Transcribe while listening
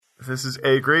This is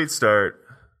a great start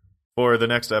for the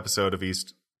next episode of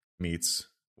East Meets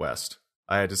West.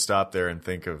 I had to stop there and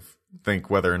think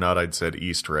whether or not I'd said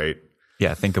East right.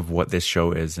 Yeah, think of what this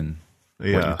show is and what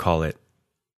you call it.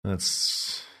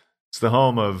 It's the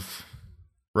home of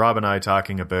Rob and I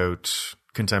talking about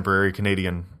contemporary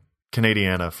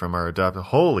Canadiana from our adopted.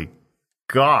 Holy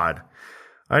God,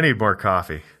 I need more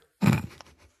coffee.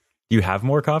 You have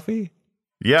more coffee?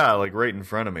 Yeah, like right in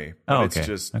front of me. Oh,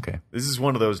 okay. This is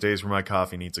one of those days where my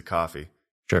coffee needs a coffee.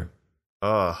 Sure.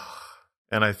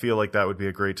 And I feel like that would be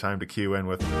a great time to cue in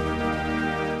with.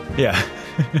 Yeah.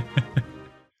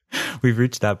 We've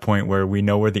reached that point where we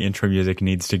know where the intro music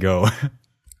needs to go.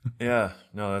 Yeah,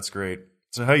 no, that's great.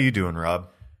 So how you doing, Rob?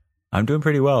 I'm doing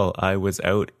pretty well. I was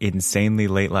out insanely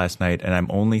late last night, and I'm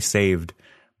only saved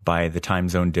by the time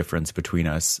zone difference between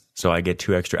us. So I get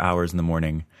 2 extra hours in the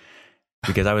morning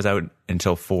because I was out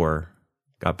until 4,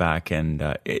 got back.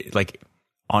 And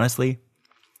honestly,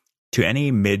 to any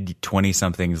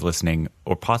mid-20-somethings listening,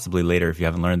 or possibly later if you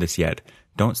haven't learned this yet,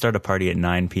 don't start a party at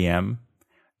 9 p.m.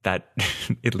 That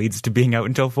it leads to being out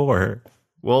until 4.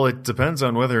 Well, it depends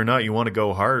on whether or not you want to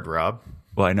go hard, Rob.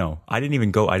 Well, I know. I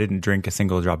didn't drink a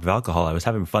single drop of alcohol. I was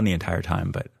having fun the entire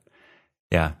time, but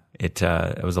yeah, it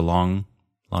was a long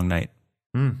night.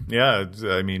 Yeah,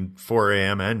 I mean, 4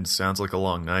 a.m. end sounds like a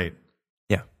long night.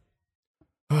 Yeah.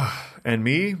 And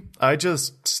me, I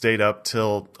just stayed up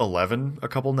till 11 a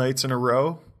couple nights in a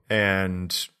row,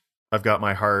 and I've got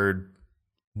my hard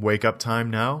wake-up time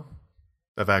now.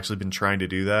 I've actually been trying to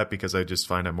do that because I just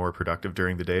find I'm more productive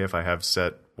during the day if I have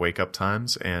set wake-up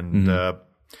times, and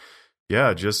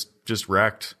just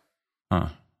wrecked. Huh.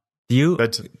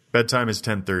 Bedtime is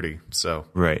 10:30, so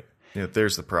right. Yeah,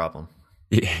 there's the problem.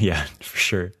 Yeah, for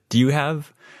sure. Do you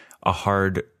have a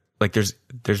hard, like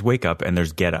there's wake up and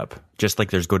there's get up, just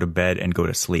like there's go to bed and go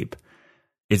to sleep.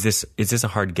 Is this a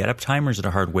hard get up time or is it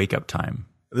a hard wake up time?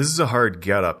 This is a hard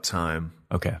get up time.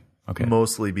 Okay.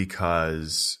 Mostly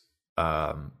because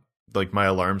my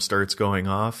alarm starts going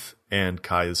off and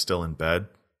Kai is still in bed.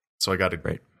 So I got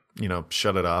to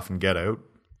shut it off and get out.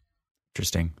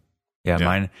 Interesting. Yeah,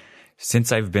 mine,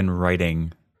 since I've been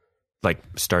writing, like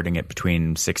starting at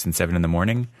between 6 and 7 in the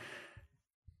morning,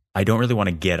 I don't really want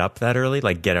to get up that early,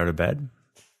 like get out of bed.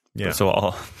 Yeah. So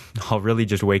I'll really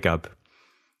just wake up,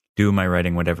 do my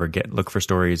writing, whatever, look for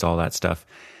stories, all that stuff,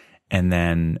 and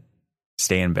then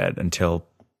stay in bed until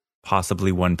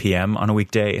possibly 1 p.m. on a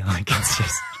weekday. Like it's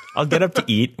just, I'll get up to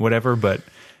eat, whatever, but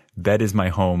bed is my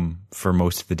home for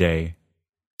most of the day.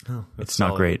 Oh, it's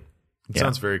not great. It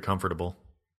sounds very comfortable.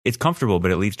 It's comfortable,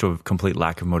 but it leads to a complete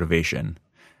lack of motivation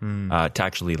to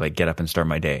actually like get up and start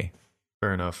my day.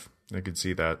 Fair enough. I could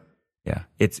see that. Yeah.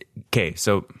 It's okay.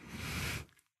 So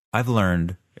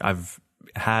I've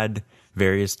had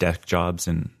various desk jobs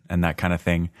and that kind of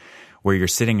thing where you're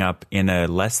sitting up in a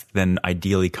less than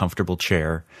ideally comfortable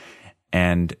chair,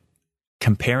 and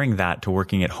comparing that to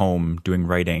working at home doing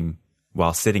writing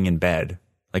while sitting in bed,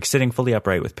 like sitting fully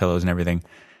upright with pillows and everything.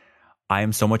 I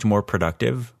am so much more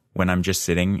productive when I'm just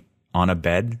sitting on a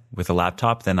bed with a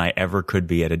laptop than I ever could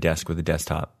be at a desk with a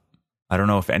desktop. I don't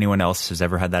know if anyone else has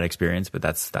ever had that experience, but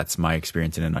that's my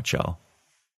experience in a nutshell.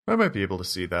 I might be able to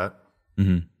see that.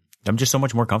 Mm-hmm. I'm just so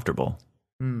much more comfortable.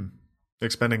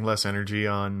 Expending less energy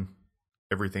on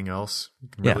everything else.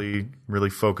 You can really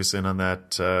focus in on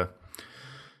that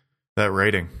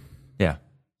writing. Yeah.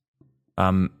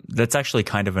 That's actually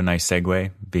kind of a nice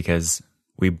segue because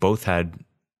we both had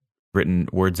written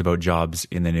words about jobs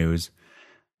in the news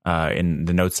in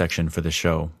the notes section for the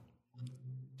show.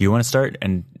 Do you want to start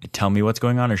and tell me what's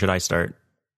going on, or should I start?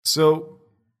 So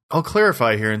I'll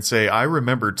clarify here and say I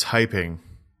remember typing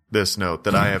this note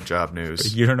that I have job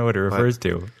news. You don't know what it refers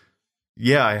to.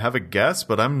 Yeah, I have a guess,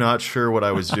 but I'm not sure what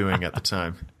I was doing at the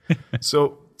time.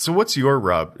 So what's your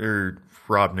Rob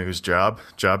news job?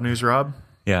 Job news, Rob?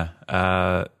 Yeah.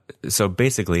 So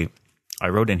basically, I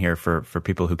wrote in here for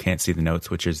people who can't see the notes,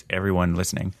 which is everyone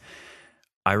listening.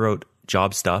 I wrote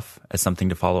job stuff as something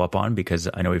to follow up on because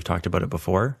I know we've talked about it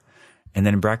before. And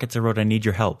then in brackets, I wrote, I need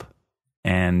your help.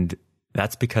 And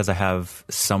that's because I have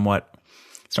somewhat,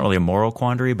 it's not really a moral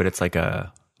quandary, but it's like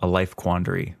a life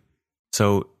quandary.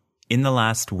 So in the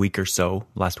last week or so,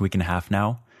 last week and a half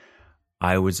now,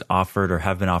 I was offered or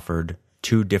have been offered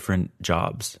 2 different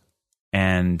jobs.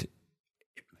 And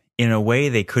in a way,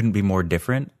 they couldn't be more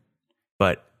different.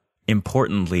 But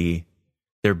importantly,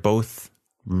 they're both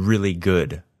really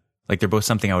good. Like they're both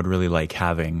something I would really like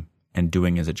having and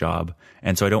doing as a job.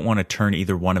 And so I don't want to turn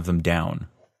either one of them down.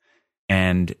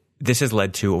 And this has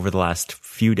led to, over the last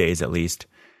few days at least,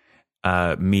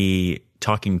 me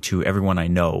talking to everyone I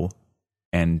know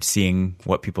and seeing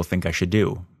what people think I should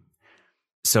do.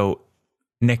 So,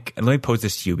 Nick, let me pose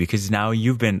this to you, because now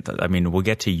you've been, I mean, we'll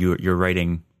get to your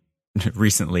writing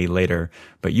recently later,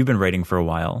 but you've been writing for a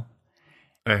while.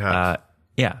 I have.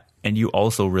 Yeah. And you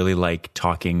also really like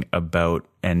talking about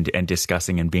and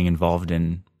discussing and being involved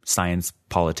in science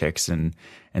politics and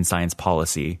science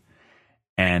policy.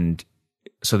 And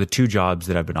so the two jobs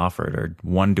that I've been offered are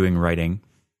one doing writing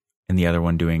and the other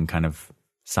one doing kind of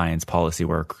science policy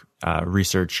work,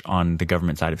 research on the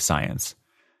government side of science.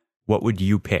 What would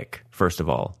you pick, first of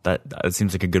all? That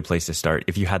seems like a good place to start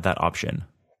if you had that option.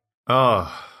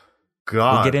 Oh,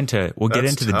 God. We'll get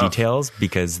into the details,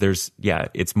 because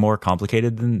it's more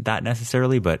complicated than that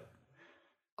necessarily, but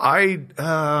my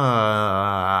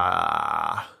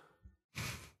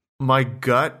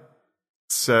gut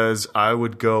says I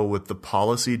would go with the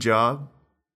policy job,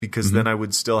 because then I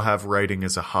would still have writing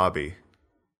as a hobby.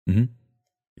 Mm-hmm.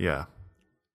 Yeah.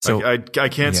 So I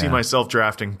can't see myself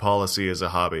drafting policy as a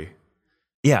hobby.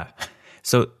 Yeah.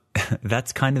 So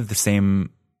that's kind of the same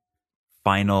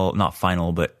not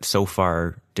final, but so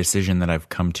far decision that I've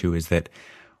come to, is that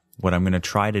what I'm going to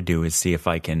try to do is see if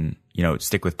I can,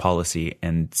 stick with policy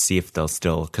and see if they'll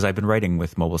still, because I've been writing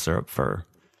with Mobile Syrup for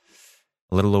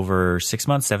a little over 6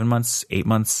 months, 7 months, 8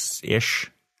 months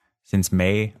ish since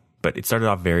May, but it started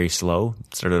off very slow.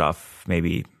 It started off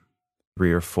maybe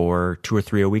 2 or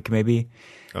 3 a week, maybe.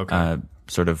 Okay.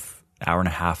 Sort of hour and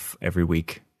a half every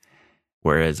week.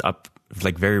 Whereas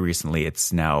very recently,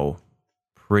 it's now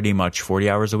pretty much 40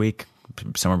 hours a week,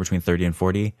 somewhere between 30 and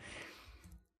 40.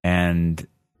 And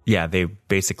yeah, they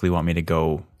basically want me to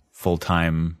go full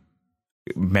time,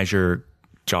 measure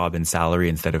job and salary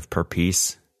instead of per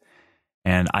piece.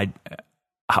 And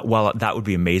while that would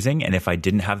be amazing, and if I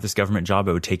didn't have this government job,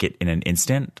 I would take it in an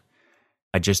instant.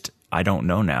 I don't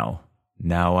know now.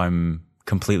 Now I'm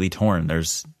completely torn.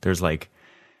 There's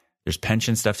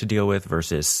pension stuff to deal with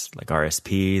versus like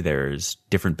RSP. There's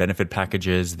different benefit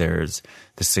packages. There's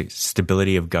the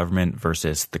stability of government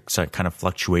versus the kind of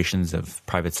fluctuations of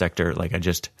private sector. Like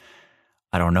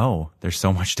I don't know. There's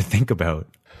so much to think about.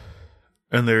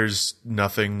 And there's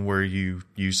nothing where you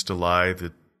used to lie.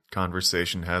 The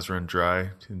conversation has run dry.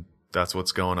 That's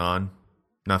what's going on.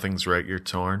 Nothing's right. You're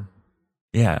torn.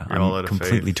 Yeah, You're all out I'm of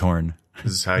completely faith. Torn.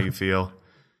 This is how you feel.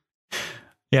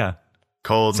 Yeah.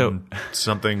 Cold and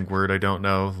something word I don't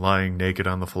know, lying naked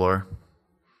on the floor.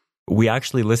 We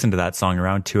actually listened to that song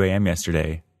around 2 a.m.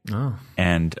 yesterday. Oh.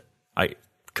 And I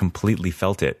completely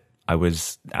felt it. I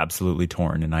was absolutely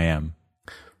torn, and I am.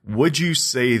 Would you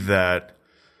say that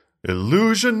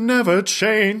illusion never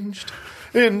changed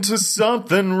into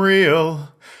something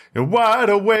real? You're wide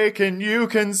awake and you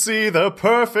can see the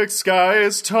perfect sky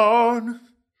is torn.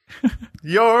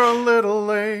 You're a little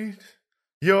late.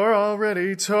 You're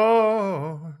already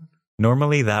torn.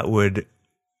 Normally that would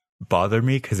bother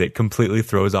me because it completely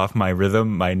throws off my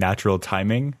rhythm, my natural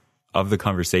timing of the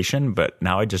conversation. But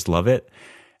now I just love it.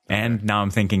 And now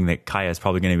I'm thinking that Kaya is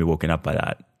probably going to be woken up by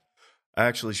that.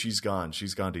 Actually, she's gone.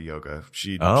 She's gone to yoga.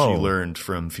 She learned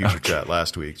from Future Chat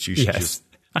last week. She should just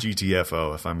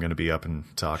GTFO if I'm going to be up and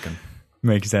talking.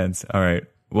 Makes sense. All right.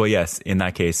 Well, yes, in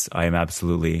that case, I'm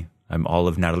all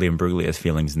of Natalie Imbruglia's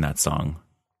feelings in that song.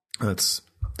 That's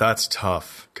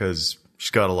tough because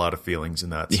she's got a lot of feelings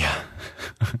in that song. Yeah.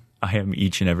 I am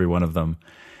each and every one of them.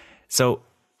 So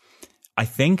I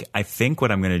think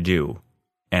what I'm going to do,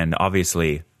 and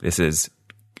obviously this is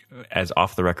as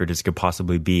off the record as it could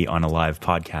possibly be on a live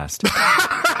podcast.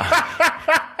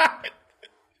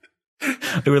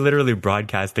 We're literally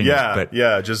broadcasting.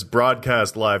 Yeah, just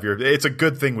broadcast live. It's a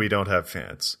good thing we don't have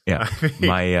fans. Yeah. I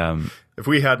mean, if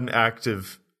we had an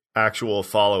actual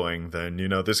following, then,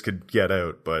 this could get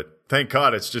out. But thank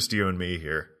God it's just you and me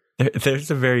here. There's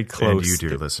a very close... And you,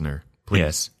 dear listener.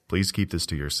 Please keep this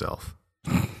to yourself.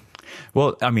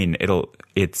 Well, I mean,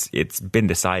 it's been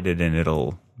decided and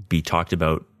it'll be talked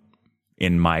about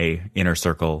in my inner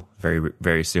circle very,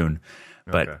 very soon.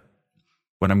 But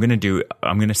what I'm going to do,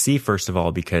 I'm going to see, first of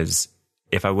all, because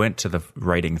if I went to the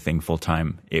writing thing full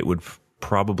time, it would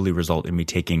probably result in me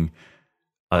taking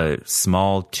a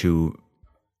small to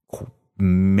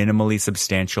minimally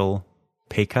substantial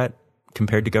pay cut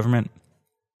compared to government,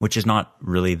 which is not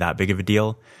really that big of a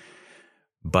deal.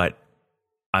 But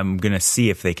I'm going to see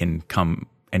if they can come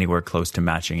anywhere close to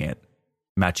matching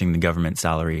the government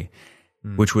salary,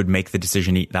 which would make the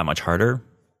decision that much harder.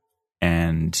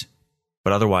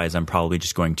 But otherwise, I'm probably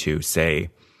just going to say,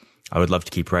 I would love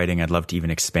to keep writing. I'd love to even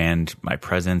expand my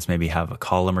presence, maybe have a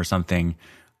column or something.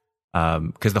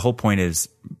 Because the whole point is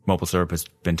Mobile Syrup has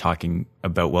been talking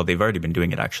about, well, they've already been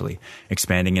doing it actually,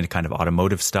 expanding into kind of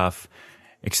automotive stuff,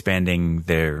 expanding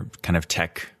their kind of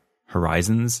tech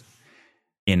horizons.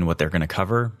 in what they're going to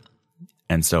cover.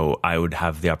 And so I would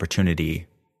have the opportunity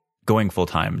going full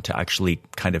time to actually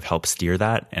kind of help steer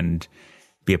that and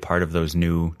be a part of those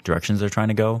new directions they're trying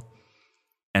to go.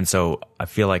 And so I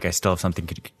feel like I still have something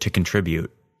to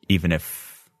contribute, even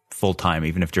if full time,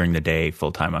 even if during the day,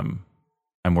 full time,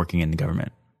 I'm working in the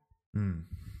government.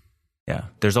 Yeah.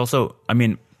 There's also, I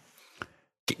mean,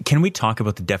 can we talk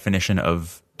about the definition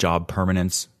of job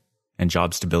permanence and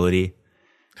job stability?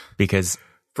 Because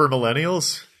for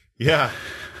millennials, yeah,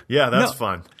 that's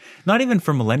fun. Not even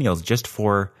for millennials, just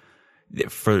for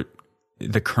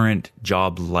the current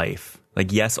job life.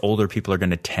 Like, yes, older people are going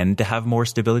to tend to have more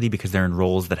stability because they're in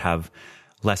roles that have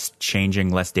less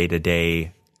changing, less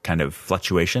day-to-day kind of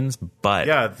fluctuations. But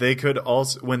yeah, they could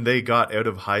also, when they got out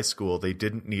of high school, they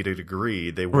didn't need a degree.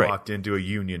 They walked into a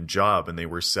union job and they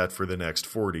were set for the next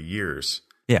 40 years.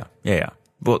 Yeah.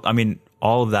 Well, I mean,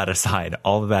 all of that aside,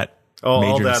 all of that major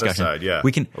all that discussion, aside, yeah.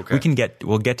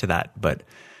 we'll get to that. But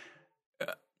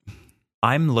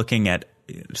I'm looking at,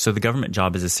 so the government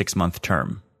job is a 6-month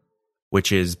term,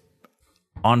 which is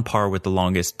on par with the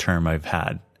longest term I've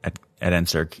had at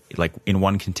NSERC, like in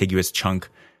one contiguous chunk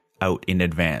out in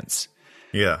advance.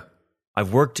 Yeah.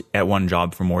 I've worked at one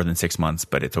job for more than 6 months,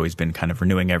 but it's always been kind of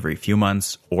renewing every few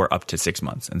months or up to 6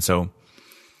 months. And so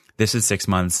this is 6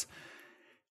 months.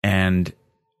 And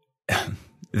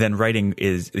then writing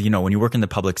is, when you work in the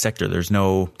public sector,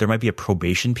 there might be a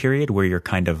probation period where you're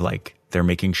kind of like, they're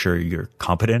making sure you're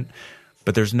competent,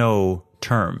 but there's no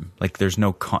term. Like there's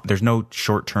no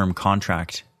short-term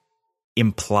contract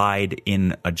implied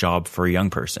in a job for a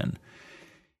young person.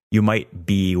 You might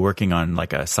be working on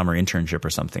like a summer internship or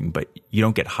something, but you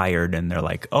don't get hired and they're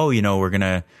like, oh, we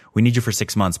need you for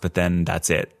 6 months, but then that's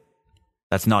it.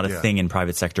 That's not a thing in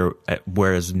private sector.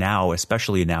 Whereas now,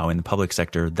 especially now in the public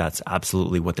sector, that's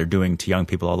absolutely what they're doing to young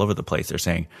people all over the place. They're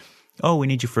saying, oh, we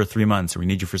need you for 3 months or we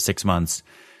need you for 6 months.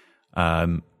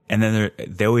 And then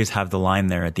they always have the line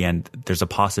there at the end, there's a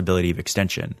possibility of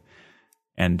extension.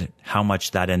 And how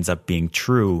much that ends up being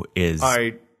true is...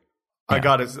 I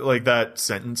got it, like that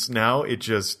sentence now, it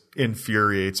just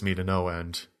infuriates me to no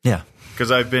end. Yeah.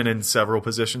 Because I've been in several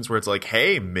positions where it's like,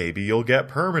 hey, maybe you'll get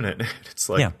permanent. It's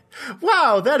like,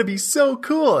 wow, that'd be so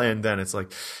cool. And then it's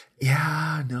like,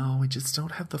 yeah, no, we just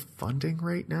don't have the funding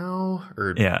right now.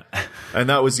 And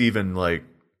that was even like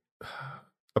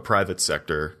a private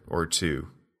sector or two.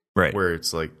 Right. Where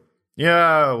it's like,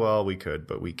 yeah, well, we could,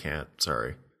 but we can't.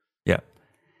 Sorry. Yeah.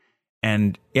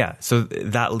 And so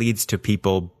that leads to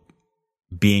people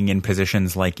being in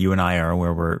positions like you and I are,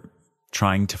 where we're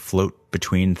trying to float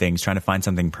between things, trying to find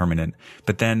something permanent.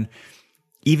 But then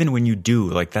even when you do,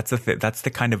 like that's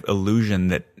the kind of illusion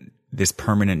that this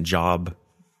permanent job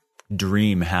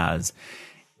dream has,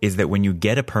 is that when you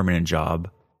get a permanent job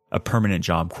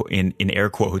in air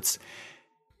quotes,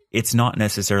 it's not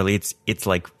necessarily, it's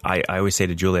like, I always say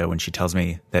to Julia when she tells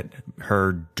me that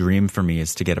her dream for me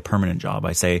is to get a permanent job,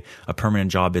 I say a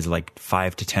permanent job is like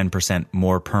 5 to 10%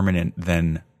 more permanent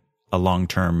than a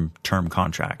long-term term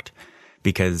contract,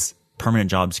 because permanent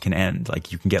jobs can end.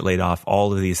 Like you can get laid off.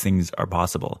 All of these things are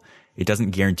possible. It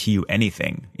doesn't guarantee you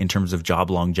anything in terms of job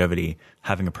longevity,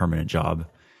 having a permanent job.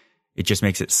 It just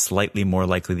makes it slightly more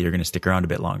likely that you're going to stick around a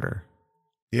bit longer.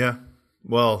 Yeah.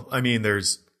 Well, I mean,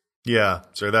 there's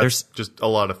just a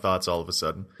lot of thoughts all of a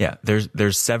sudden. Yeah,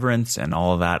 there's severance and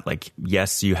all of that. Like,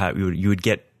 yes, you would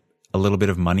get a little bit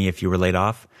of money if you were laid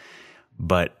off,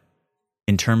 but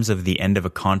in terms of the end of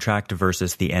a contract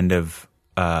versus the end of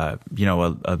a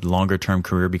longer term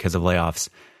career because of layoffs,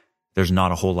 there's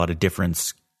not a whole lot of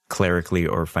difference clerically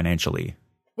or financially.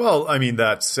 Well, I mean,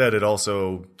 that said, it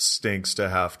also stinks to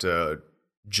have to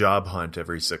job hunt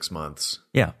every 6 months.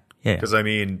 Yeah. Because I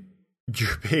mean,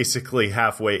 you're basically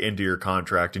halfway into your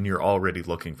contract and you're already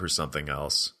looking for something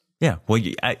else. Yeah. Well,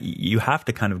 you have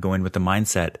to kind of go in with the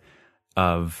mindset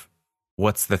of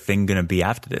what's the thing going to be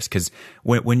after this? Because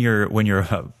when you're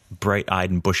a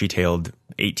bright-eyed and bushy-tailed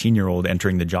 18-year-old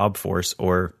entering the job force,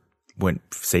 or when,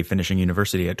 say, finishing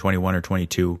university at 21 or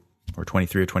 22 or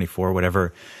 23 or 24,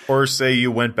 whatever. Or say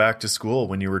you went back to school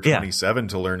when you were 27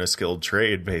 to learn a skilled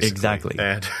trade, basically. Exactly.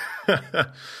 And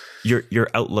your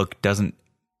outlook doesn't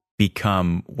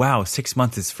become, wow, 6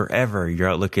 months is forever. Your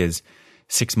outlook is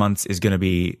 6 months is going to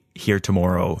be here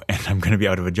tomorrow and I'm going to be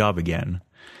out of a job again.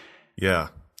 Yeah.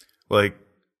 Like,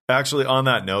 actually, on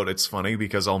that note, it's funny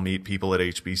because I'll meet people at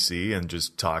HBC and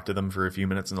just talk to them for a few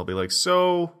minutes and they'll be like,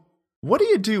 so what do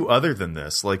you do other than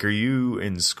this? Like, are you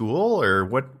in school or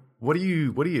what are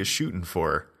you shooting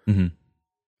for? Mm-hmm.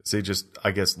 So they just,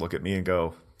 I guess, look at me and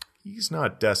go, he's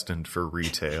not destined for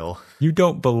retail. You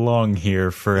don't belong here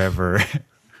forever.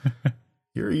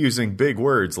 You're using big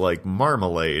words like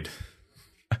marmalade.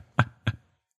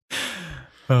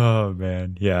 Oh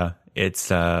man, yeah.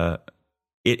 It's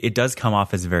it does come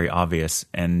off as very obvious,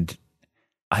 and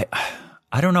I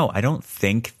don't know.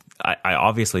 I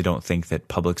obviously don't think that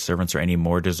public servants are any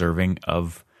more deserving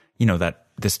of, that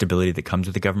the stability that comes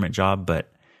with a government job,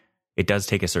 but it does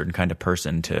take a certain kind of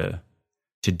person to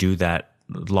do that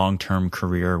long-term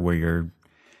career where you're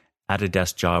at a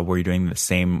desk job where you're doing the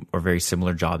same or very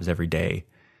similar jobs every day.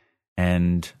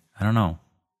 And I don't know.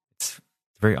 It's a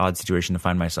very odd situation to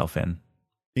find myself in.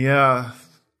 Yeah.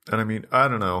 And I mean, I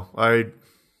don't know.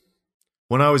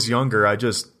 When I was younger, I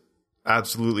just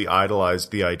absolutely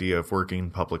idolized the idea of working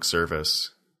in public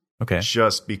service. Okay.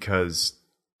 Just because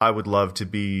I would love to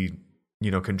be,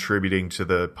 contributing to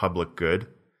the public good,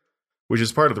 which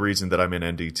is part of the reason that I'm in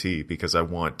NDT, because I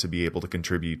want to be able to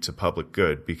contribute to public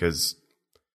good. Because,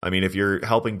 I mean, if you're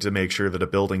helping to make sure that a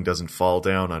building doesn't fall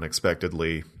down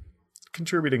unexpectedly,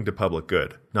 contributing to public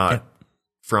good, not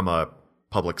from a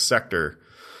public sector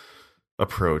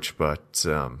approach, but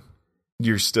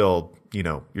you're still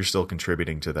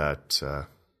contributing to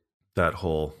that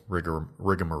whole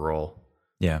rigmarole.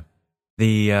 Yeah.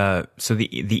 So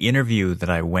the interview that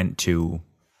I went to,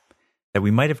 that we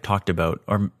might have talked about,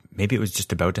 or maybe it was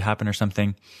just about to happen or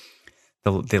something.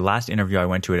 The last interview I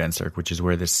went to at NSERC, which is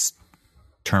where this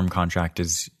term contract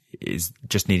is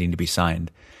just needing to be signed.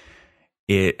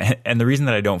 And the reason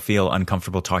that I don't feel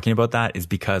uncomfortable talking about that is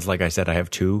because, like I said, I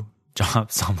have 2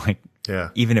 jobs. So I'm like,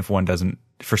 even if one doesn't,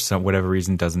 for whatever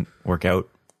reason, doesn't work out,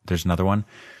 there's another one.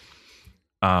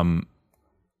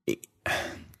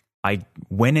 I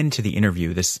went into the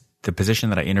interview. The position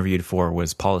that I interviewed for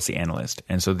was policy analyst,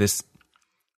 and so this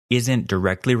isn't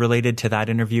directly related to that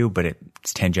interview, but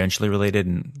it's tangentially related.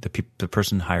 And the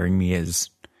person hiring me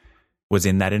was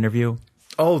in that interview.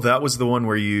 Oh, that was the one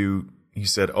where you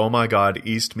said, "Oh my God,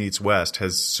 East meets West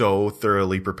has so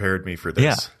thoroughly prepared me for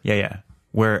this." Yeah.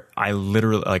 Where I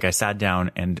literally, I sat down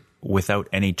and without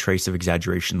any trace of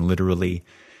exaggeration, literally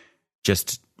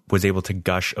just was able to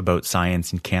gush about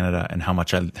science in Canada and how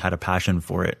much I had a passion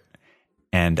for it.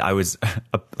 And I was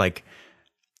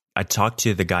I talked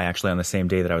to the guy actually on the same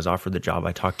day that I was offered the job.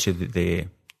 I talked to the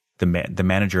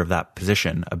manager of that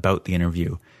position about the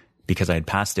interview because I had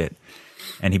passed it.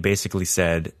 And he basically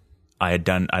said I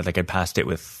passed it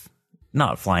with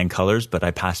not flying colors, but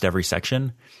I passed every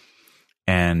section.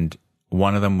 And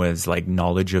one of them was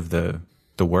knowledge of the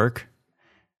work.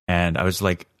 And I was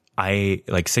like,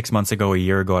 6 months ago, a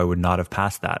year ago, I would not have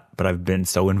passed that, but I've been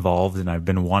so involved and I've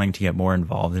been wanting to get more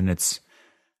involved. And it's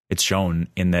shown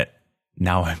in that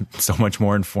now I'm so much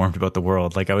more informed about the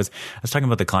world. I was talking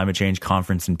about the climate change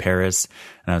conference in Paris,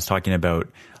 and I was talking about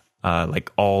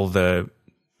all the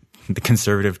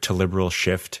conservative to liberal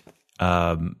shift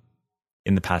in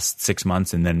the past 6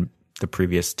 months, and then the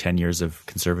previous 10 years of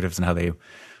conservatives and how they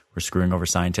were screwing over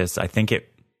scientists. I think it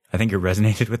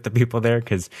resonated with the people there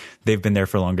because they've been there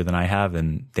for longer than I have,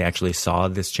 and they actually saw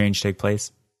this change take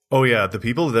place. Oh yeah, the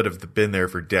people that have been there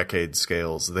for decade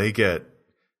scales, they get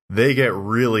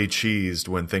really cheesed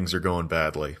when things are going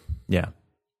badly. Yeah.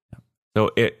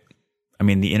 So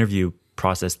the interview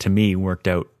process to me worked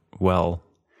out well,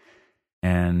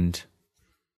 and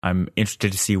I'm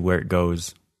interested to see where it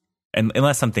goes. And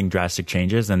unless something drastic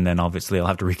changes, and then obviously I'll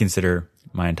have to reconsider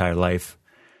my entire life.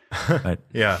 But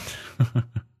yeah.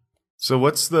 So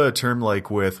what's the term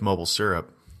like with Mobile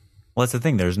Syrup? Well, that's the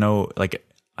thing. There's no,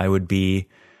 I'd be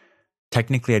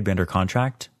under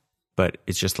contract, but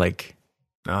it's just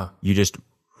you just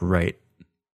write,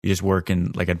 you just work,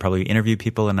 and I'd probably interview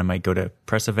people, and I might go to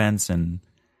press events. And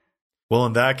well,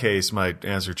 in that case, my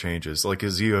answer changes.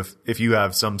 If you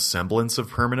have some semblance of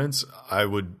permanence,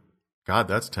 God,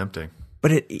 that's tempting.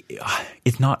 But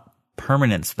it's not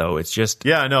permanence though. It's just,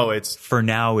 it's for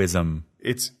nowism.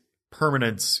 It's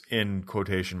permanence in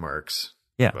quotation marks.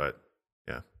 Yeah. But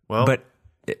yeah. Well, but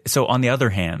so on the other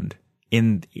hand,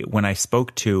 when I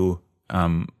spoke to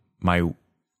my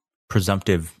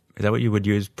presumptive, is that what you would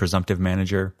use? Presumptive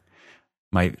manager?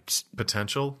 My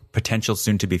potential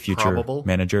soon to be future probable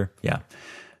manager. Yeah.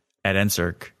 At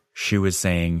NSERC, she was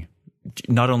saying,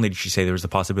 not only did she say there was the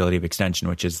possibility of extension,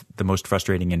 which is the most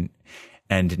frustrating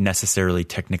and necessarily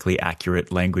technically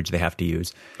accurate language they have to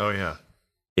use. Oh yeah.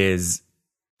 Is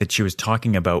that she was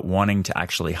talking about wanting to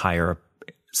actually hire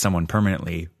someone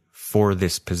permanently for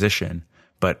this position,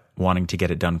 but wanting to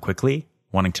get it done quickly,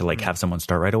 wanting to have someone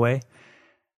start right away,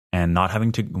 and not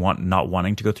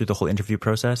wanting to go through the whole interview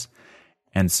process.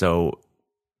 And so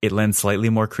it lends slightly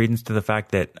more credence to the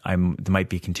fact that there might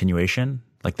be continuation.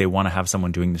 They want to have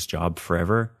someone doing this job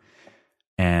forever.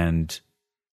 And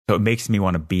so it makes me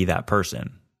want to be that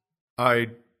person.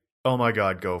 Oh my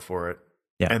God, go for it.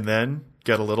 Yeah. And then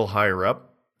get a little higher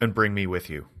up and bring me with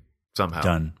you somehow.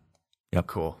 Done. Yep.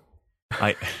 Cool.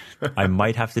 I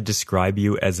might have to describe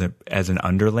you as an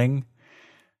underling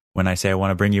when I say I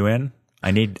want to bring you in.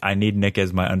 I need Nick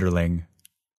as my underling,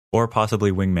 or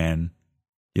possibly wingman.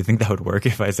 You think that would work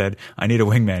if I said I need a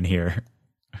wingman here?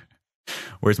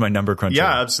 Where's my number cruncher?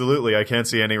 Yeah, absolutely. I can't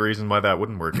see any reason why that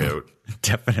wouldn't work out.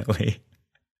 Definitely.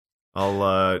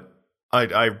 I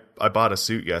bought a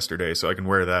suit yesterday, so I can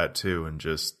wear that too and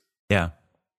just start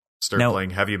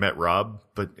playing Have You Met Rob,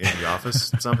 but in the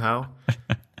office somehow.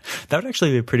 That would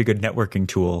actually be a pretty good networking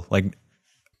tool. Like,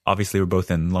 obviously, we're both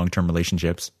in long-term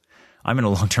relationships. I'm in a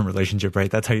long-term relationship,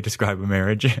 right? That's how you describe a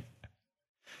marriage.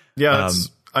 Yeah,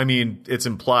 it's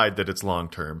implied that it's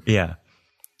long-term. Yeah.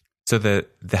 So the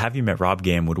Have You Met Rob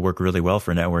game would work really well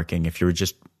for networking if you were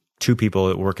just two people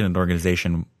that work in an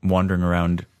organization wandering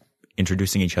around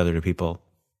introducing each other to people.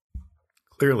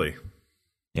 Clearly.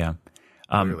 Yeah.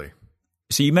 Clearly.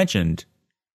 So you mentioned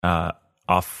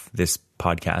off this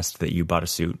podcast that you bought a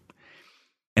suit.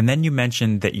 And then you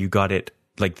mentioned that you got it,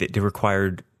 like they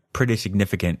required pretty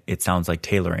significant, it sounds like,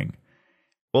 tailoring.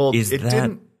 Well, it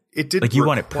didn't like you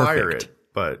want it perfect.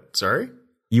 But sorry?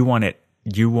 You want it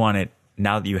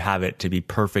now that you have it to be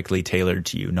perfectly tailored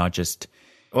to you, not just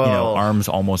arms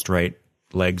almost right,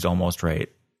 legs almost right.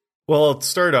 Well, I'll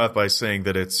start off by saying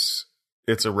that it's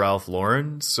a Ralph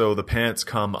Lauren, so the pants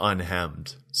come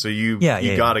unhemmed. So you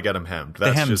got to get them hemmed.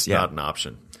 That's just not an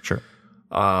option. Sure.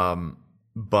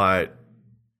 But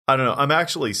I don't know. I'm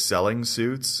actually selling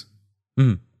suits.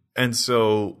 Mm. And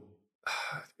so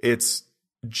it's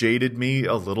jaded me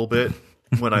a little bit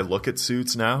when I look at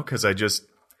suits now, because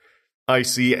I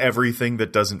see everything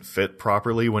that doesn't fit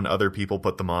properly when other people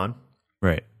put them on.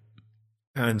 Right.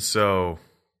 And so,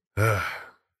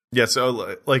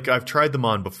 so like I've tried them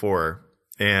on before,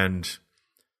 and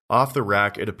off the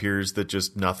rack, it appears that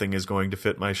just nothing is going to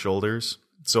fit my shoulders.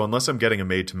 So unless I'm getting a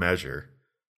made to measure,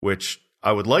 which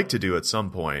I would like to do at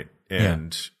some point,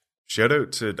 and shout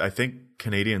out to, I think,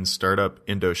 Canadian startup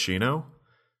Indochino.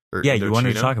 You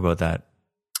wanted to talk about that.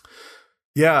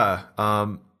 Yeah.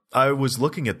 I was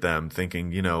looking at them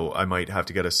thinking, I might have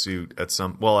to get a suit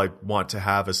I want to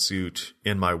have a suit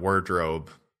in my wardrobe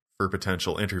for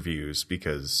potential interviews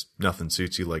because nothing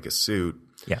suits you like a suit.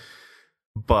 Yeah.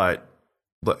 But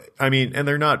I mean, and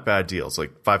they're not bad deals,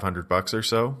 like $500 or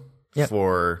so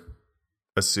for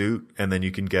a suit. And then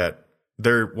you can get,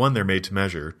 they're made to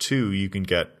measure. 2, you can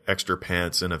get extra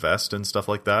pants and a vest and stuff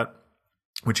like that,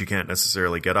 which you can't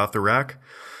necessarily get off the rack.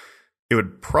 It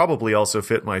would probably also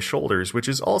fit my shoulders, which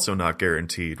is also not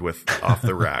guaranteed with off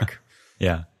the rack.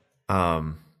 Yeah.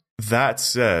 That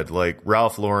said, like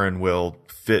Ralph Lauren will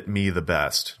fit me the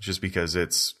best just because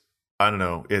it's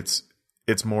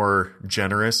more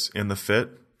generous in the fit.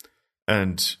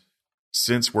 And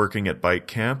since working at bike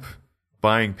camp,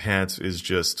 buying pants is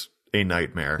just a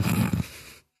nightmare.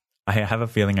 I have a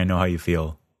feeling I know how you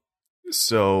feel.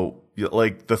 So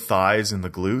like the thighs and the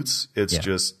glutes, it's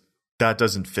just, that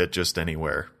doesn't fit just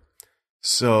anywhere.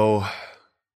 So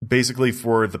basically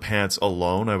for the pants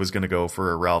alone, I was going to go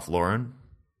for a Ralph Lauren,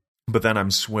 but then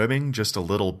I'm swimming just a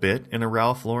little bit in a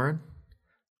Ralph Lauren.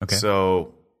 Okay.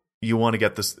 So you want to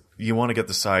get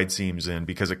the side seams in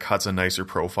because it cuts a nicer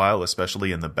profile,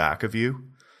 especially in the back of you.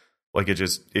 Like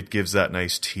it gives that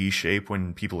nice T shape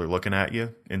when people are looking at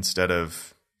you instead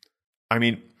of,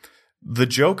 the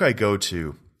joke I go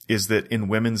to is that in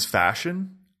women's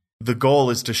fashion, the goal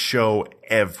is to show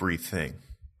everything,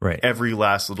 right? Every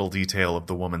last little detail of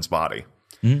the woman's body.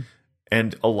 Mm-hmm.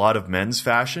 And a lot of men's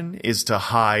fashion is to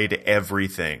hide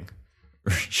everything.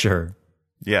 Sure.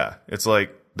 Yeah. It's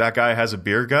like, that guy has a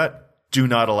beer gut. Do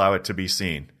not allow it to be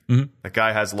seen. Mm-hmm. That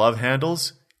guy has love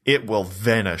handles. It will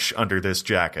vanish under this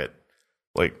jacket.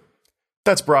 Like,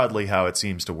 that's broadly how it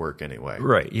seems to work anyway.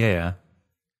 Right. Yeah.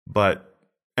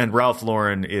 And Ralph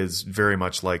Lauren is very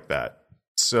much like that.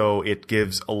 So it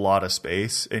gives a lot of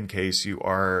space in case you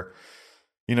are,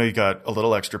 you got a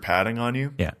little extra padding on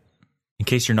you. Yeah. In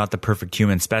case you're not the perfect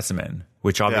human specimen,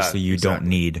 which obviously you don't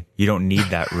need. You don't need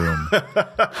that room.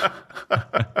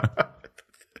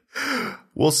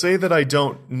 We'll say that I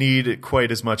don't need it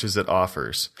quite as much as it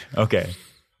offers. Okay.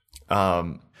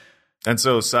 And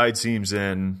so side seams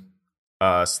in,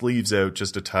 sleeves out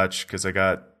just a touch because I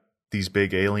got these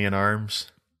big alien arms.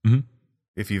 Mm-hmm.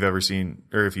 If you've ever seen,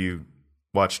 or if you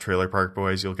watch Trailer Park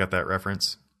Boys, you'll get that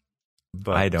reference.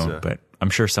 But I don't, but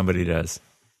I'm sure somebody does.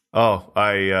 Oh,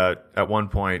 at one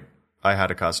point I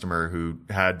had a customer who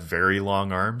had very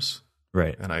long arms.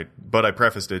 Right. But I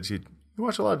prefaced it, you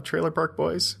watch a lot of Trailer Park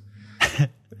Boys?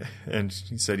 And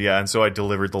he said, yeah. And so I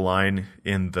delivered the line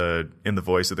in the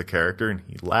voice of the character, and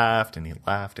he laughed and he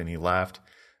laughed and he laughed.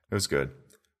 It was good.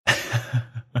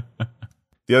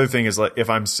 The other thing is, like, if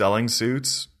I'm selling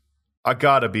suits, I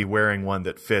gotta be wearing one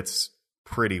that fits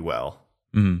pretty well.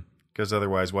 Because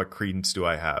otherwise, what credence do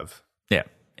I have? Yeah.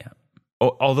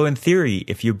 Although in theory,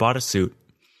 if you bought a suit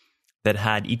that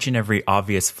had each and every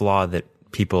obvious flaw that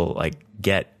people like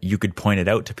get, you could point it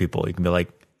out to people. You can be like,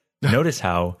 notice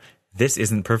how this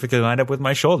isn't perfectly lined up with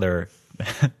my shoulder.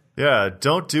 Yeah,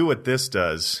 don't do what this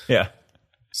does. Yeah.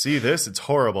 See this? It's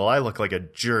horrible. I look like a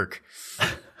jerk.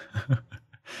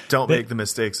 Don't make the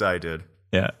mistakes I did.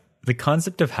 Yeah. The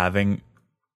concept of having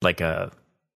like I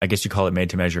guess you call it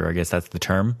made to measure, I guess that's the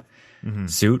term,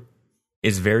 suit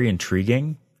is very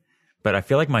intriguing, but I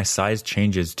feel like my size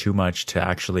changes too much to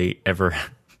actually ever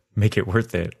make it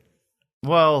worth it.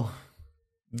 Well,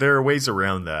 there are ways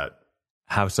around that.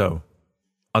 How so?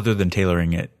 Other than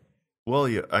tailoring it? Well,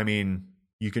 I mean,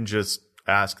 you can just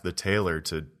ask the tailor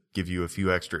to give you a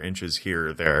few extra inches here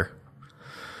or there.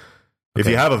 Okay. If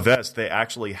you have a vest, they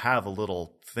actually have a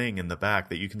little thing in the back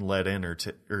that you can let in or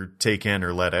take in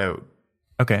or let out.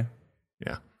 Okay.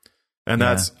 Yeah. And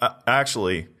that's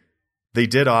actually, they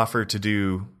did offer to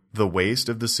do the waist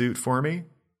of the suit for me.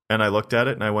 And I looked at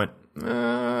it and I went,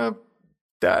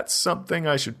 that's something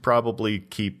I should probably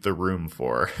keep the room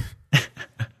for.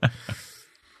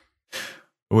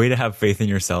 Way to have faith in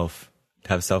yourself, to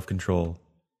have self-control.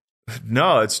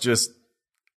 No, it's just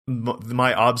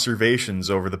my observations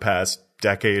over the past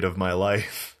decade of my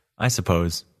life. I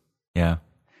suppose. Yeah.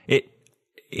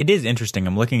 It is interesting.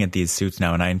 I'm looking at these suits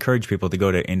now, and I encourage people to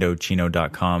go to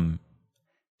Indochino.com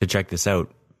to check this out.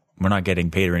 We're not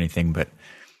getting paid or anything, but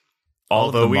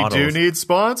although we do need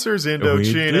sponsors,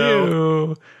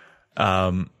 Indochino.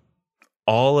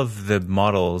 All of the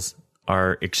models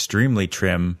are extremely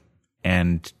trim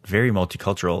and very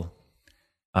multicultural.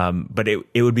 But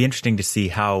it would be interesting to see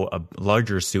how a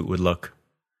larger suit would look,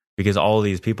 because all of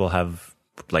these people have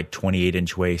like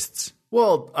 28-inch waists.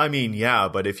 Well, I mean, yeah,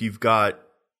 but if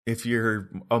you're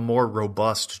a more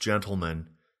robust gentleman,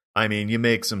 I mean, you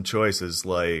make some choices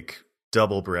like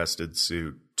double-breasted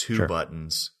suit, two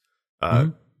buttons.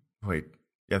 Wait,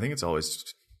 yeah, I think it's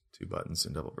always two buttons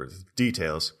and double-breasted.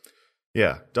 Details.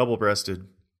 Yeah, double-breasted,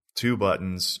 two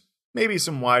buttons, maybe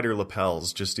some wider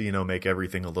lapels just to, make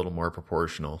everything a little more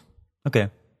proportional. Okay.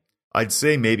 I'd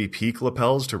say maybe peak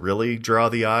lapels to really draw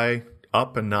the eye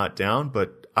up and not down,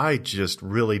 but I just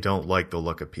really don't like the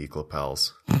look of peak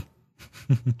lapels.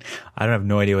 I have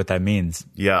no idea what that means.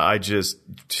 Yeah,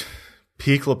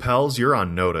 peak lapels, you're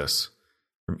on notice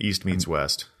from East meets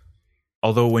West.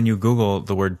 Although when you Google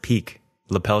the word peak,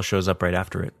 lapel shows up right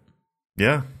after it.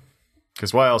 Yeah,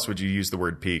 because why else would you use the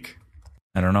word peak?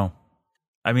 I don't know.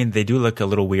 I mean, they do look a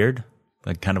little weird,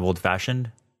 like kind of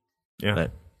old-fashioned. Yeah.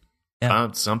 But,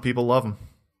 yeah. Some people love them.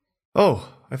 Oh,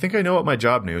 I think I know what my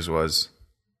job news was.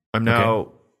 I'm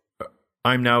now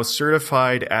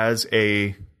certified as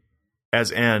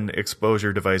an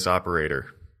exposure device operator.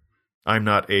 I'm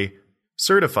not a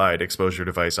certified exposure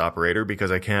device operator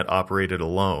because I can't operate it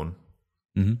alone.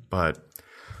 But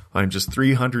I'm just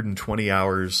 320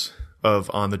 hours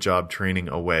of on-the-job training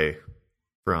away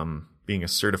from being a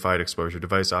certified exposure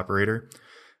device operator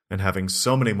and having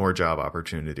so many more job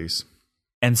opportunities.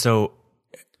 And so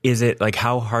is it like,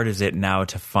 how hard is it now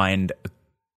to find a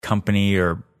company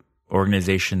or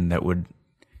organization that would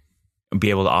be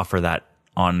able to offer that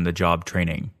on the job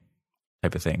training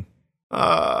type of thing?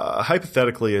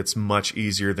 Hypothetically, it's much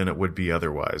easier than it would be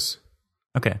otherwise.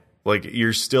 Okay. Like,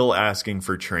 you're still asking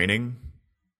for training,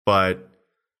 but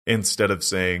instead of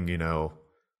saying,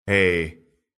 hey,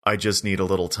 I just need a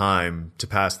little time to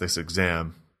pass this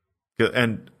exam.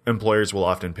 And employers will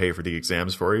often pay for the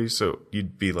exams for you. So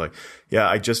you'd be like, yeah,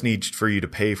 I just need for you to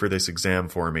pay for this exam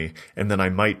for me. And then I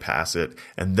might pass it.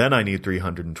 And then I need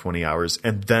 320 hours.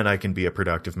 And then I can be a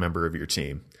productive member of your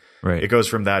team. Right. It goes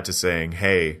from that to saying,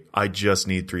 hey, I just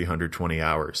need 320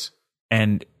 hours.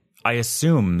 And I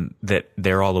assume that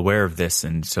they're all aware of this.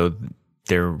 And so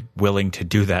they're willing to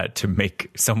do that to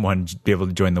make someone be able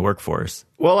to join the workforce.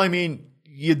 Well, I mean,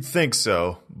 you'd think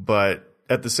so, but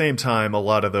at the same time, a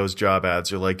lot of those job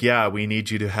ads are like, yeah, we need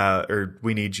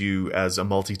you as a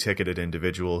multi-ticketed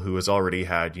individual who has already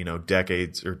had,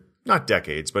 decades, or not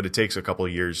decades, but it takes a couple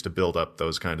of years to build up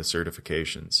those kind of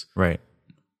certifications. Right.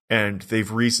 And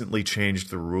they've recently changed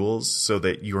the rules so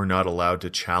that you're not allowed to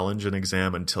challenge an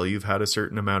exam until you've had a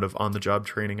certain amount of on-the-job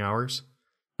training hours.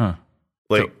 Huh.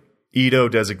 EDO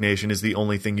designation is the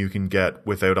only thing you can get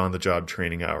without on-the-job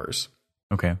training hours.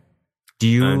 Okay.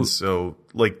 And so,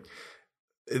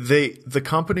 the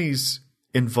companies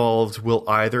involved will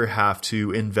either have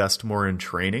to invest more in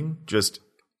training, just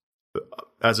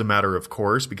as a matter of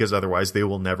course, because otherwise they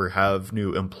will never have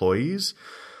new employees,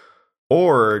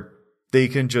 or they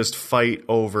can just fight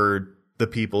over the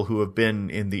people who have been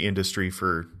in the industry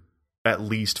for at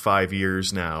least 5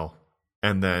 years now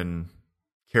and then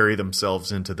carry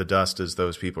themselves into the dust as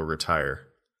those people retire.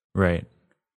 Right.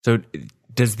 So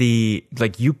does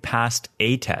you passed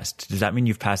a test? Does that mean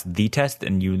you've passed the test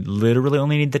and you literally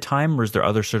only need the time, or is there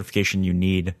other certification you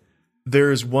need?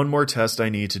 There's one more test I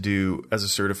need to do as a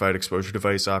certified exposure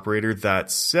device operator.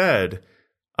 That said,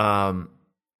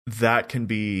 that can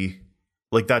be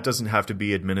that doesn't have to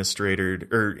be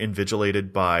administrated or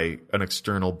invigilated by an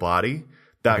external body.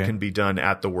 That can be done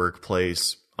at the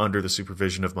workplace under the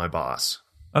supervision of my boss.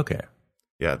 Okay.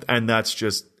 Yeah. And that's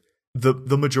just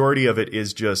the majority of it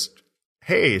is just,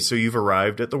 hey, so you've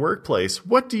arrived at the workplace.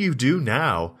 What do you do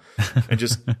now? And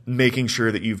just making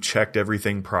sure that you've checked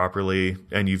everything properly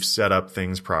and you've set up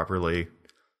things properly.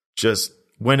 Just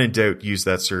when in doubt, use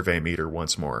that survey meter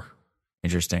once more.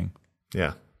 Interesting.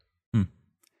 Yeah.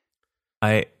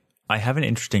 I have an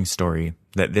interesting story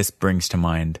that this brings to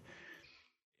mind.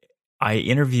 I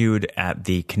interviewed at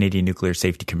the Canadian Nuclear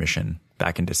Safety Commission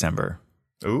back in December.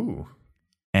 Ooh.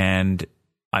 And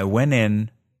I went in.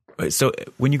 So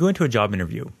when you go into a job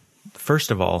interview,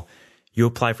 first of all, you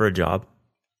apply for a job.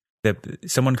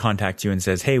 Someone contacts you and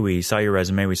says, hey, we saw your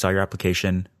resume, we saw your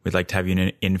application, we'd like to have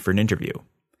you in for an interview.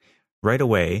 Right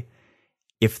away,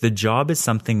 if the job is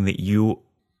something that you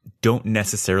don't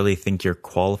necessarily think you're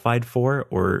qualified for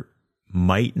or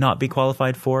might not be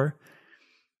qualified for,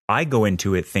 I go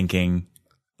into it thinking,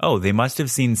 oh, they must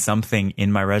have seen something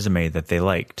in my resume that they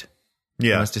liked.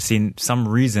 Yeah. They must have seen some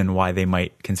reason why they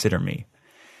might consider me.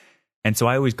 And so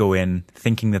I always go in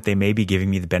thinking that they may be giving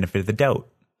me the benefit of the doubt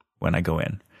when I go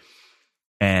in.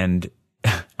 And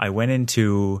I went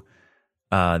into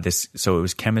this, so it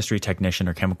was chemistry technician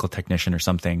or chemical technician or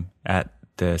something at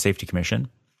the safety commission.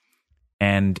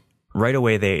 And right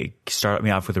away, they start me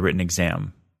off with a written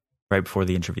exam right before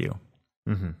the interview.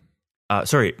 Mm-hmm.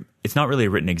 Sorry, it's not really a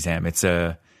written exam.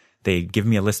 They give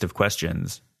me a list of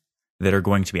questions that are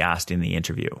going to be asked in the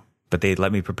interview, but they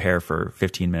let me prepare for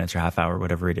 15 minutes or half hour,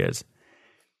 whatever it is.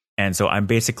 And so I'm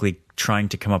basically trying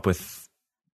to come up with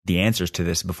the answers to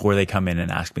this before they come in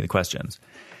and ask me the questions.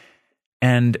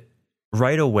 And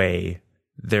right away,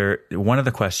 one of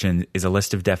the questions is a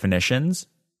list of definitions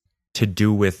to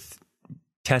do with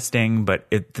testing,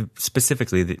 but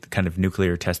specifically the kind of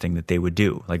nuclear testing that they would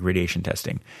do, like radiation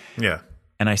testing. Yeah.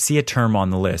 And I see a term on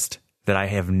the list that I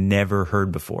have never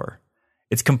heard before.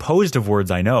 It's composed of words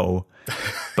I know,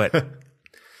 but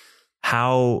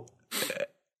how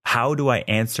do I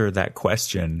answer that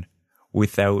question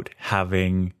without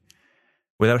having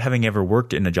ever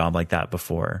worked in a job like that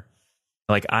before?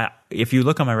 If you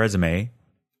look on my resume,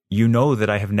 you know that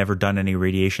I have never done any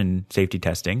radiation safety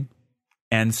testing.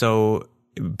 And so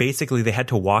basically they had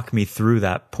to walk me through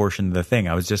that portion of the thing.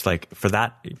 I was just like, for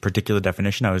that particular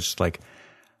definition, I was just like,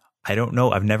 I don't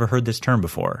know. I've never heard this term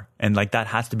before. And that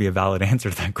has to be a valid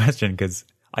answer to that question, because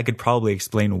I could probably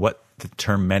explain what the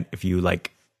term meant if you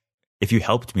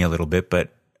helped me a little bit,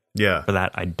 but yeah, for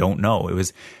that, I don't know. It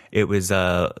was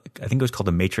I think it was called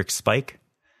a matrix spike.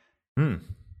 And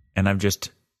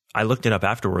I looked it up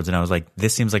afterwards and I was like,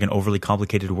 this seems like an overly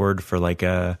complicated word for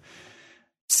a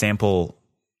sample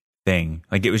thing.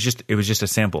 It was just a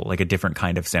sample, like a different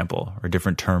kind of sample or a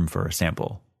different term for a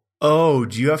sample. Oh,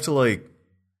 do you have to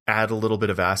add a little bit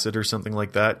of acid or something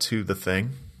like that to the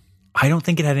thing? I don't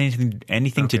think it had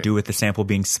anything to do with the sample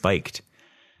being spiked.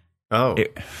 Oh.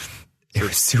 It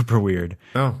was super weird.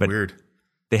 Oh, but weird.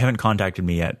 They haven't contacted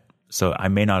me yet, so I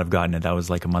may not have gotten it. That was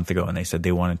a month ago, and they said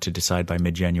they wanted to decide by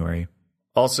mid-January.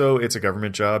 Also, it's a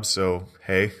government job, so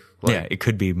hey. Yeah, it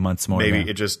could be months more. Maybe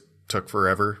it just took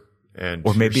forever.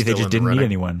 Or maybe they just didn't need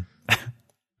anyone.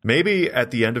 Maybe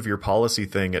at the end of your policy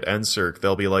thing at NSERC,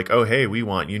 they'll be like, oh, hey, we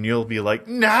want you. And you'll be like,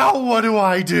 now what do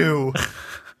I do?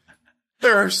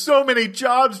 There are so many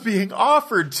jobs being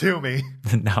offered to me.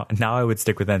 Now I would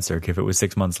stick with NSERC if it was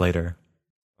 6 months later.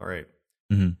 All right.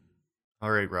 Mm-hmm. All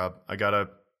right, Rob.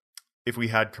 If we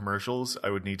had commercials,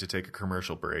 I would need to take a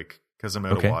commercial break because I'm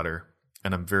out of water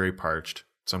and I'm very parched.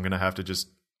 So I'm going to have to just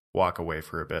walk away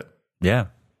for a bit. Yeah.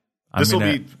 This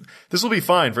will be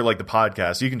fine for the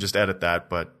podcast. You can just edit that,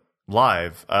 but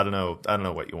live, I don't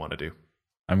know what you want to do.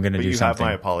 I'm going to do something. You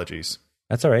have my apologies.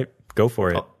 That's all right. Go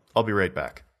for it. I'll be right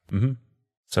back. Mm-hmm.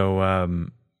 So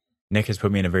Nick has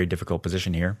put me in a very difficult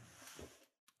position here.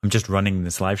 I'm just running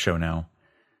this live show now.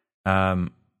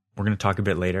 We're going to talk a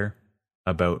bit later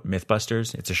about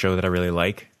Mythbusters. It's a show that I really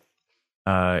like.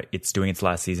 It's doing its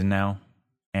last season now.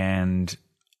 and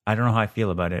I don't know how I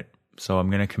feel about it. So I'm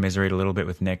going to commiserate a little bit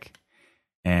with Nick.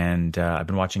 And I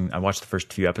watched the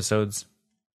first few episodes.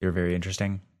 They were very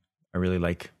interesting. I really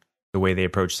like the way they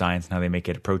approach science and how they make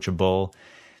it approachable.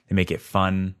 They make it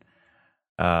fun.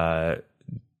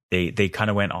 They kind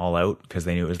of went all out because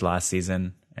they knew it was last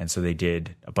season. And so they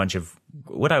did a bunch of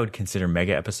what I would consider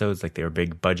mega episodes. Like they were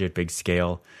big budget, big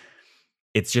scale.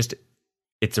 It's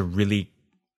a really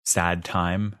sad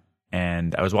time.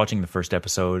 And I was watching the first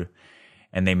episode,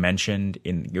 and they mentioned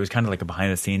it was kind of like a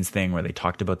behind the scenes thing where they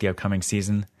talked about the upcoming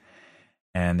season.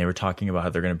 And they were talking about how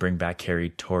they're going to bring back Carrie,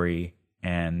 Tori,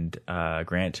 and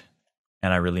Grant.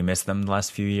 And I really missed them the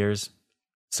last few years.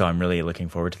 So I'm really looking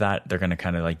forward to that. They're going to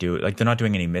kind of like they're not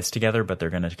doing any myths together, but they're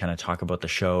going to kind of talk about the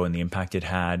show and the impact it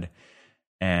had.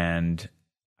 And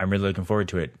I'm really looking forward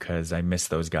to it because I miss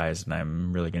those guys, and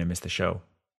I'm really going to miss the show.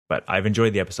 But I've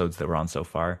enjoyed the episodes that we're on so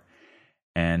far.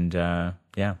 And yeah,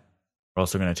 we're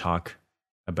also going to talk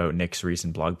about Nick's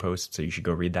recent blog post. So you should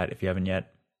go read that if you haven't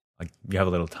yet. Like, you have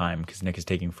a little time because Nick is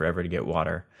taking forever to get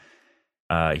water.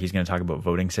 He's going to talk about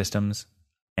voting systems.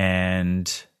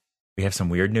 And we have some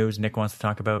weird news Nick wants to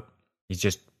talk about. He's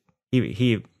just,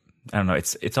 he I don't know. It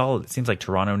seems like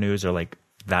Toronto news or like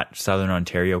that Southern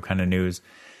Ontario kind of news.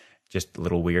 Just a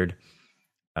little weird.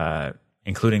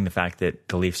 Including the fact that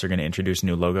the Leafs are going to introduce a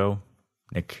new logo.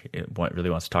 Nick really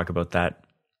wants to talk about that.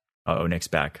 Oh, Nick's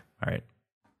back. All right.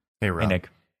 Hey, Rob. Hey, Nick.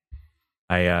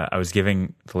 I was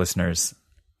giving the listeners,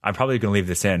 I'm probably going to leave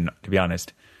this in, to be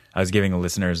honest. I was giving the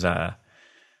listeners a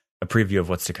preview of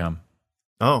what's to come.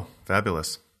 Oh,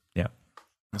 fabulous. Yeah.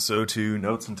 So to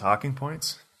notes and talking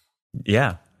points?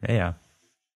 Yeah.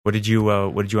 What did you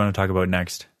want to talk about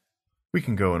next? We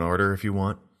can go in order if you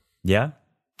want. Yeah?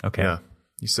 Okay. Yeah.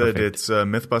 You said Perfect. It's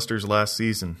Mythbusters last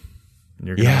season, and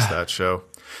you're going to miss that show.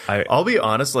 I'll be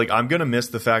honest, like, I'm going to miss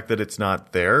the fact that it's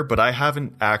not there, but I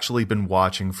haven't actually been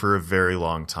watching for a very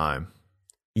long time.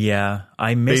 Yeah,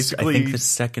 I missed, I think, the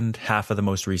second half of the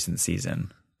most recent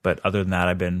season. But other than that,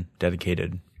 I've been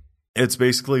dedicated. It's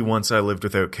basically once I lived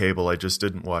without cable, I just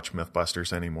didn't watch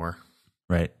Mythbusters anymore.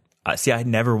 Right. See, I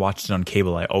never watched it on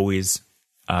cable. I always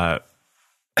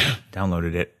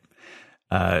downloaded it.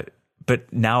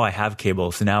 But now I have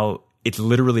cable, so now it's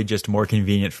literally just more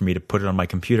convenient for me to put it on my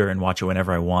computer and watch it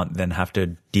whenever I want than have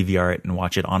to DVR it and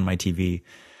watch it on my TV.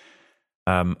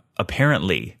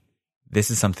 Apparently,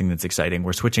 this is something that's exciting.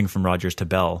 We're switching from Rogers to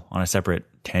Bell on a separate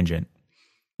tangent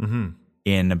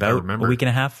in about a week and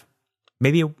a half.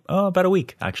 Maybe about a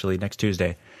week, actually, next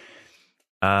Tuesday.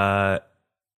 And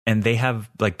they have,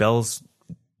 like, Bell's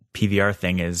PVR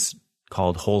thing is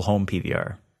called Whole Home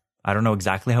PVR. I don't know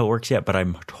exactly how it works yet, but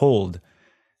I'm told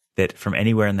that from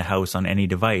anywhere in the house on any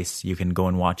device, you can go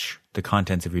and watch the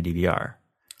contents of your DVR.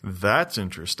 That's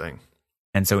interesting.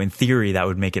 And so in theory, that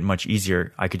would make it much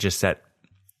easier. I could just set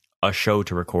a show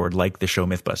to record, like the show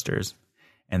Mythbusters.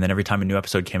 And then every time a new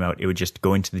episode came out, it would just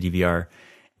go into the DVR,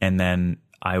 and then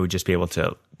I would just be able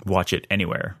to watch it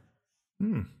anywhere.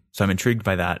 So I'm intrigued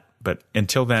by that. But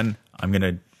until then, I'm going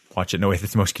to watch it in a way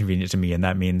that's most convenient to me. And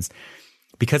that means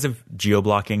because of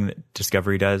geo-blocking that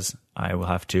Discovery does, I will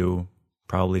have to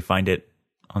probably find it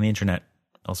on the internet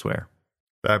elsewhere.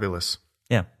 Fabulous.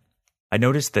 Yeah. I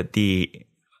noticed that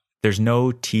there's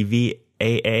no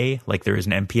TVAA, like there is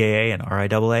an MPAA and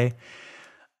RIAA.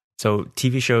 So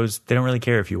TV shows, they don't really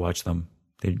care if you watch them.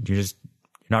 You're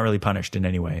not really punished in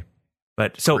any way.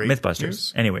 But so Great Mythbusters,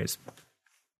 news. anyways,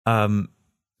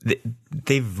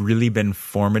 they've really been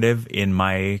formative in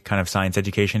my kind of science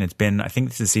education. It's been, I think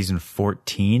this is season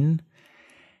 14,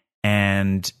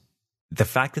 and the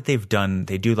fact that they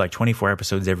do like 24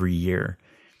 episodes every year.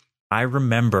 I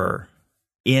remember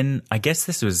I guess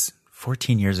this was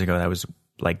 14 years ago. That was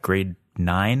like grade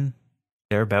 9,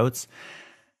 thereabouts.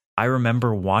 I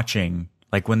remember watching,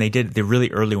 like, when they did the really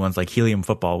early ones, like helium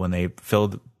football, when they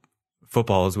filled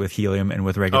footballs with helium and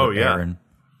with regular air and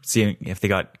seeing if they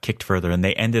got kicked further. And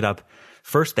they ended up,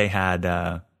 first they had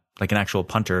like an actual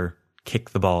punter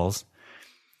kick the balls,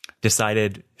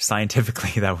 decided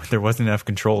scientifically that there wasn't enough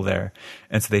control there.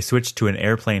 And so they switched to an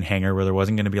airplane hangar where there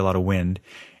wasn't going to be a lot of wind.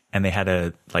 And they had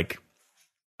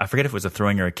I forget if it was a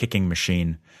throwing or a kicking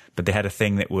machine, but they had a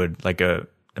thing that would, like a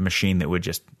machine that would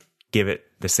just give it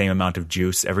the same amount of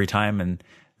juice every time. And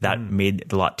that made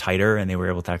it a lot tighter, and they were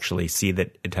able to actually see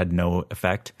that it had no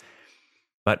effect.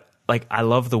 But like, I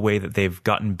love the way that they've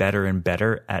gotten better and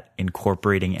better at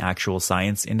incorporating actual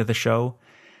science into the show,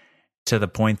 to the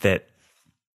point that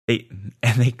they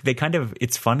kind of,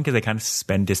 it's fun because they kind of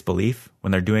suspend disbelief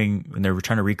when they're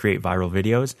trying to recreate viral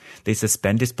videos. They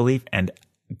suspend disbelief and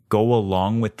go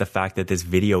along with the fact that this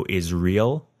video is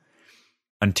real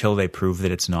until they prove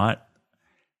that it's not.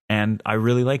 and I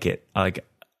really like it. I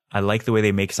like the way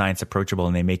they make science approachable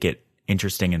and they make it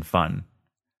interesting and fun.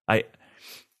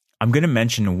 I'm going to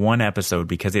mention one episode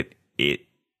because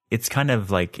it's kind of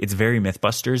like, it's very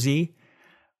Mythbusters-y,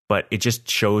 but it just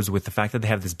shows with the fact that they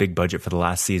have this big budget for the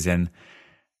last season,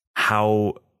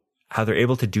 how they're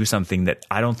able to do something that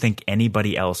I don't think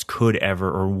anybody else could ever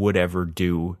or would ever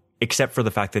do, except for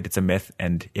the fact that it's a myth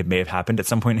and it may have happened at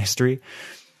some point in history.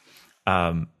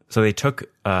 So they took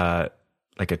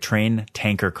like a train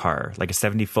tanker car, like a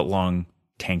 70-foot long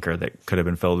tanker that could have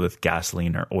been filled with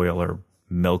gasoline or oil or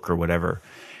milk or whatever.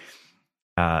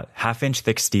 1/2-inch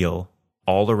thick steel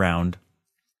all around,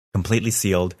 completely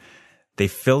sealed. They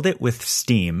filled it with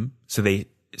steam. So they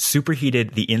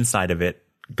superheated the inside of it,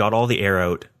 got all the air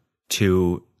out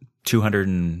to 200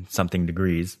 and something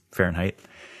degrees Fahrenheit.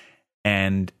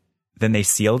 And then they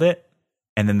sealed it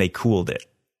and then they cooled it.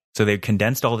 So they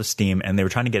condensed all the steam and they were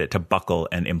trying to get it to buckle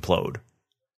and implode.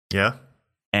 Yeah.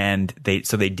 And they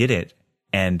did it.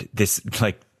 And this,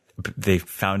 like, they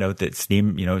found out that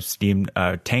steam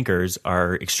tankers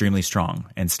are extremely strong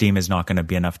and steam is not going to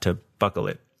be enough to buckle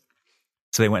it.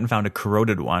 So they went and found a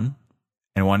corroded one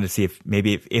and wanted to see if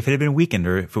maybe if it had been weakened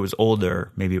or if it was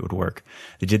older, maybe it would work.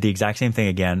 They did the exact same thing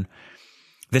again.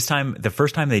 This time, the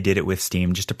first time they did it with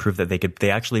steam, just to prove that they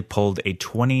actually pulled a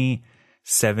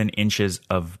 27 inches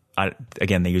of,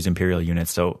 again, they use imperial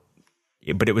units. So,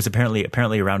 but it was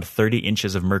apparently around 30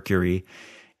 inches of mercury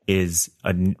is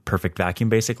a perfect vacuum,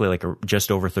 basically, like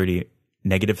just over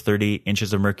negative 30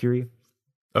 inches of mercury.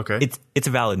 Okay. It's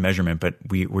a valid measurement, but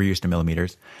we're used to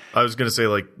millimeters. I was going to say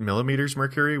like millimeters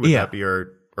mercury. Would that be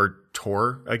our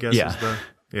torr, I guess?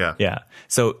 Yeah. Yeah.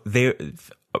 So they,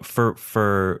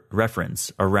 for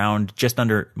reference, around just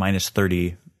under minus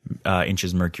 30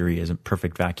 inches mercury is a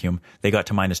perfect vacuum. They got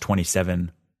to minus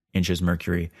 27 inches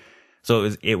mercury.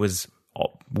 So it was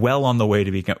well on the way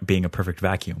to being a perfect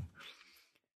vacuum.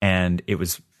 And it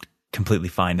was completely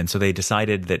fine. And so they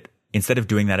decided that instead of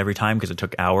doing that every time, because it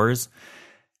took hours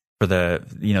for the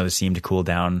steam to cool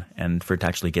down and for it to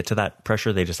actually get to that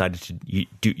pressure, they decided to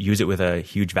use it with a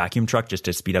huge vacuum truck just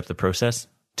to speed up the process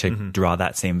to draw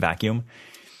that same vacuum.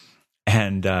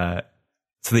 And so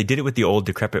they did it with the old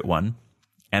decrepit one.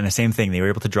 And the same thing, they were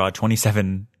able to draw a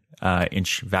 27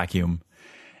 inch vacuum,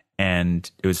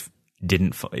 and it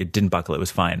didn't buckle. It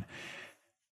was fine.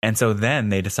 And so then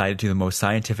they decided to do the most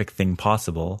scientific thing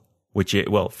possible,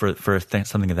 for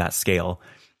something of that scale,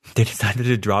 they decided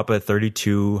to drop a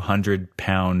 3,200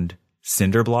 pound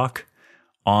cinder block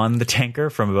on the tanker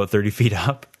from about 30 feet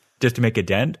up just to make a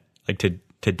dent, like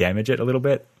to damage it a little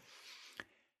bit.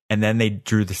 And then they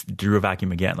drew a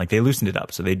vacuum again. Like they loosened it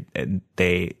up. So they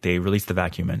released the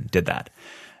vacuum and did that.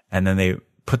 And then they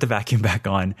put the vacuum back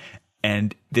on,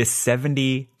 and this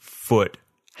 70-foot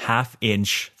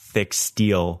 1/2-inch thick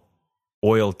steel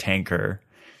oil tanker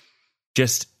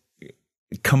just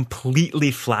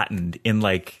completely flattened in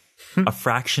like a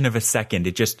fraction of a second.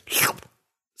 It just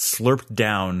slurped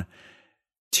down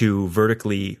to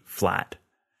vertically flat.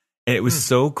 And it was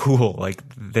so cool. Like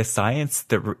the science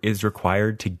that is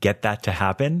required to get that to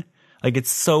happen, like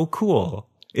it's so cool.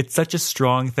 It's such a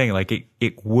strong thing. Like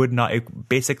it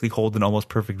basically hold an almost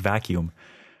perfect vacuum.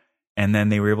 And then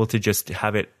they were able to just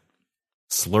have it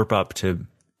slurp up to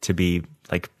be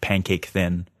like pancake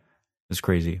thin. It's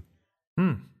crazy.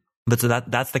 But so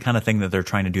that's the kind of thing that they're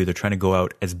trying to do. They're trying to go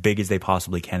out as big as they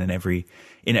possibly can in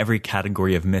every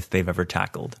category of myth they've ever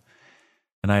tackled.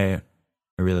 And I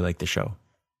really like the show.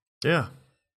 Yeah.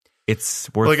 It's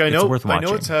worth watching. I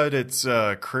know it's had its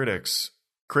critics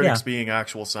being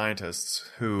actual scientists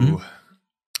who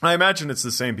I imagine it's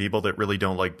the same people that really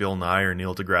don't like Bill Nye or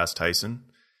Neil deGrasse Tyson.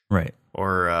 Right.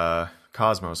 Or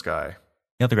Cosmos guy.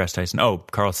 Neil deGrasse Tyson. Oh,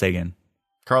 Carl Sagan.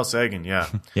 Carl Sagan, yeah.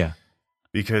 Yeah.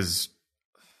 Because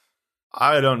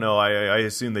I don't know. I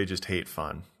assume they just hate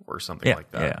fun or something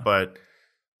like that. Yeah. But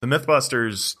the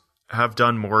Mythbusters have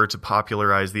done more to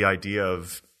popularize the idea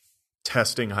of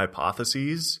testing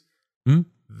hypotheses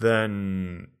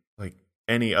than like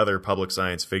any other public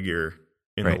science figure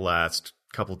in the last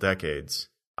couple decades,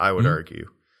 I would argue.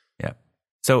 Yeah.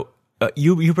 So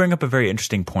you bring up a very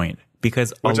interesting point,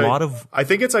 because I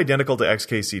think it's identical to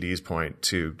XKCD's point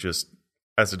too, just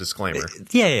as a disclaimer.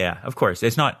 Yeah, of course.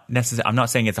 It's not necessary. I'm not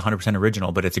saying it's 100%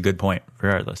 original, but it's a good point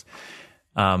regardless.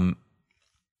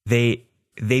 They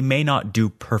may not do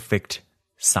perfect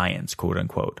science, quote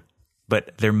unquote,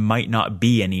 but there might not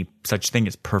be any such thing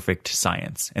as perfect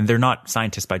science. And they're not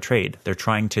scientists by trade. They're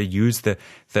trying to use the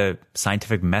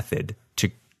scientific method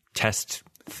to test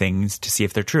things to see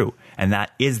if they're true. And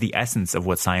that is the essence of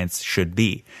what science should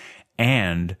be.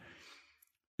 And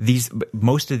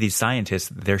most of these scientists,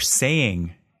 they're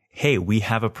saying hey, we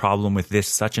have a problem with this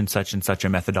such and such and such a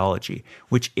methodology,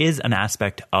 which is an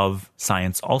aspect of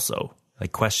science also,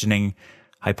 like questioning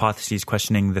hypotheses,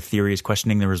 questioning the theories,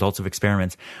 questioning the results of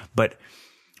experiments. But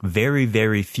very,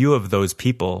 very few of those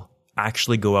people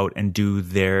actually go out and do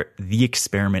the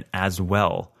experiment as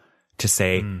well to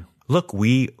say, look,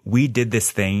 we did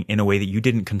this thing in a way that you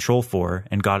didn't control for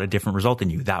and got a different result than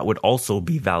you. That would also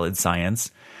be valid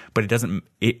science, but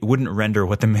it wouldn't render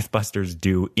what the Mythbusters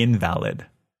do invalid.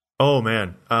 Oh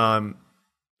man. On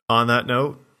that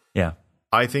note, yeah,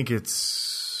 I think it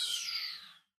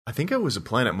was a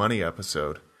Planet Money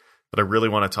episode that I really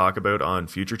want to talk about on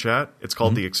Future Chat. It's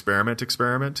called The Experiment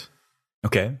Experiment.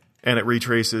 Okay. And it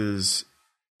retraces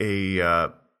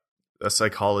a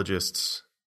psychologist's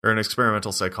or an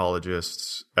experimental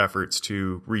psychologist's efforts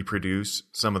to reproduce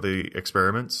some of the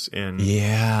experiments in.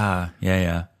 Yeah.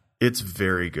 It's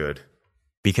very good.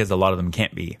 Because a lot of them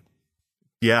can't be.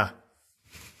 Yeah.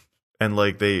 And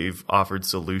like they've offered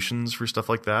solutions for stuff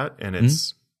like that. And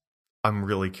I'm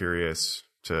really curious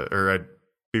I'd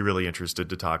be really interested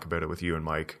to talk about it with you and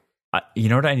Mike. You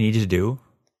know what I need to do?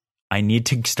 I need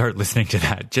to start listening to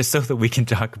that just so that we can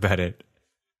talk about it.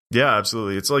 Yeah,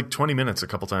 absolutely. It's like 20 minutes a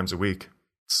couple times a week.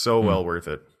 So well worth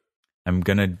it. I'm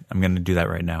gonna do that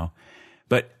right now.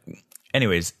 But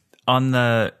anyways, on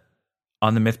the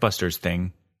Mythbusters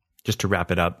thing, just to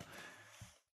wrap it up,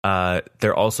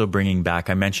 they're also bringing back,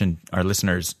 I mentioned our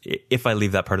listeners, if I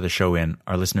leave that part of the show in,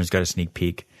 our listeners got a sneak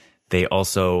peek. They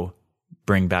also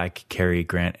bring back Cary,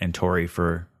 Grant, and Tori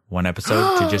for one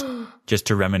episode to just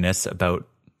to reminisce about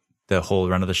the whole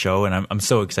run of the show. And I'm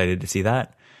so excited to see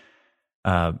that.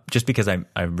 Just because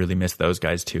I really miss those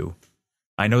guys too.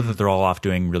 I know that they're all off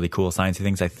doing really cool sciencey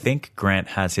things. I think Grant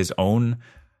has his own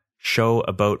show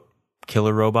about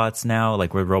killer robots now,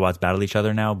 like where robots battle each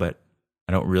other now, but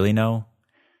I don't really know.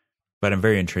 But I'm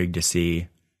very intrigued to see,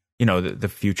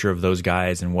 the future of those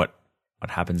guys and what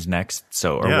happens next.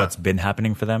 What's been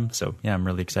happening for them. So yeah, I'm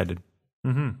really excited.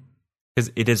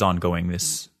 Because it is ongoing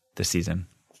this season.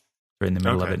 We're in the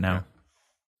middle of it now. Yeah.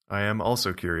 I am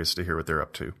also curious to hear what they're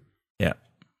up to. Yeah.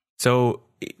 So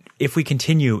if we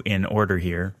continue in order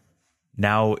here,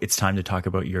 now it's time to talk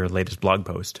about your latest blog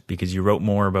post because you wrote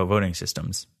more about voting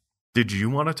systems. Did you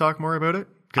want to talk more about it?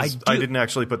 Because I didn't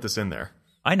actually put this in there.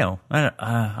 I know.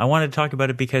 I wanted to talk about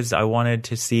it because I wanted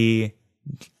to see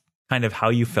kind of how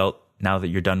you felt now that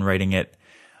you're done writing it,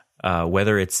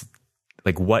 whether it's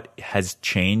like what has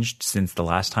changed since the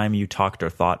last time you talked or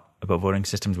thought about voting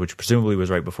systems, which presumably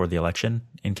was right before the election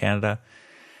in Canada.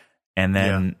 And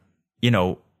then,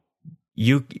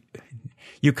 you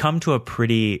come to a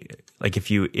pretty, like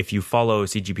if you follow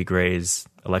CGP Gray's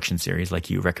election series, like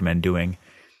you recommend doing,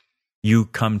 you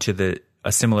come to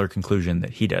a similar conclusion that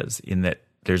he does in that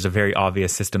there's a very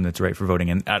obvious system that's right for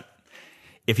voting. And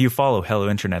if you follow Hello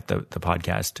Internet, the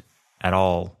podcast at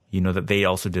all, you know that they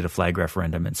also did a flag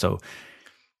referendum. And so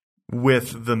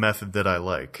with the method that I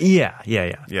like. Yeah.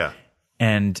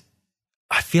 And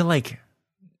I feel like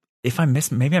maybe I'm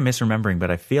misremembering, but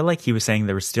I feel like he was saying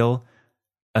there was still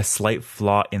a slight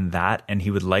flaw in that and he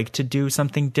would like to do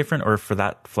something different, or for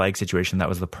that flag situation, that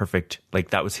was the perfect,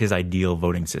 like that was his ideal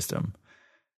voting system.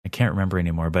 I can't remember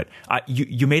anymore, but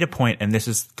you made a point, and this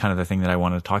is kind of the thing that I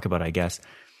want to talk about, I guess.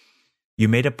 You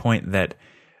made a point that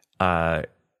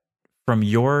from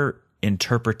your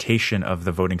interpretation of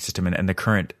the voting system and the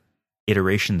current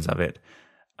iterations of it,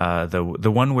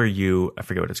 the one where I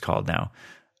forget what it's called now,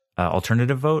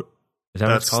 alternative vote? Is that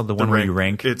what it's called? The one where you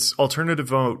rank? It's alternative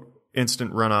vote,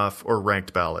 instant runoff, or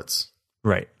ranked ballots.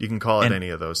 Right. You can call it any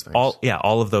of those things.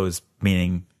 All of those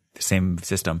meaning the same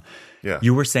system. Yeah.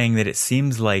 You were saying that it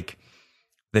seems like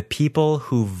the people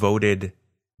who voted,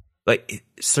 like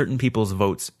certain people's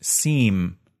votes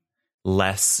seem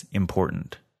less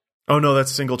important. Oh no,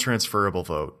 that's single transferable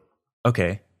vote.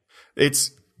 Okay.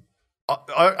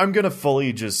 I'm going to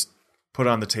fully just put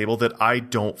on the table that I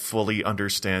don't fully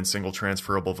understand single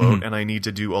transferable vote, and I need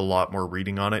to do a lot more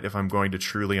reading on it if I'm going to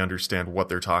truly understand what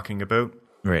they're talking about.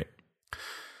 Right.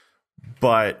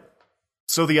 But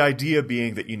so the idea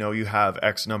being that, you have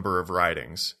X number of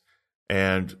ridings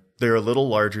and they're a little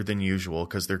larger than usual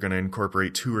because they're going to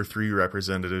incorporate 2 or 3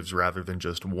 representatives rather than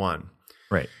just one.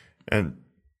 Right. And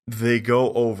they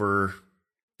go over,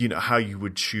 how you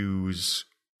would choose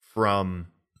from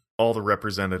all the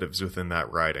representatives within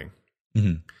that riding.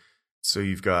 Mm-hmm. So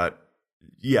you've got,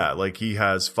 like he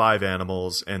has 5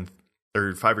 animals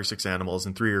or 5 or 6 animals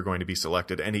and 3 are going to be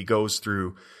selected. And he goes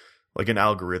through like an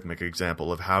algorithmic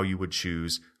example of how you would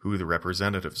choose who the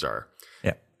representatives are.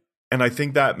 Yeah. And I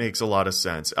think that makes a lot of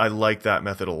sense. I like that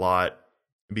method a lot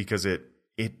because it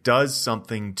it does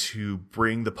something to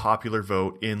bring the popular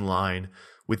vote in line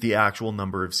with the actual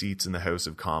number of seats in the House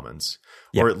of Commons.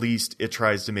 Yeah. Or at least it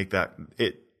tries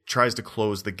to tries to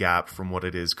close the gap from what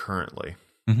it is currently.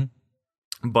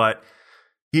 Mm-hmm. But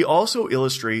he also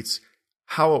illustrates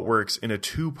how it works in a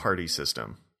two-party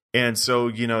system. And so,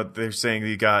 they're saying that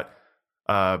you got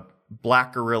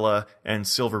black gorilla and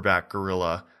silverback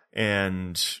gorilla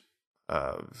and,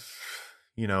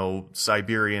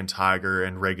 Siberian tiger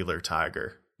and regular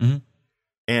tiger. Mm-hmm.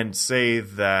 And say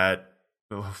that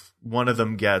one of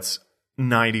them gets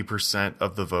 90%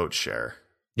 of the vote share.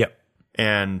 Yep.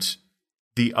 And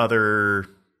the other,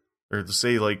 or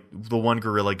say like the one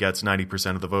gorilla gets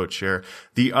 90% of the vote share,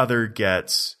 the other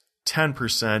gets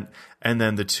 10%, and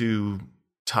then the two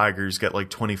tigers get like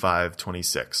 25,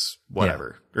 26,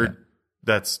 whatever. Yeah. Or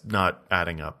that's not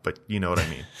adding up, but you know what I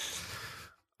mean.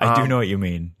 I do know what you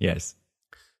mean. Yes.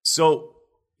 So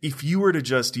if you were to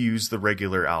just use the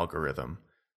regular algorithm,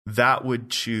 that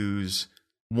would choose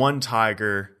one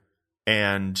tiger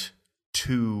and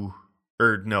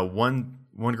one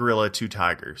gorilla, two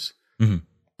tigers. Mm-hmm.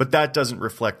 But that doesn't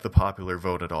reflect the popular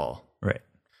vote at all. Right.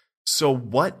 So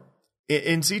what,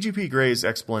 in CGP Gray's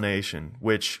explanation,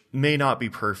 which may not be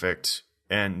perfect,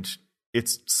 and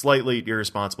it's slightly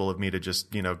irresponsible of me to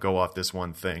just, go off this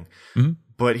one thing. Mm-hmm.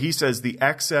 But he says the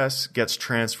excess gets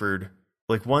transferred,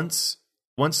 like once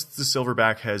the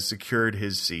silverback has secured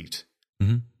his seat,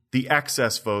 mm-hmm. the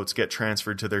excess votes get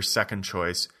transferred to their second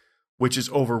choice, which is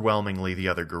overwhelmingly the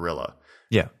other gorilla.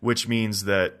 Yeah. Which means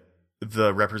that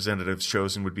the representatives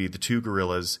chosen would be the two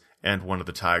gorillas and one of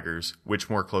the tigers, which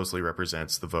more closely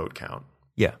represents the vote count.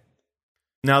 Yeah.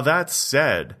 Now that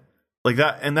said, like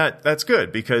that's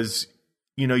good because,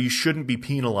 you shouldn't be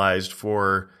penalized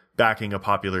for backing a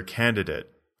popular candidate,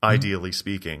 ideally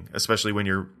speaking, especially when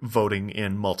you're voting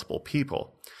in multiple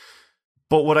people.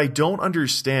 But what I don't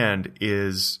understand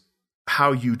is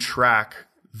how you track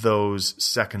those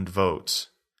second votes.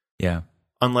 Yeah.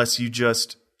 Unless you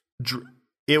just,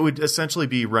 it would essentially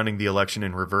be running the election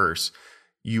in reverse.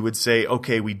 You would say,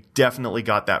 okay, we definitely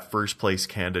got that first place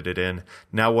candidate in.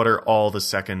 Now what are all the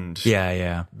second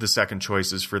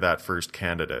choices for that first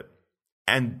candidate?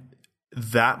 And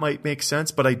that might make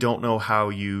sense, but I don't know how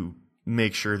you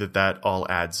make sure that all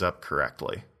adds up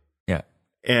correctly. Yeah.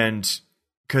 And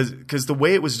because the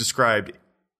way it was described,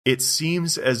 it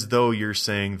seems as though you're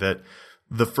saying that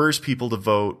the first people to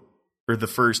vote, or the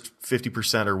first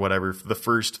 50% or whatever, the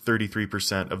first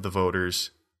 33% of the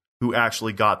voters who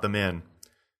actually got them in,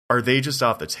 are they just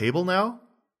off the table now?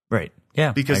 Right.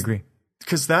 Yeah, I agree.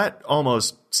 Because that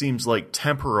almost seems like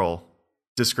temporal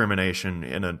discrimination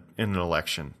in an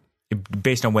election.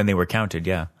 Based on when they were counted,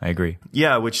 yeah, I agree.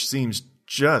 Yeah, which seems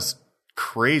just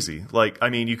crazy. Like, I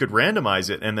mean, you could randomize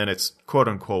it and then it's quote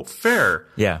unquote fair.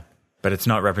 Yeah, but it's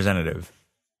not representative.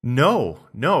 No.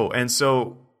 And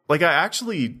so, like,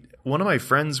 one of my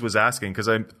friends was asking, because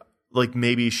I'm like,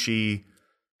 maybe she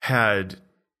had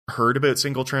heard about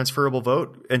single transferable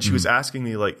vote, and she was asking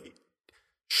me, like,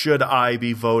 should I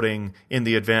be voting in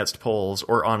the advanced polls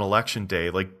or on election day?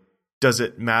 Like, does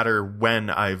it matter when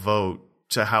I vote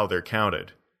to how they're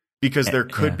counted? Because there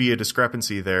could be a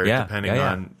discrepancy there depending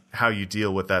on how you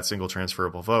deal with that single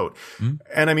transferable vote. Mm-hmm.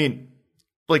 And I mean,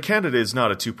 like, Canada is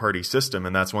not a two-party system,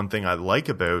 and that's one thing I like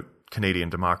about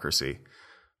Canadian democracy.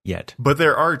 Yet. But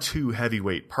there are two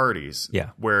heavyweight parties.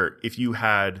 Yeah. Where if you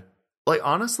had, like,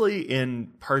 honestly, in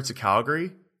parts of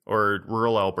Calgary or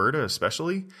rural Alberta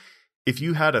especially, if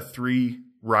you had a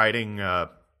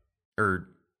or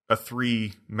a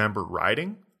 3-member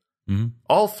riding, mm-hmm.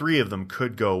 all three of them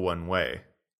could go one way.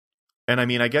 And I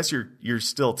mean, I guess you're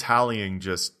still tallying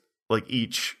just like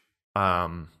each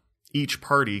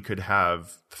party could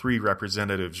have 3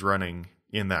 representatives running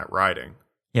in that riding.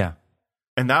 Yeah.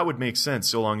 And that would make sense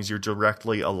so long as you're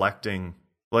directly electing.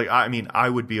 Like, I mean, I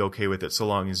would be okay with it so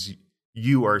long as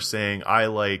you are saying, I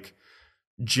like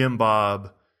Jim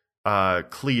Bob,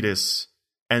 Cletus,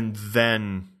 and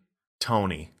then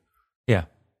Tony. Yeah.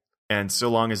 And so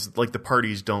long as, like, the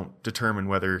parties don't determine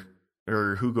whether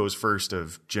or who goes first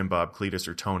of Jim Bob, Cletus,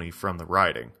 or Tony from the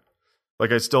riding.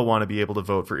 Like, I still want to be able to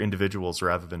vote for individuals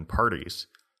rather than parties.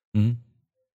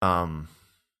 Mm-hmm.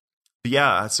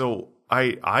 Yeah, so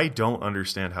I don't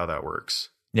understand how that works.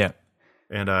 Yeah.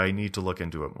 And I need to look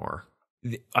into it more.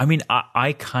 I mean,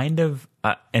 I kind of,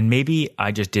 and maybe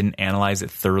I just didn't analyze it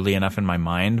thoroughly enough in my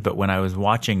mind, but when I was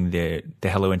watching the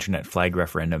Hello Internet flag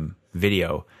referendum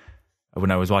video,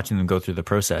 when I was watching them go through the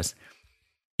process,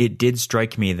 it did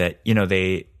strike me that,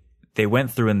 they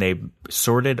went through and they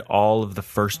sorted all of the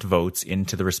first votes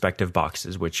into the respective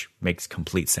boxes, which makes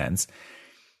complete sense.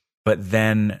 But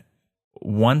then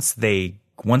once they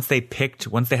once they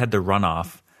had the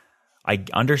runoff, I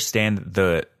understand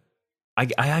I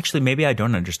actually, maybe I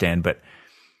don't understand, but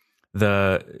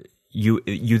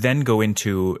you then go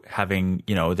into having,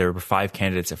 there were 5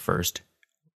 candidates at first.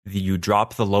 You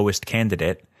drop the lowest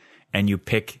candidate and you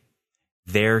pick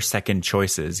their second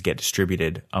choices get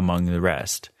distributed among the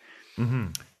rest. Mm-hmm.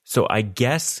 So I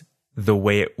guess the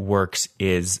way it works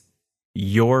is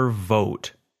your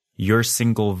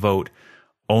single vote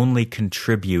only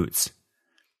contributes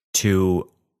to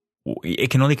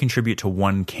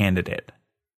one candidate.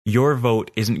 Your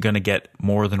vote isn't going to get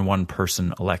more than one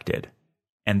person elected.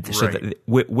 And so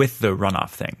with the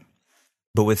runoff thing.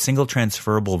 But with single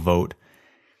transferable vote,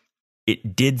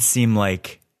 it did seem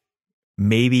like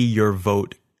maybe your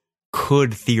vote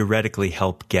could theoretically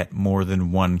help get more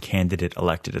than one candidate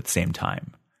elected at the same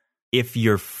time. If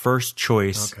your first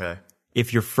choice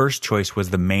was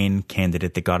the main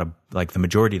candidate that got the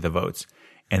majority of the votes,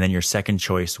 and then your second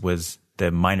choice was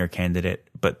the minor candidate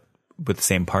but with the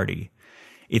same party,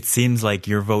 it seems like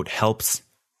your vote helps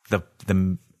the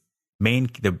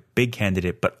big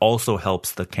candidate, but also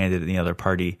helps the candidate in the other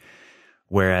party.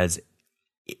 Whereas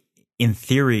in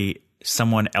theory,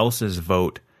 someone else's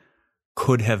vote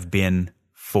could have been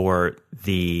for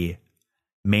the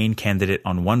main candidate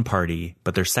on one party,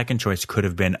 but their second choice could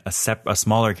have been a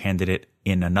smaller candidate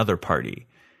in another party.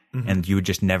 Mm-hmm. And you would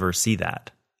just never see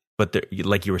that. But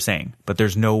like you were saying, but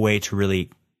there's no way to really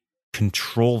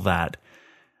control that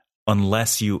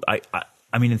unless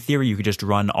I mean, in theory, you could just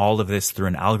run all of this through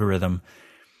an algorithm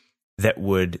that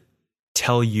would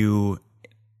tell you,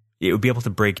 it would be able to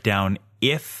break down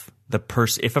if a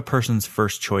person's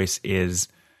first choice is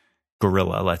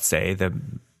gorilla, let's say, the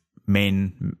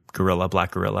main gorilla,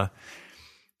 black gorilla,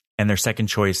 and their second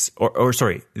choice,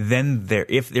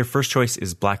 if their first choice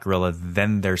is black gorilla,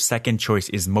 then their second choice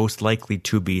is most likely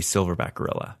to be silverback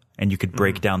gorilla. And you could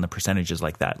break down the percentages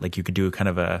like that. Like you could do kind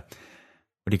of a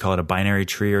binary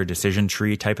tree or decision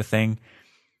tree type of thing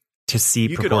to see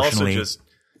proportionally.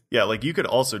 You could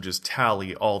also just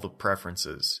tally all the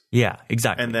preferences. Yeah,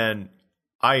 exactly. And then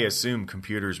I assume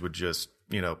computers would just,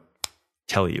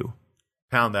 tell you.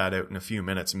 Pound that out in a few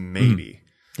minutes, maybe.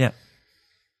 Yeah.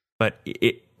 But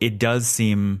it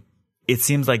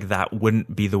seems like that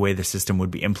wouldn't be the way the system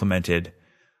would be implemented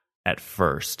at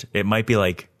first. It might be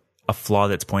like a flaw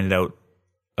that's pointed out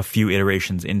a few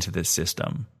iterations into this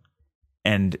system.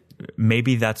 And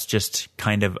maybe that's just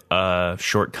kind of a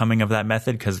shortcoming of that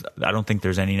method, because I don't think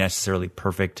there's any necessarily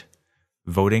perfect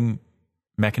voting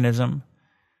mechanism.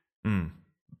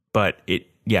 But it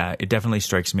definitely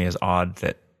strikes me as odd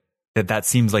that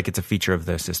seems like it's a feature of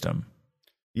the system.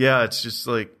 Yeah, it's just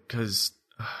like, because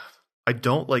I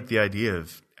don't like the idea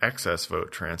of excess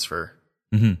vote transfer.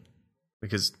 Mm-hmm.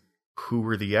 Because who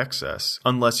were the excess?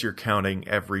 Unless you're counting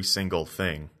every single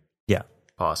thing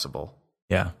possible.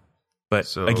 Yeah.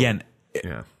 But again,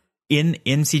 in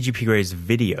CGP Grey's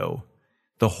video,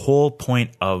 the whole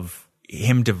point of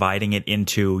him dividing it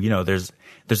into, there's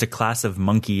a class of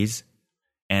monkeys,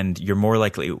 and you're more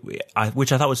likely,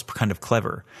 which I thought was kind of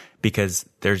clever, because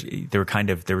there was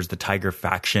the tiger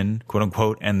faction, quote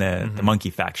unquote, and the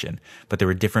monkey faction, but there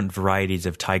were different varieties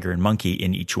of tiger and monkey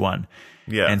in each one.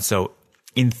 Yeah. And so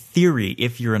in theory,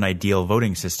 if you're an ideal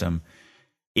voting system,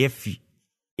 if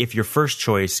your first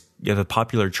choice, the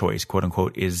popular choice, quote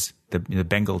unquote, is the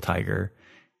Bengal tiger,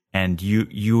 and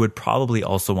you would probably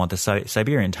also want the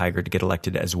Siberian tiger to get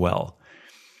elected as well.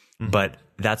 Mm-hmm. But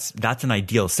that's an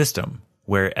ideal system.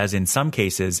 Whereas in some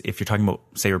cases, if you're talking about,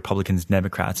 say, Republicans and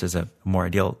Democrats as a more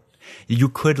ideal, you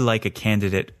could like a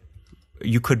candidate,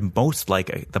 you could most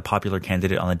like the popular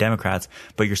candidate on the Democrats,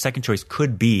 but your second choice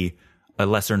could be a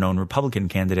lesser known Republican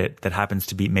candidate that happens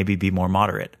to be more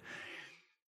moderate.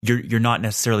 You're not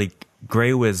necessarily,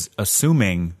 Grey was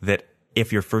assuming that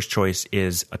if your first choice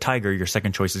is a tiger, your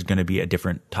second choice is going to be a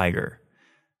different tiger.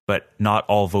 But not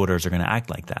all voters are going to act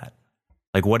like that.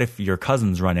 Like, what if your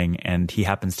cousin's running and he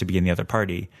happens to be in the other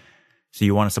party? So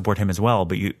you want to support him as well,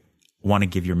 but you want to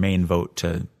give your main vote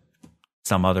to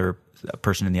some other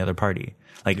person in the other party.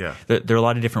 Like, there are a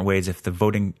lot of different ways, if the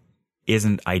voting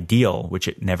isn't ideal, which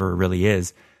it never really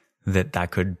is,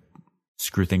 that could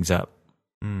screw things up.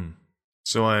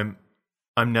 So I'm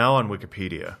now on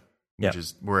Wikipedia, which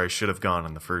is where I should have gone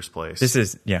in the first place. This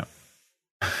is,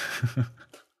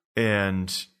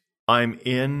 and I'm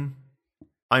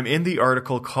in the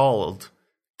article called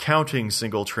Counting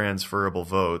Single Transferable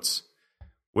Votes,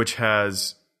 which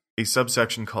has a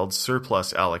subsection called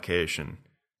Surplus Allocation.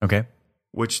 Okay.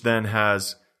 Which then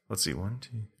has, let's see, 1, 2,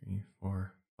 3,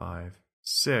 4, 5,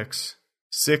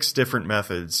 6 different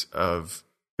methods of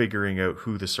figuring out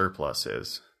who the surplus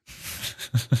is.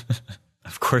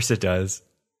 Of course it does.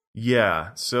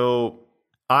 Yeah. So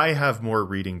I have more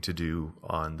reading to do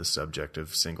on the subject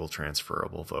of single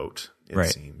transferable vote, it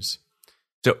seems.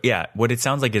 So yeah, what it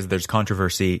sounds like is there's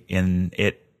controversy in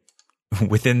it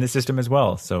within the system as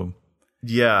well. So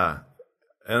yeah,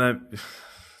 and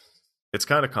it's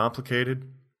kind of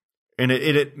complicated, and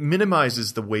it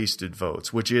minimizes the wasted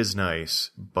votes, which is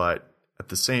nice, but at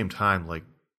the same time, like,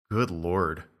 good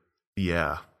Lord,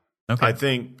 yeah. okay, I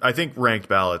think ranked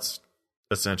ballots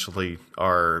essentially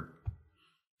are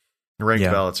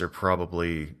ballots are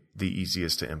probably the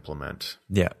easiest to implement.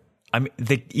 yeah. I mean,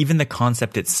 even the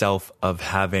concept itself of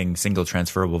having single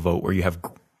transferable vote, where you have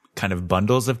kind of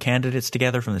bundles of candidates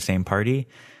together from the same party,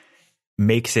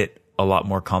 makes it a lot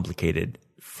more complicated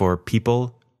for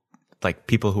people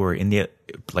who are in the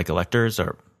electors,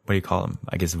 or what do you call them?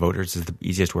 I guess voters is the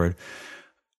easiest word.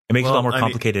 It makes it a lot more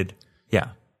complicated.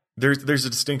 Yeah. There's a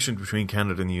distinction between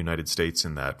Canada and the United States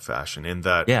in that fashion, in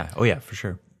that for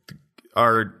sure.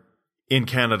 In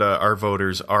Canada, our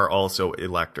voters are also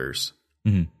electors.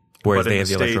 Mm-hmm. Whereas they have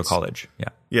the Electoral College. Yeah.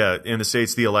 Yeah. In the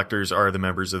States, the electors are the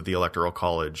members of the Electoral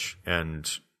College, and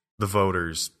the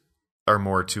voters are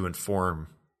more to inform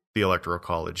the Electoral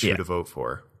College who to vote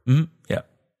for. Mm-hmm. Yeah.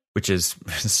 Which is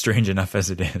strange enough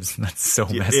as it is. That's so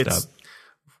messed up.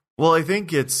 Well, I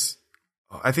think it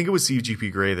was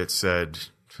CGP Grey that said,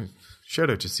 shout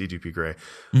out to CGP Grey.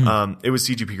 Mm-hmm. It was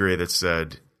CGP Grey that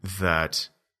said that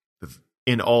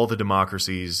in all the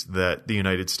democracies that the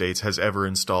United States has ever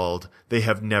installed, they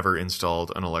have never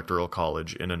installed an electoral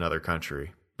college in another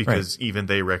country, because even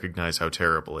they recognize how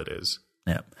terrible it is.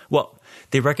 Yeah. Well,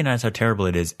 they recognize how terrible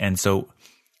it is. And so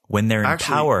when they're in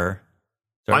power...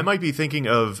 Sorry? I might be thinking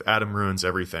of Adam Ruins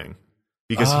Everything,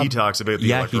 because he talks about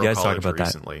the electoral college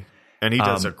recently. And he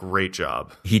does a great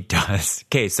job. He does.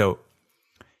 Okay, so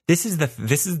this is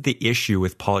the issue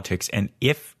with politics, and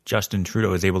if Justin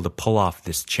Trudeau is able to pull off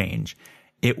this change,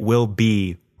 it will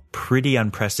be pretty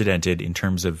unprecedented in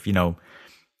terms of,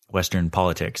 Western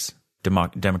politics,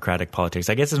 democratic politics.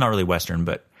 I guess it's not really Western,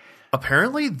 but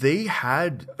apparently they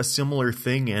had a similar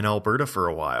thing in Alberta for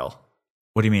a while.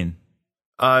 What do you mean?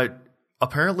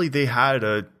 Apparently they had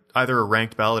either a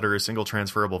ranked ballot or a single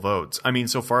transferable votes. I mean,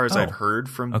 so far as I've heard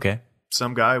from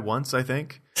some guy once, I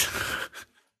think.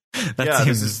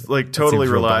 This is like totally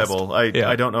reliable.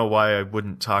 I don't know why I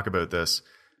wouldn't talk about this.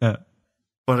 Yeah.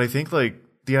 But I think like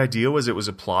the idea was it was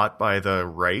a plot by the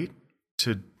right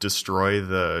to destroy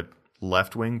the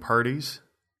left-wing parties.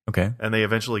 Okay. And they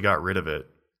eventually got rid of it.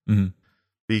 Mm-hmm.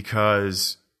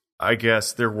 Because I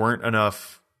guess there weren't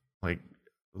enough like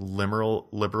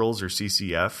liberals or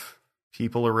CCF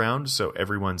people around, so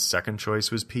everyone's second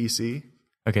choice was PC.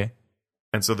 Okay.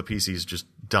 And so the PCs just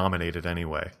dominated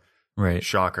anyway. Right.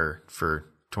 Shocker for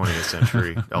 20th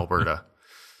century Alberta.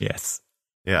 Yes.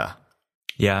 Yeah.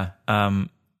 Yeah.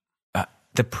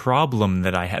 The problem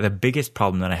that I have, the biggest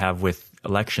problem that I have with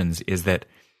elections is that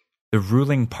the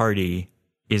ruling party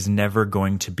is never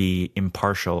going to be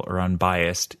impartial or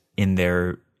unbiased in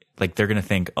their, like, they're going to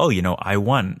think, oh, I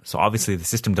won. So obviously the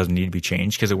system doesn't need to be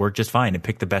changed because it worked just fine. It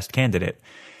picked the best candidate.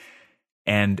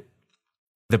 And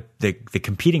the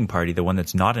competing party, the one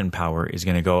that's not in power, is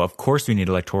going to go, of course we need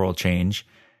electoral change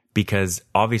because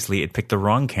obviously it picked the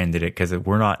wrong candidate because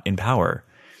we're not in power.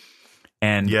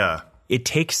 And it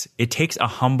takes a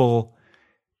humble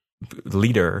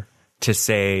leader to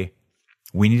say,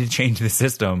 we need to change the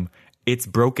system. It's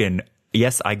broken.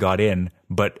 Yes, I got in,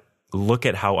 but look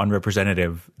at how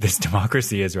unrepresentative this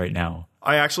democracy is right now.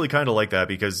 I actually kind of like that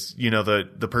because,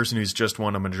 the person who's just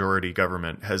won a majority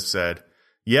government has said,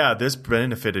 yeah, this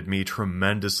benefited me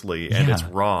tremendously and it's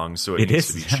wrong, so it needs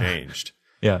to be changed.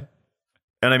 Yeah.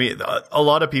 And I mean, a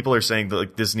lot of people are saying that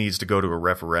like this needs to go to a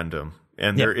referendum,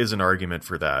 and there is an argument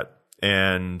for that.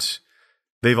 And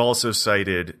they've also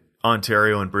cited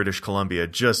Ontario and British Columbia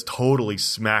just totally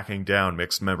smacking down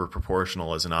mixed member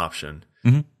proportional as an option.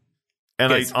 Mm-hmm.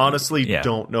 And I honestly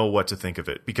don't know what to think of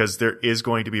it, because there is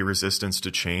going to be resistance to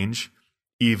change,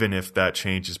 even if that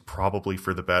change is probably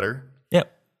for the better.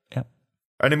 Yep.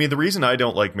 And I mean, the reason I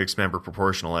don't like mixed member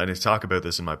proportional, and I talk about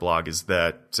this in my blog, is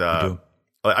that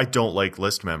I don't like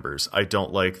list members. I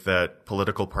don't like that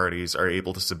political parties are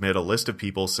able to submit a list of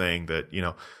people saying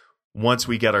that, once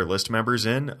we get our list members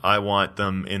in, I want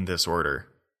them in this order.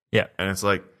 Yeah. And it's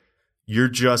like, you're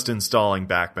just installing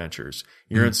backbenchers.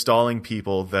 You're installing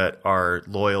people that are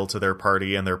loyal to their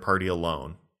party and their party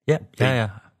alone. Yeah. They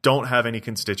don't have any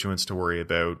constituents to worry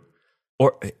about.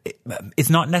 Or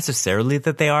it's not necessarily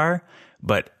that they are,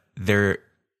 but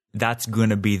that's going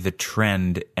to be the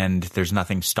trend, and there's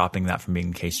nothing stopping that from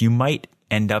being the case. You might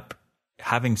end up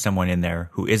having someone in there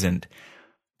who isn't,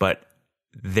 but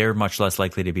they're much less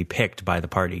likely to be picked by the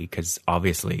party because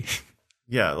obviously.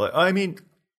 Yeah, like, I mean,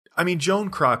 Joan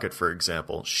Crockett, for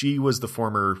example, she was the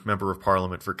former member of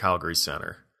parliament for Calgary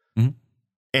Centre. Mhm.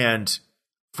 And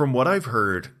from what I've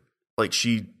heard, like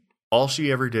all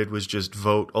she ever did was just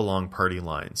vote along party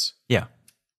lines. Yeah.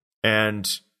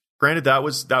 And granted, that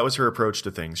was her approach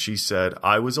to things. She said,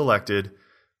 I was elected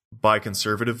by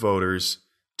conservative voters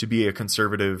to be a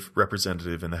conservative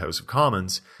representative in the House of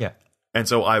Commons. Yeah. And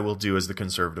so I will do as the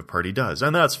Conservative Party does.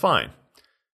 And that's fine.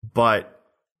 But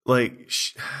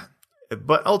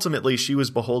but ultimately she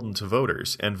was beholden to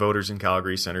voters, and voters in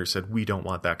Calgary Centre said, we don't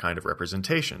want that kind of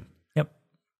representation. Yep.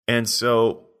 And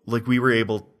so like we were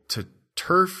able to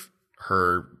turf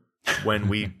her when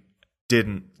we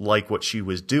didn't like what she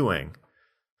was doing.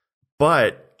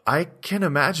 But I can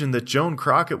imagine that Joan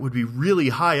Crockett would be really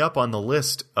high up on the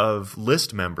list of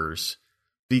list members,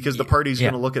 because the party's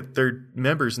going to look at their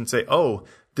members and say, oh,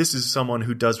 this is someone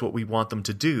who does what we want them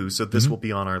to do, so this will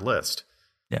be on our list.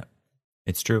 Yeah,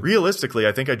 it's true. Realistically,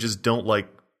 I think I just don't like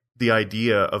the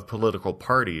idea of political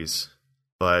parties.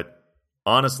 But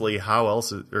honestly, how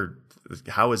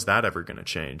is that ever going to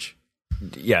change?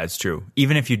 Yeah, it's true.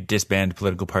 Even if you disband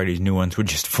political parties, new ones would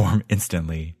just form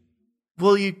instantly.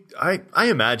 Well, I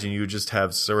imagine you would just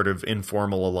have sort of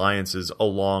informal alliances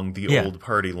along the old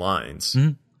party lines.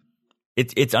 Mm-hmm.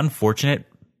 It's unfortunate,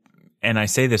 and I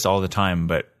say this all the time,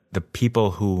 but the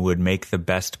people who would make the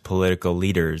best political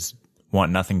leaders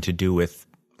want nothing to do with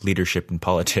leadership and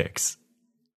politics.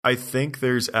 I think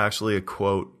there's actually a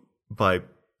quote by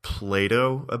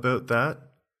Plato about that.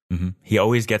 Mm-hmm. He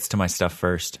always gets to my stuff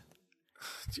first.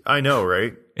 I know,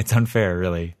 right? It's unfair,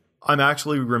 really. I'm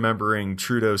actually remembering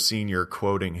Trudeau Sr.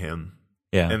 quoting him.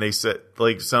 Yeah. And they said,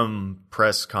 like, some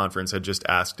press conference had just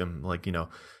asked him, like, you know,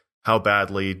 how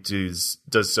badly does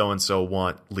so-and-so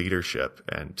want leadership?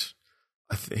 And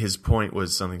his point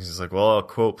was something, he's like, well, I'll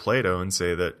quote Plato and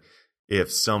say that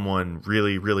if someone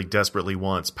really, really desperately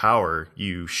wants power,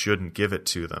 you shouldn't give it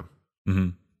to them. Mm-hmm.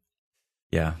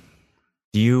 Yeah.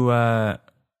 Do you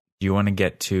want to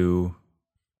get to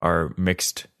our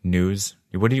mixed news?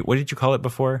 What did you call it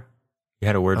before? You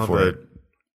had a word for it.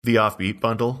 The offbeat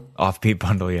bundle. Offbeat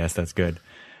bundle. Yes, that's good.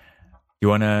 You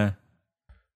want to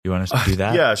do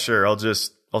that? Yeah, sure. I'll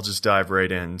just dive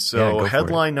right in. So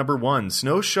headline number 1,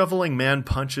 snow shoveling man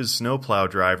punches snowplow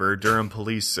driver, Durham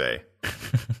police say.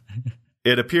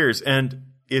 It appears. And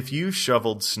if you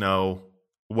shoveled snow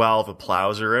while the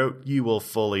plows are out, you will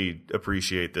fully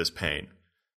appreciate this pain.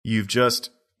 You've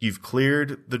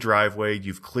cleared the driveway,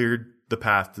 you've cleared the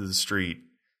path to the street,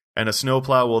 and a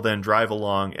snowplow will then drive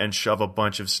along and shove a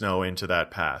bunch of snow into that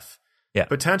path. Yeah.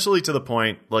 Potentially to the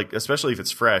point, like, especially if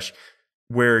it's fresh,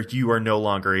 where you are no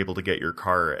longer able to get your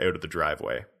car out of the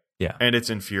driveway. Yeah. And it's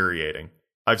infuriating.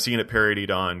 I've seen it parodied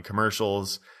on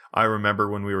commercials. I remember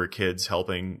when we were kids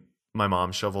helping my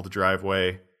mom shovel the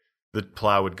driveway, the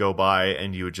plow would go by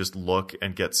and you would just look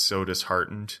and get so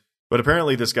disheartened. But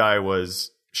apparently this guy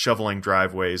was shoveling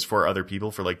driveways for other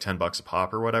people for like $10 a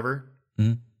pop or whatever.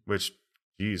 Mm-hmm. Which,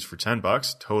 geez, for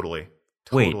 $10,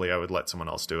 totally, I would let someone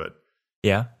else do it.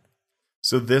 Yeah.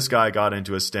 So this guy got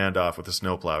into a standoff with a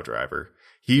snowplow driver.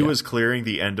 He was clearing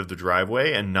the end of the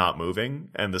driveway and not moving,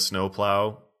 and the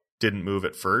snowplow didn't move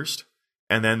at first.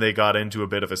 And then they got into a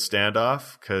bit of a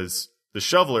standoff because the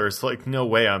shoveler is like, no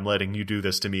way I'm letting you do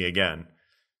this to me again.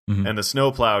 Mm-hmm. And the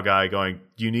snowplow guy going,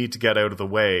 you need to get out of the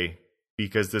way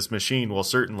because this machine will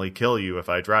certainly kill you if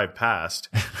I drive past.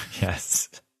 Yes.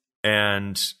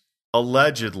 And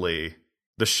allegedly,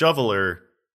 the shoveler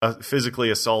physically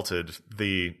assaulted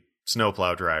the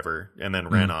snowplow driver and then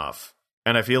ran off.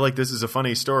 And I feel like this is a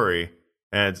funny story,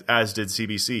 as did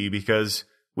CBC, because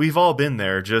we've all been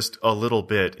there just a little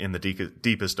bit in the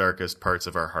deepest, darkest parts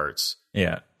of our hearts.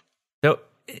 Yeah. So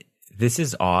this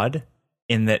is odd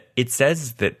in that it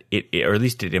says that or at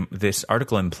least this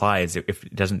article implies, if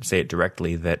it doesn't say it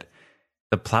directly, that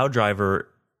the plow driver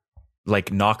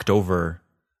like knocked over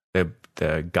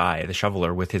the guy, the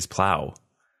shoveler, with his plow.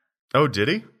 Oh, did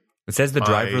he? It says the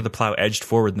driver of the plow edged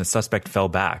forward and the suspect fell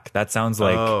back. That sounds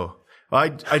like... Oh. I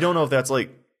don't know if that's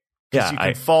like... Because you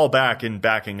can fall back in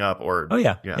backing up or... Oh,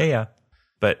 yeah. Yeah.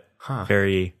 But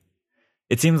very...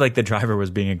 It seems like the driver was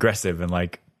being aggressive and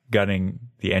like gunning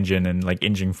the engine and like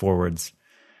inching forwards.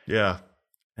 Yeah.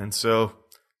 And so,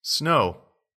 snow,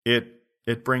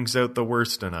 it brings out the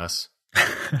worst in us.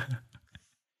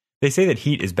 They say that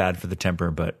heat is bad for the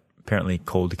temper, but apparently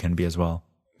cold can be as well.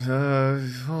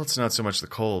 Well, it's not so much the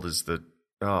cold as the...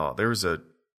 Oh, there was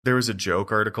a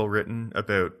joke article written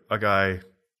about a guy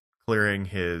clearing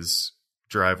his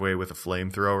driveway with a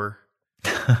flamethrower.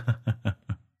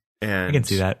 And I can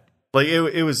see that. Like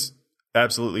it was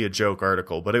absolutely a joke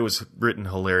article, but it was written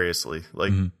hilariously.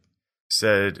 Like,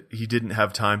 said he didn't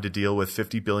have time to deal with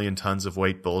 50 billion tons of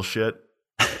white bullshit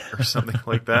or something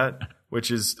like that, which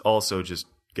is also just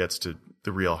gets to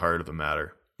the real heart of the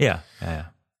matter. Yeah.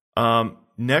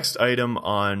 Next item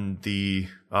on the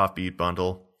Offbeat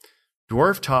bundle: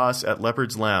 dwarf toss at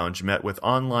Leopard's Lounge met with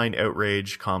online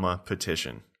outrage,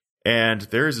 petition. And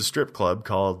there is a strip club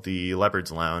called the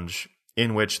Leopard's Lounge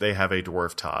in which they have a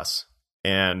dwarf toss.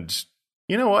 And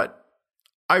you know what?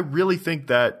 I really think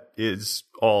that is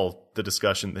all the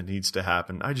discussion that needs to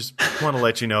happen. I just want to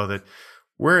let you know that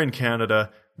we're in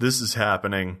Canada. This is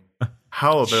happening.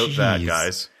 How about that,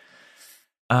 guys?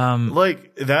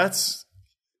 Like, that's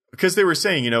because they were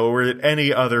saying, were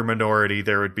any other minority,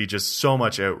 there would be just so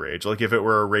much outrage. Like if it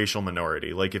were a racial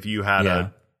minority, like if you had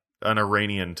an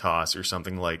Iranian toss or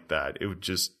something like that,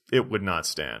 it would not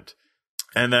stand.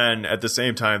 And then at the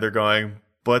same time, they're going,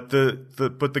 but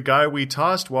the guy we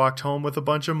tossed walked home with a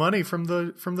bunch of money from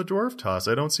the dwarf toss.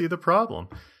 I don't see the problem.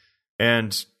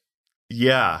 And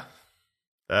yeah,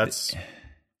 that's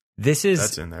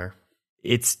in there.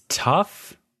 It's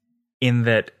tough in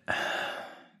that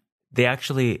they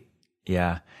actually,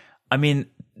 I mean,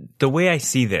 the way I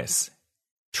see this,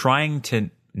 trying to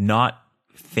not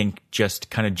think, just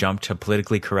kind of jump to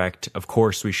politically correct. Of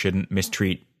course, we shouldn't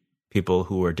mistreat people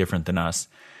who are different than us.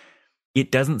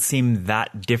 It doesn't seem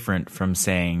that different from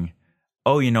saying,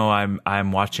 oh,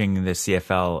 I'm watching the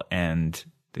CFL and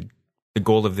the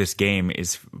goal of this game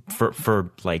is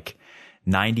for like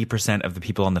 90% of the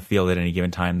people on the field at any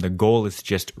given time. The goal is to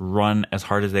just run as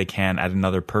hard as they can at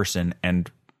another person and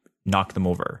knock them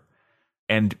over.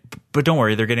 But don't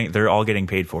worry, they're all getting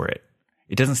paid for it.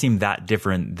 It doesn't seem that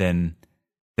different than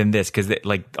this, because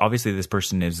like obviously this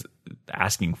person is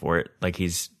asking for it. Like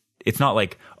it's not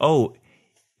like, oh,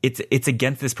 it's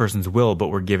against this person's will, but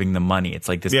we're giving them money. It's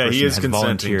like this person he is has consenting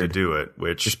volunteered to do it,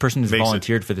 which this person has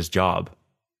volunteered for this job.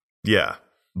 Yeah,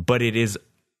 but it is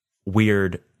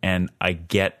weird, and I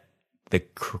get the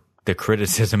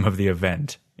criticism of the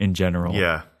event in general.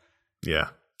 Yeah.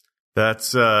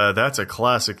 That's a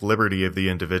classic liberty of the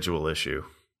individual issue.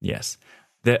 Yes.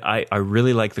 I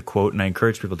really like the quote, and I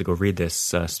encourage people to go read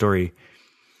this story.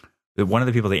 One of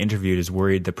the people they interviewed is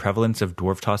worried the prevalence of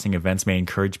dwarf tossing events may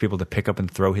encourage people to pick up and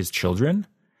throw his children.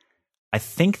 I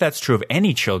think that's true of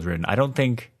any children. I don't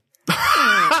think...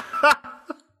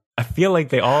 I feel like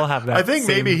they all have that. I think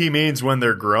maybe he means when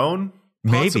they're grown.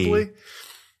 Possibly. Maybe.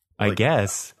 I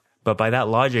guess. But by that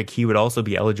logic, he would also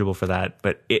be eligible for that.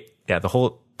 But the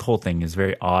whole thing is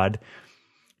very odd.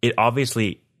 It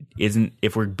obviously isn't,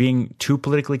 if we're being too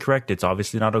politically correct, it's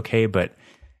obviously not okay. But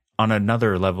on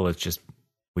another level, it's just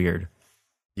weird.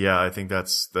 Yeah, I think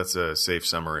that's a safe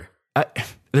summary.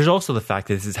 There's also the fact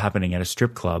that this is happening at a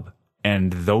strip club.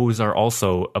 And those are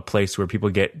also a place where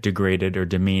people get degraded or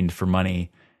demeaned for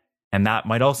money. And that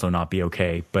might also not be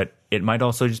okay, but it might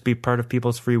also just be part of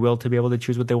people's free will to be able to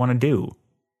choose what they want to do.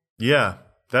 Yeah,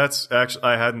 that's actually,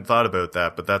 I hadn't thought about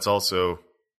that, but that's also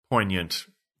poignant.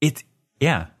 It's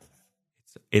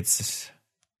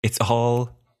all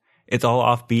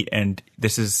offbeat, and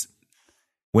this is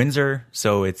Windsor,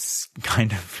 so it's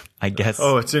kind of, I guess.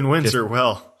 Oh, it's in Windsor.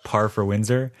 Well, par for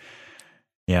Windsor.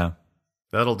 Yeah,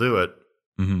 that'll do it.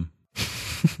 Mm-hmm.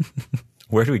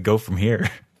 Where do we go from here?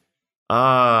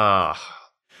 I'm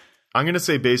going to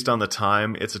say, based on the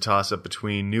time, it's a toss-up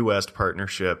between New West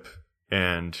Partnership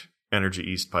and Energy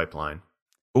East Pipeline.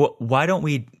 Well, why don't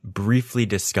we briefly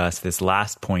discuss this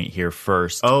last point here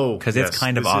first? Oh, because it's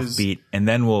kind of offbeat, and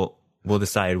then we'll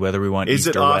decide whether we want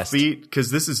East or West. Is it offbeat?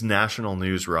 Because this is national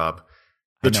news, Rob.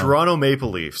 The Toronto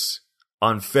Maple Leafs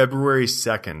on February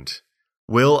 2nd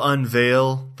will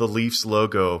unveil the Leafs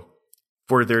logo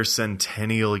for their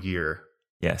centennial year.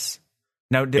 Yes.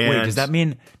 Now, wait, does that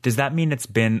mean it's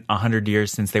been 100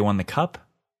 years since they won the cup?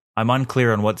 I'm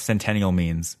unclear on what centennial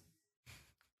means.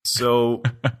 So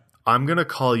I'm going to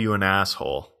call you an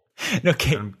asshole.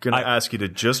 Okay. I'm going to ask you to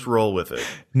just roll with it.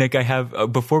 Nick, I have,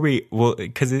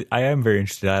 because I am very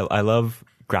interested. I love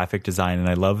graphic design, and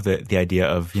I love the idea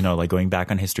of, like going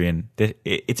back on history, and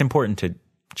it's important to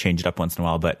change it up once in a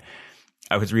while. But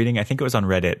I was reading, I think it was on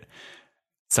Reddit,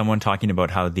 someone talking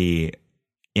about how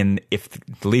if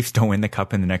the Leafs don't win the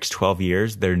cup in the next 12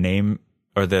 years, their name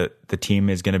or the team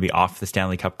is going to be off the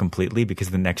Stanley Cup completely, because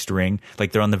the next ring,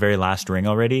 like they're on the very last ring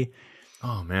already.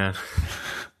 Oh man.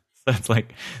 So it's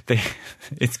like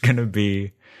it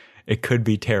could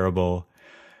be terrible.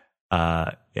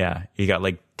 Yeah, you got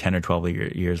like 10 or 12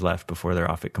 years left before they're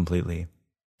off it completely.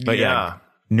 But yeah,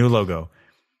 new logo.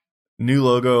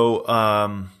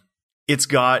 It's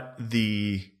got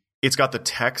the it's got the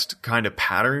text kind of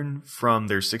pattern from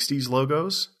their 60s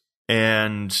logos.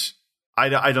 And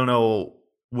I don't know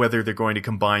whether they're going to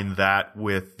combine that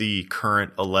with the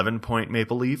current 11-point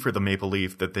maple leaf or the maple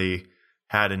leaf that they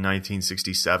had in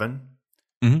 1967.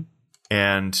 Mm-hmm.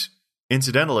 And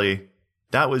incidentally,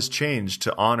 that was changed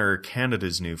to honor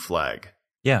Canada's new flag.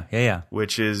 Yeah.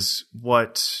 Which is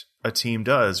what a team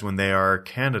does when they are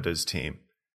Canada's team.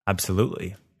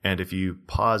 Absolutely. And if you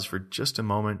pause for just a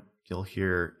moment, you'll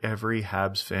hear every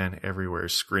Habs fan everywhere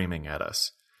screaming at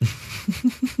us.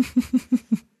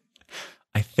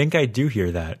 I think I do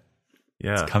hear that.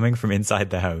 Yeah. It's coming from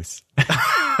inside the house.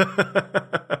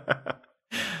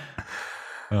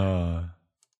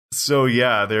 So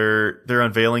yeah, they're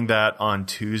unveiling that on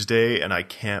Tuesday, and I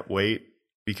can't wait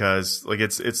because like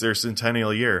it's their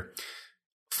centennial year.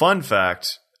 Fun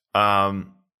fact, I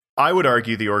would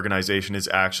argue the organization is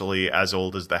actually as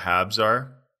old as the Habs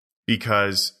are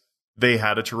because they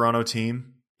had a Toronto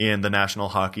team in the National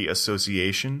Hockey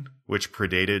Association, which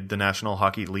predated the National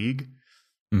Hockey League.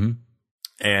 Mm-hmm.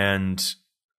 And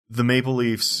the Maple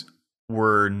Leafs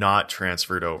were not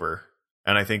transferred over.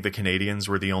 And I think the Canadians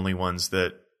were the only ones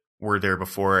that were there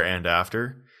before and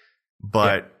after.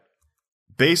 But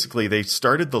basically, they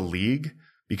started the league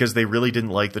because they really didn't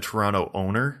like the Toronto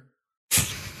owner.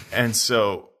 And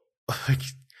so like,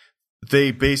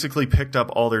 they basically picked up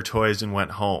all their toys and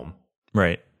went home.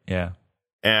 Right. Yeah.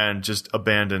 And just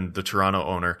abandoned the Toronto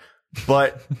owner.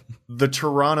 But the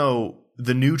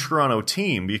new Toronto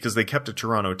team, because they kept a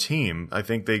Toronto team, I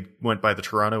think they went by the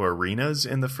Toronto Arenas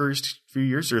in the first few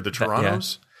years, or the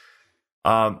Torontos.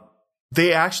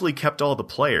 They actually kept all the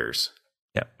players.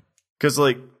 Yep. Because,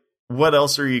 like, what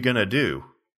else are you going to do?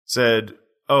 Said,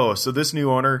 oh, so this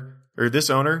new owner, or this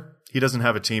owner, he doesn't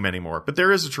have a team anymore. But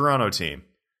there is a Toronto team.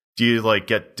 Do you, like,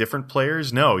 get different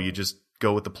players? No, you just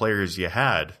go with the players you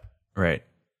had. Right.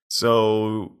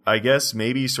 So I guess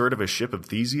maybe sort of a ship of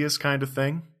Theseus kind of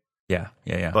thing.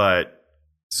 Yeah. But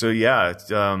so yeah,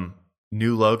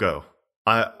 new logo.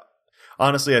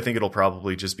 Honestly, I think it'll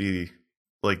probably just be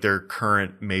like their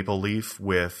current maple leaf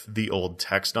with the old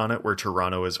text on it where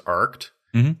Toronto is arced.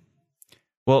 Mm-hmm.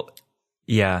 Well,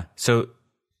 yeah. So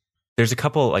there's a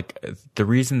couple, like the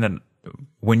reason that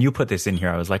when you put this in here,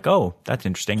 I was like, oh, that's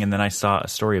interesting. And then I saw a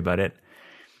story about it.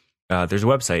 There's a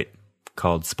website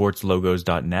called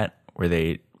sportslogos.net where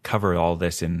they cover all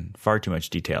this in far too much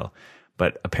detail.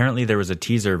 But apparently there was a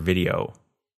teaser video.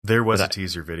 There was a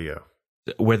teaser video.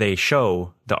 Where they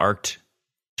show the arced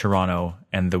Toronto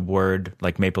and the word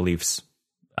like Maple Leafs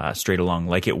straight along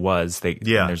like it was.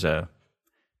 There's a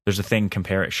thing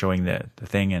showing the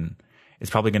thing, and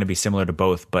it's probably going to be similar to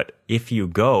both. But if you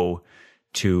go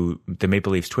to the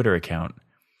Maple Leafs Twitter account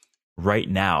right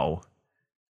now,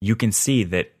 you can see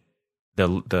that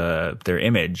their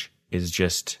image is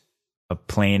just a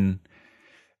plain.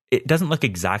 It doesn't look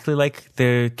exactly like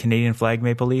the Canadian flag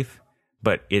maple leaf,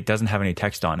 but it doesn't have any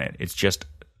text on it. It's just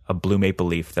a blue maple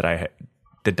leaf that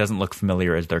doesn't look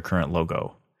familiar as their current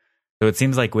logo. So it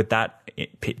seems like with that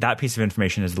piece of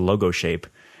information is the logo shape,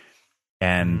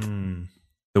 and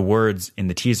the words in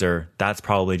the teaser. It's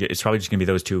probably just going to be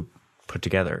those two put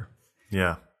together.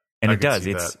 Yeah, and it does.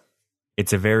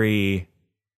 It's a very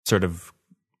sort of.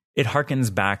 It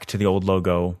harkens back to the old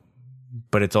logo,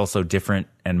 but it's also different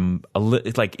and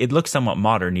it looks somewhat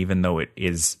modern, even though it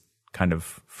is kind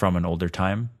of from an older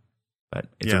time. But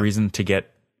it's a reason to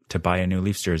buy a new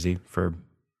Leafs jersey for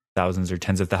thousands or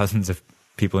tens of thousands of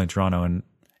people in Toronto and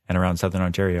around Southern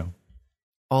Ontario.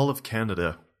 All of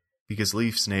Canada, because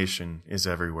Leafs Nation is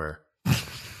everywhere.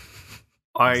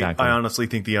 Exactly. I honestly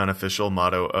think the unofficial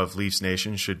motto of Leafs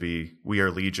Nation should be "We are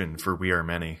Legion, for we are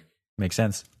many." Makes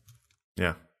sense.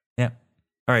 Yeah. Yeah.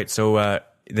 All right. So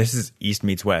this is East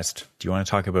meets West. Do you want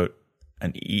to talk about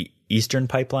an Eastern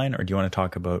pipeline, or do you want to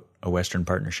talk about a Western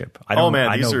partnership?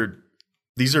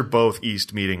 These are both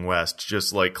East meeting West,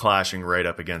 just like clashing right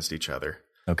up against each other.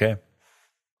 Okay.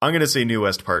 I'm going to say New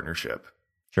West Partnership.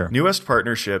 Sure. New West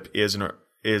Partnership is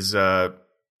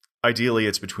ideally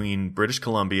it's between British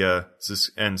Columbia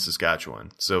and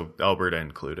Saskatchewan, so Alberta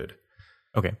included.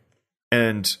 Okay.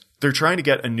 And they're trying to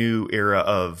get a new era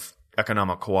of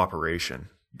economic cooperation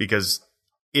because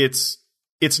it's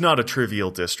not a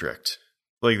trivial district.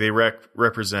 Like they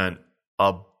represent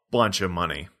a bunch of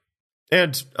money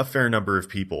and a fair number of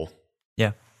people.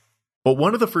 Yeah. But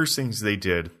one of the first things they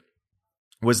did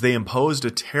was they imposed a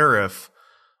tariff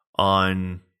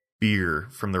on beer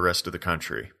from the rest of the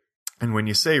country. And when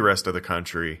you say rest of the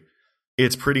country,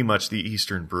 it's pretty much the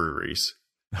Eastern breweries.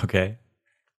 Okay.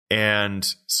 And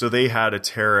so they had a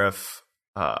tariff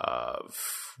of,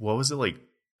 what was it, like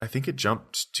I think it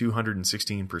jumped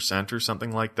 216% or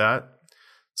something like that.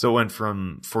 So it went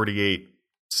from 48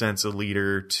 cents a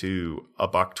liter to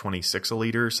 $1.26 a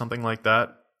liter or something like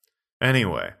that.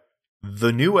 Anyway,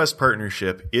 the New West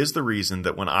partnership is the reason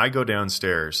that when I go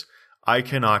downstairs, I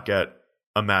cannot get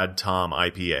a Mad Tom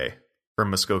IPA from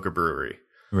Muskoka Brewery.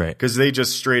 Right. Because they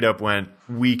just straight up went,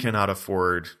 we cannot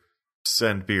afford to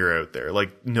send beer out there.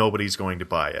 Like, nobody's going to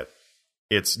buy it.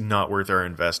 It's not worth our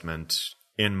investment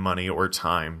in money or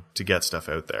time to get stuff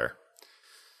out there.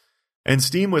 And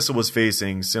Steam Whistle was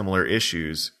facing similar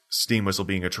issues, Steam Whistle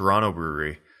being a Toronto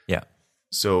brewery. Yeah.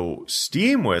 So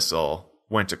Steam Whistle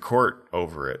went to court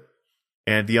over it.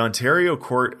 And the Ontario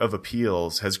Court of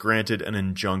Appeals has granted an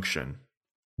injunction.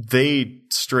 They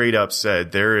straight up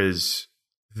said there is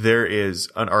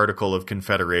an article of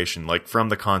confederation, like from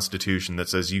the Constitution, that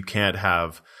says you can't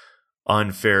have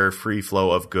unfair free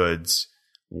flow of goods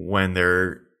when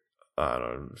they're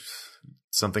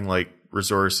something like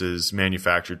resources,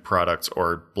 manufactured products,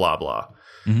 or blah, blah.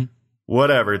 Mm-hmm.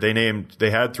 Whatever. They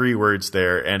had 3 words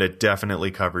there, and it definitely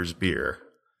covers beer.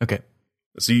 Okay.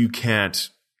 So you can't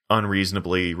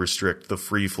unreasonably restrict the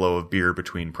free flow of beer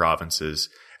between provinces.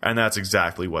 And that's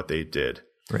exactly what they did.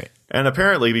 Right. And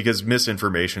apparently, because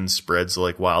misinformation spreads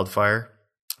like wildfire,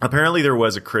 apparently there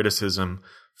was a criticism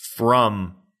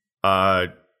from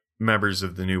members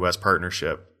of the New West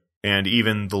Partnership and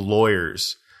even the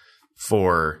lawyers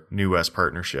for New West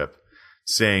Partnership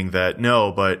saying that,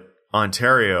 no, but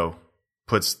Ontario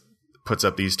puts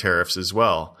up these tariffs as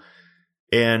well.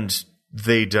 And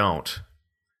they don't.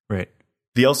 Right.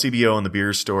 The LCBO and the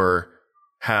beer store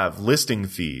have listing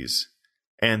fees,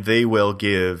 and they will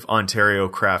give Ontario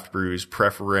craft brews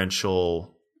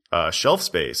preferential shelf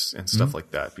space and stuff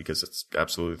like that because it's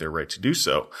absolutely their right to do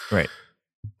so. Right.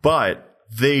 But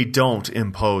they don't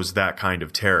impose that kind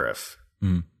of tariff.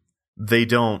 Mm. They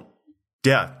don't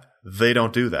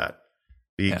do that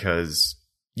because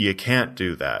you can't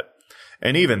do that.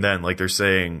 And even then, like they're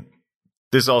saying,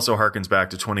 this also harkens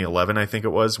back to 2011, I think it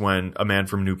was, when a man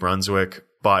from New Brunswick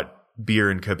bought beer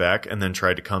in Quebec and then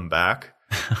tried to come back.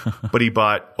 But he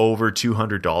bought over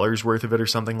 $200 worth of it or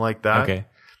something like that. Okay.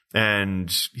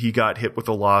 And he got hit with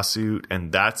a lawsuit,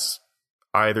 and that's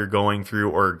either going through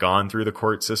or gone through the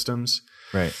court systems.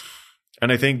 Right.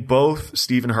 And I think both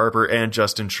Stephen Harper and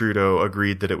Justin Trudeau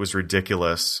agreed that it was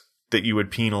ridiculous that you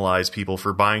would penalize people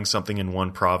for buying something in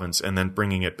one province and then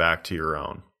bringing it back to your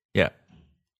own. Yeah.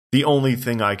 The only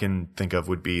thing I can think of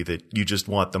would be that you just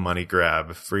want the money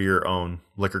grab for your own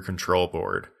liquor control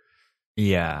board.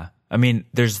 Yeah. I mean,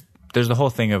 there's the whole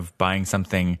thing of buying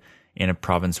something in a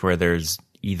province where there's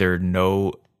either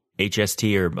no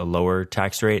HST or a lower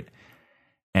tax rate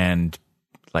and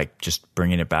like just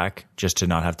bringing it back just to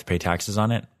not have to pay taxes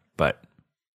on it. But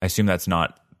I assume that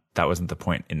wasn't the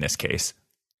point in this case.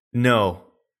 No.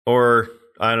 Or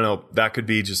I don't know. That could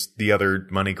be just the other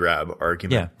money grab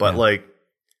argument. Yeah, but like,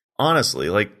 honestly,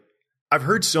 like I've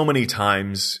heard so many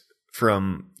times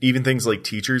from even things like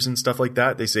teachers and stuff like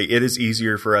that. They say it is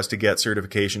easier for us to get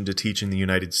certification to teach in the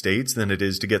United States than it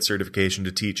is to get certification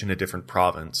to teach in a different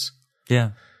province.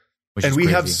 Yeah. And we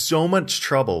have so much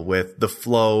trouble with the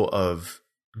flow of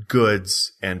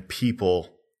goods and people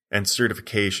and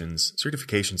certifications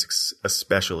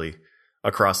especially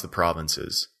across the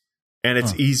provinces. And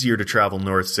it's easier to travel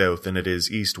north-south than it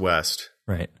is east-west.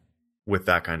 Right. With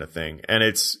that kind of thing. And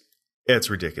it's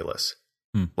ridiculous.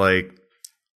 Like,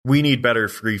 we need better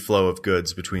free flow of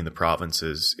goods between the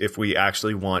provinces if we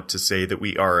actually want to say that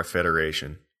we are a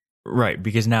federation. Right.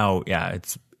 Because now,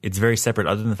 it's very separate.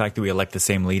 Other than the fact that we elect the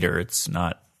same leader, it's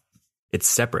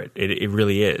separate. It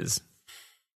really is.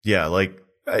 Yeah. Like,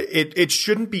 it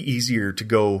shouldn't be easier to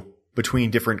go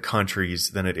between different countries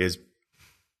than it is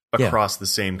across the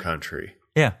same country.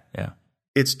 Yeah. Yeah.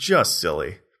 It's just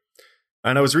silly.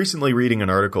 And I was recently reading an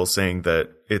article saying that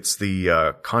it's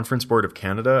the Conference Board of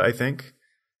Canada, I think.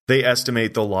 They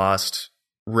estimate the lost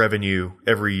revenue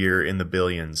every year in the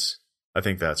billions. I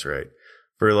think that's right.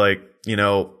 For like,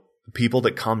 people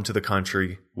that come to the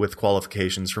country with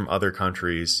qualifications from other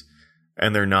countries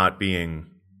and they're not being,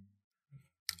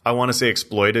 I want to say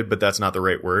exploited, but that's not the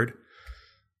right word.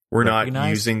 We're not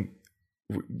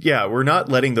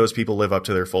letting those people live up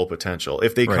to their full potential.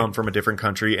 If they come from a different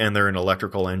country and they're an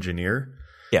electrical engineer,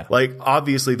 like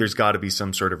obviously there's got to be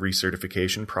some sort of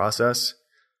recertification process,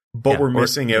 but we're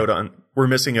missing out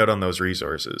on those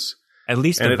resources. At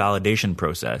least a validation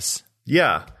process.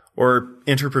 Yeah, or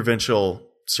interprovincial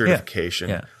certification.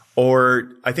 Yeah.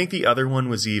 Or I think the other one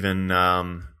was even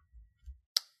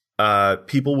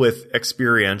people with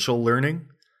experiential learning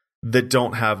that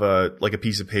don't have a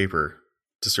piece of paper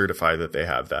to certify that they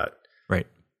have that. Right.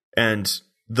 And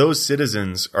those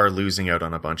citizens are losing out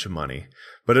on a bunch of money.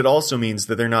 But it also means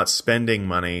that they're not spending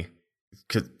money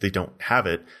because they don't have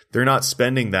it. They're not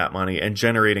spending that money and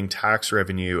generating tax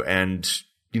revenue and,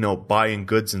 buying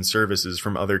goods and services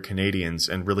from other Canadians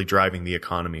and really driving the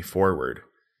economy forward.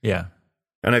 Yeah.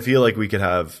 And I feel like we could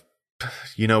have,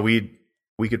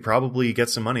 we could probably get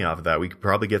some money off of that. We could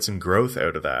probably get some growth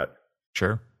out of that.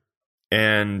 Sure.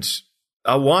 And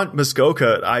I want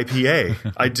Muskoka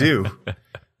IPA. I do.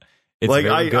 It's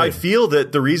I feel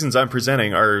that the reasons I'm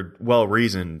presenting are well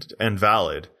reasoned and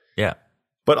valid. Yeah.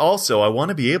 But also I want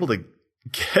to be able to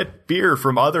get beer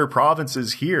from other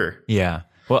provinces here. Yeah.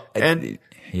 Well,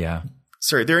 yeah.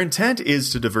 Sorry, their intent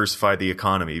is to diversify the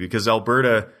economy because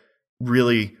Alberta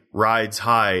really rides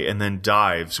high and then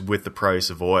dives with the price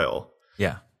of oil.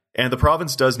 Yeah. And the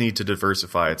province does need to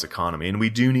diversify its economy, and we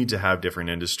do need to have different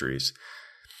industries.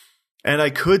 And I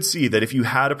could see that if you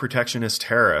had a protectionist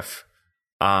tariff,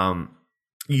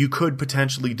 you could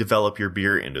potentially develop your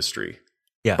beer industry.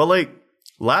 Yeah. But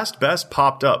Last Best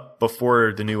popped up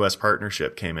before the New West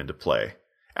Partnership came into play.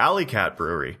 Alley Cat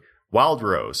Brewery, Wild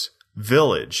Rose,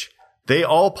 Village, they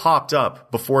all popped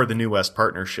up before the New West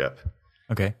Partnership.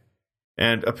 Okay.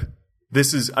 And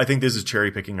I think this is cherry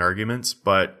picking arguments,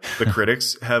 but the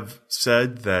critics have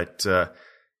said that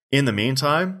in the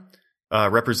meantime,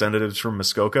 representatives from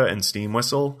Muskoka and Steam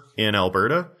Whistle in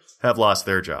Alberta have lost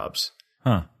their jobs.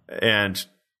 Huh. And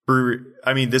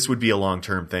this would be a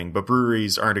long-term thing, but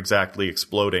breweries aren't exactly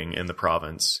exploding in the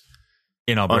province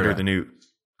in Alberta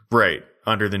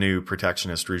under the new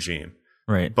protectionist regime.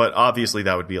 Right. But obviously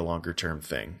that would be a longer-term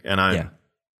thing. And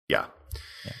yeah.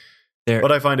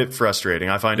 But I find it frustrating.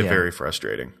 I find it very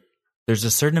frustrating. There's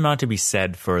a certain amount to be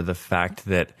said for the fact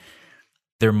that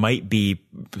there might be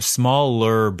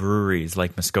smaller breweries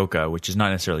like Muskoka, which is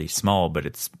not necessarily small, but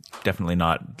it's definitely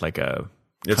not like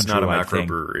it's not a macro thing,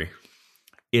 brewery.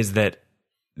 Is that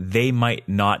they might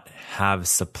not have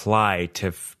supply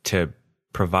to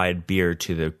provide beer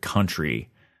to the country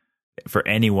for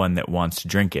anyone that wants to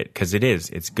drink it, because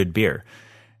it's good beer.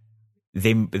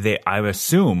 I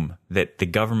assume that the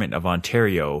government of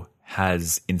Ontario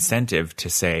has incentive to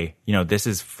say, this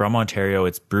is from Ontario,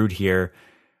 it's brewed here.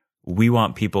 We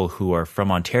want people who are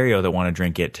from Ontario that want to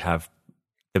drink it to have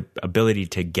the ability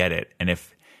to get it. And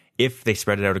if they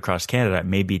spread it out across Canada, it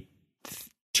may be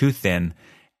too thin,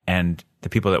 and the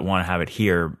people that want to have it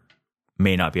here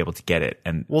may not be able to get it.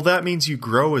 And well, that means you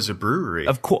grow as a brewery.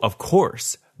 Of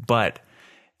course. But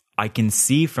I can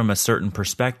see from a certain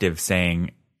perspective saying,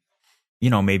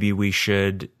 maybe we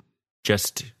should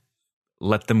just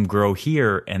let them grow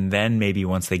here, and then maybe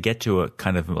once they get to a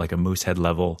kind of like a Moosehead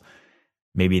level,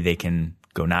 maybe they can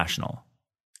go national.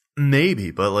 Maybe,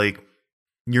 but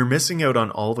you're missing out on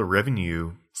all the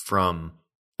revenue from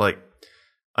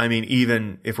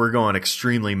even if we're going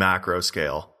extremely macro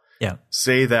scale. Yeah.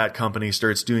 Say that company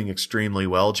starts doing extremely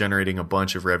well, generating a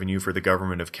bunch of revenue for the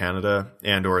government of Canada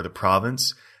and or the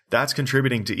province. That's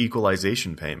contributing to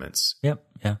equalization payments. Yep.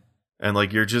 Yeah. And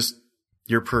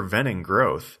you're preventing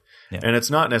growth. Yeah. And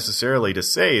it's not necessarily to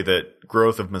say that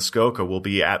growth of Muskoka will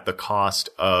be at the cost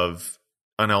of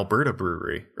an Alberta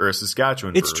brewery or a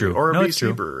Saskatchewan brewery true. or a It's BC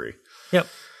true. brewery. Yep.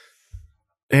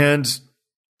 And,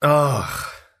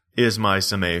 is my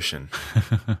summation.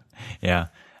 Yeah.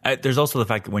 There's also the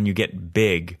fact that when you get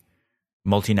big,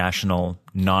 multinational,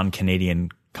 non-Canadian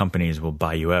companies will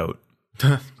buy you out.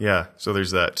 Yeah. So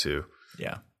there's that too.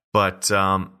 Yeah. But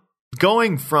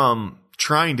going from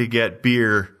trying to get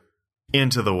beer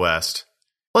into the West,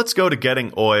 let's go to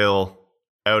getting oil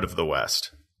out of the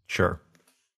West. Sure.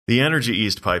 The Energy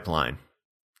East pipeline.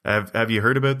 Have you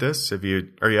heard about this? Are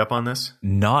you up on this?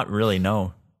 Not really,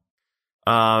 no.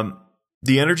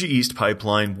 The Energy East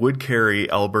pipeline would carry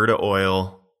Alberta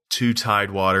oil to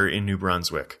Tidewater in New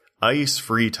Brunswick.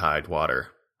 Ice-free Tidewater.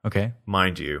 Okay.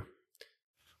 Mind you.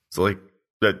 So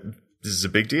that this is a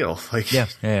big deal.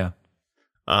 Yeah.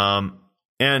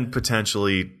 And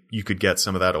potentially you could get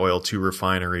some of that oil to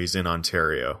refineries in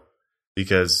Ontario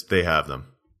because they have them.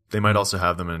 They might also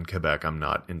have them in Quebec. I'm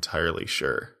not entirely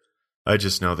sure. I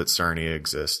just know that Sarnia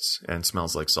exists and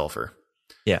smells like sulfur.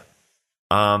 Yeah.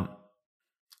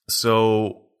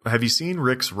 So have you seen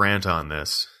Rick's rant on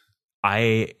this?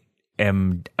 I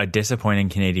am a disappointing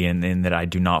Canadian in that I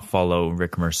do not follow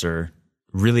Rick Mercer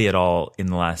really at all in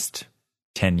the last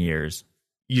 10 years.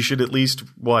 You should at least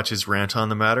watch his rant on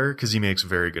the matter because he makes a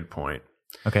very good point.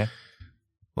 Okay.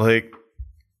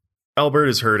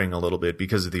 Alberta's hurting a little bit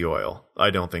because of the oil.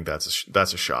 I don't think that's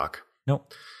a shock.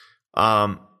 Nope.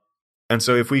 And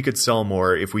so if we could sell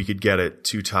more, if we could get it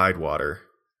to Tidewater,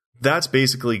 that's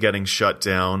basically getting shut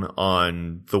down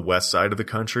on the west side of the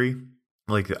country.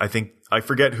 like I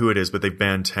forget who it is, but they've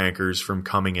banned tankers from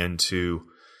coming into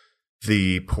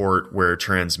the port where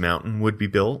Trans Mountain would be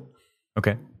built.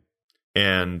 Okay.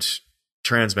 And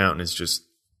Trans Mountain is just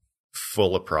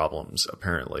full of problems,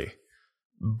 apparently.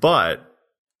 But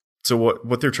so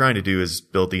what they're trying to do is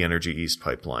build the Energy East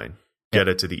pipeline, get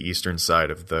it to the eastern side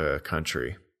of the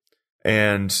country.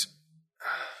 And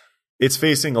it's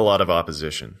facing a lot of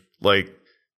opposition. Like,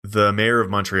 the mayor of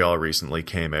Montreal recently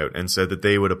came out and said that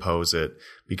they would oppose it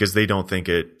because they don't think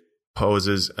it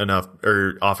poses enough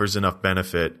or offers enough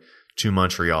benefit to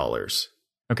Montrealers.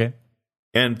 Okay.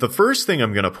 And the first thing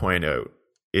I'm going to point out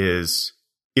is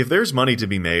if there's money to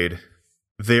be made,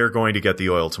 they're going to get the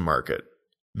oil to market.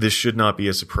 This should not be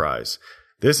a surprise.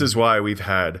 This is why we've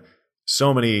had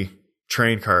so many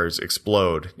train cars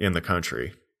explode in the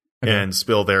country and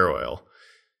spill their oil.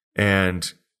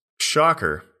 And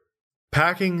shocker,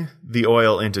 packing the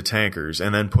oil into tankers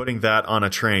and then putting that on a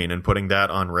train and putting that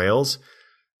on rails,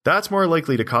 that's more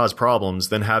likely to cause problems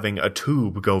than having a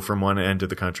tube go from one end of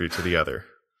the country to the other.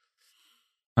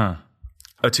 Huh.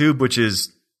 A tube, which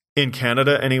is in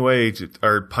Canada anyway,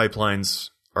 our pipelines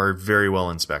are very well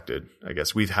inspected. I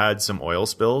guess we've had some oil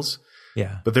spills,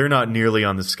 but they're not nearly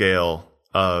on the scale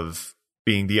of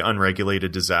being the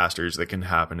unregulated disasters that can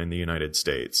happen in the United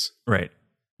States. Right.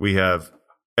 We have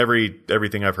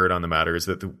everything I've heard on the matter is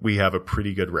that we have a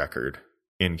pretty good record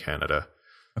in Canada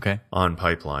on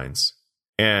pipelines.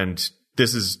 And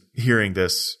this is hearing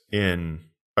this in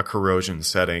a corrosion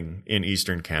setting in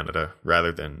Eastern Canada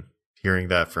rather than hearing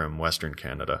that from Western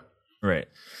Canada. Right.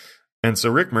 And so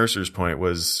Rick Mercer's point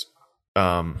was,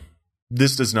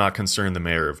 this does not concern the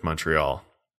mayor of Montreal.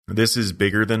 This is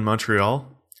bigger than Montreal.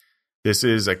 This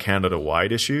is a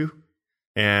Canada-wide issue.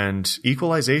 And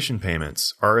equalization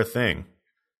payments are a thing.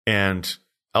 And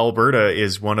Alberta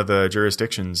is one of the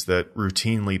jurisdictions that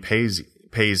routinely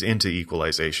pays into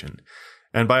equalization.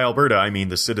 And by Alberta, I mean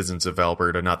the citizens of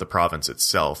Alberta, not the province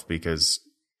itself, because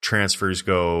transfers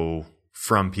go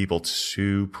from people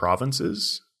to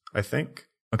provinces, I think.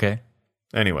 Okay.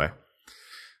 Anyway,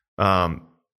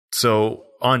 so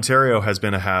Ontario has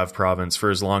been a have province for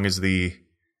as long as the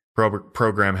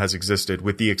program has existed,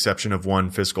 with the exception of one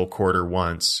fiscal quarter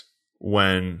once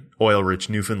when oil-rich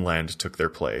Newfoundland took their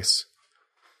place.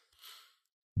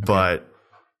 Okay. But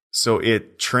so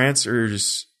it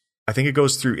transfers, I think it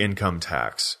goes through income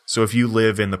tax. So if you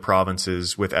live in the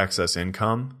provinces with excess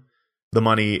income, the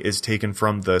money is taken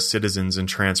from the citizens and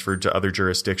transferred to other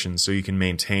jurisdictions so you can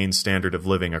maintain standard of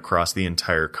living across the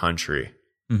entire country.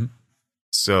 Mm-hmm.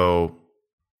 So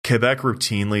Quebec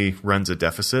routinely runs a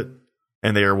deficit,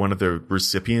 and they are one of the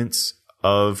recipients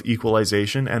of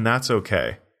equalization, and that's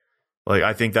okay. Like,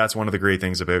 I think that's one of the great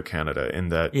things about Canada, in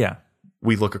that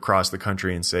we look across the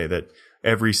country and say that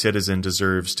every citizen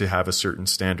deserves to have a certain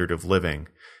standard of living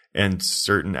and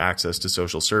certain access to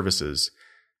social services.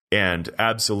 And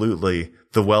absolutely,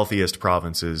 the wealthiest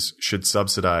provinces should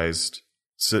subsidize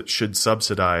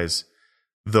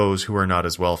those who are not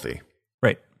as wealthy.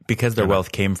 Right. Because their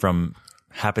wealth came from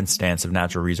happenstance of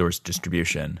natural resource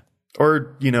distribution.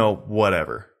 Or,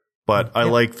 whatever. But I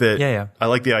like that. I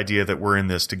like the idea that we're in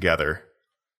this together.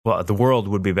 Well, the world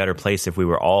would be a better place if we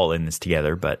were all in this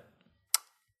together, but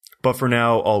for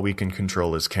now, all we can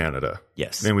control is Canada.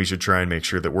 Yes. And we should try and make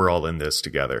sure that we're all in this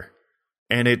together.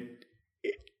 And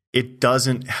it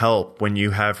doesn't help when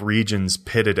you have regions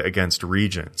pitted against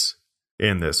regions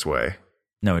in this way.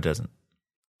 No, it doesn't.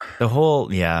 The whole,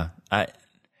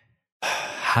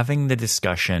 having the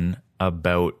discussion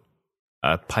about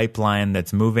a pipeline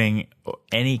that's moving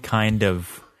any kind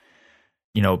of,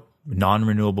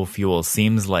 non-renewable fuel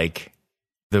seems like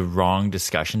the wrong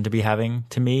discussion to be having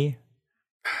to me.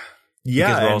 Yeah.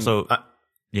 Because we're also,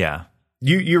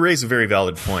 You raise a very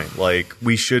valid point. Like,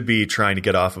 we should be trying to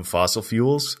get off of fossil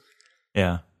fuels.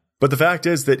 Yeah. But the fact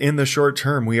is that in the short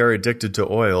term, we are addicted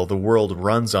to oil. The world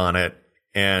runs on it.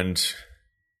 And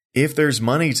if there's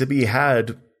money to be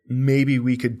had, maybe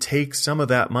we could take some of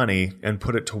that money and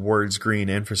put it towards green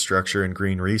infrastructure and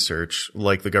green research,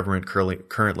 like the government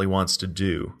currently wants to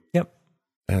do. Yep.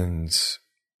 And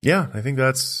I think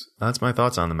that's my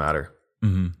thoughts on the matter.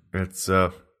 Mm-hmm. It's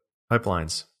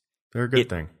pipelines. They're a good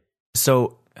thing.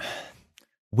 So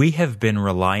we have been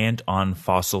reliant on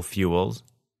fossil fuels,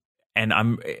 and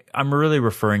I'm really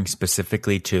referring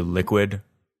specifically to liquid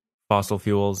fossil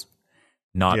fuels,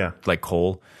 not like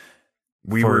coal.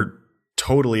 We were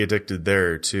totally addicted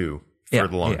there too for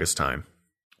the longest time.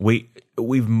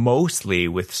 We've mostly,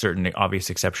 with certain obvious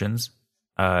exceptions,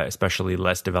 especially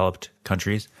less developed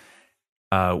countries,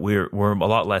 we're a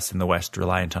lot less in the West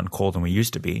reliant on coal than we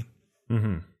used to be.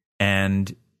 Mm-hmm.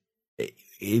 And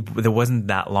there wasn't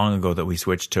that long ago that we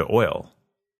switched to oil.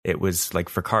 It was like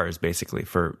for cars, basically,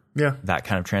 for that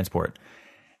kind of transport.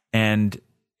 And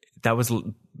that was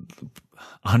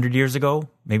 100 years ago,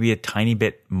 maybe a tiny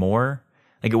bit more.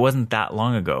 Like, it wasn't that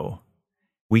long ago.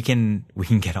 We can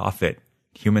get off it.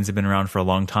 Humans have been around for a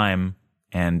long time.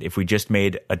 And if we just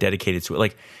made a dedicated switch,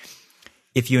 like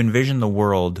if you envision the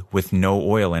world with no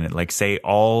oil in it, like say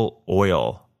all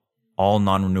oil, all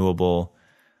non-renewable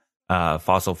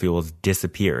fossil fuels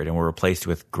disappeared and were replaced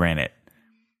with granite,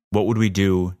 what would we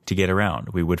do to get around?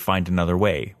 We would find another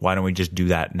way. Why don't we just do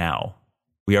that now?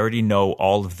 We already know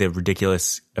all of the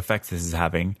ridiculous effects this is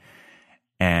having,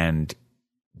 and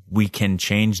we can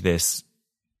change this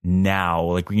now.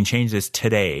 Like, we can change this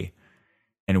today,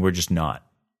 and we're just not.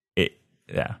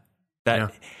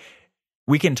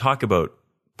 We can talk about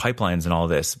pipelines and all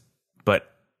this, but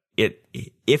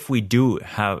if we do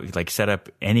have like set up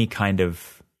any kind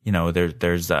of,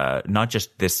 there's not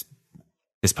just this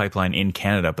pipeline in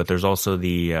Canada, but there's also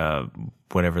the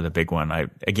whatever the big one.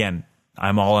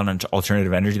 I'm all on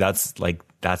alternative energy.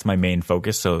 That's my main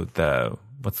focus. So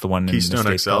what's the one Keystone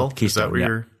in the XL? Keystone, is that where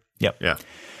you're? Yep.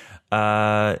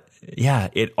 Yeah.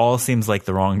 It all seems like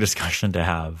the wrong discussion to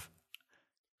have.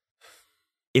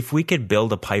 If we could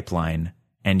build a pipeline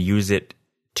and use it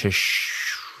to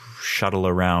shuttle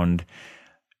around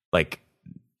like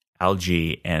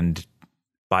algae and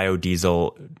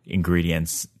biodiesel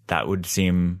ingredients, that would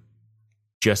seem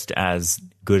just as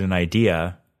good an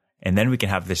idea. And then we can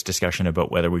have this discussion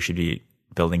about whether we should be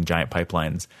building giant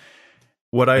pipelines.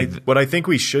 What I think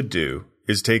we should do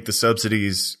is take the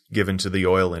subsidies given to the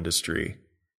oil industry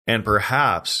and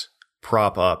perhaps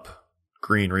prop up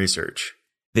green research.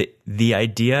 The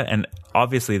idea, and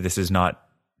obviously this is not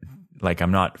like,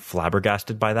 I'm not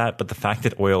flabbergasted by that, but the fact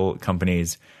that oil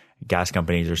companies, gas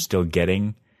companies are still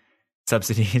getting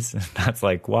subsidies, that's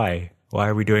like, why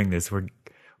are we doing this?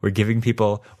 We're giving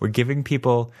people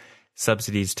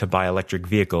subsidies to buy electric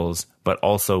vehicles, but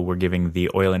also we're giving the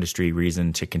oil industry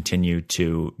reason to continue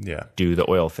to do the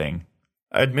oil thing.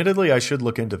 Admittedly, I should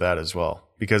look into that as well,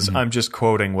 because I'm just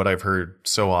quoting what I've heard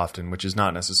so often, which is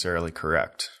not necessarily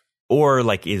correct. Or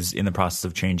like is in the process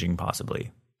of changing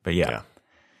possibly.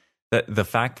 But the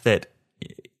fact that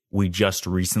we just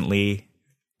recently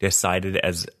decided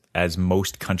as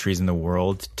most countries in the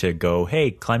world to go, hey,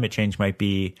 climate change might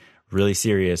be really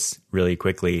serious really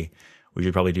quickly. We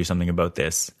should probably do something about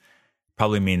this.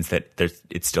 Probably means that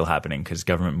it's still happening because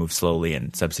government moves slowly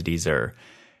and subsidies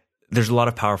there's a lot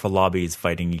of powerful lobbies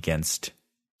fighting against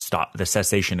the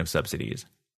cessation of subsidies.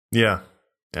 Yeah.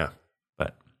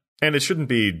 And it shouldn't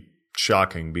be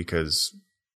shocking because,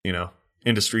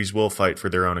 industries will fight for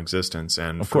their own existence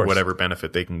and for whatever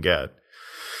benefit they can get.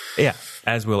 Yeah,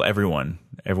 as will everyone.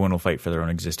 Everyone will fight for their own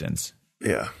existence.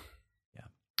 Yeah.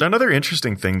 Another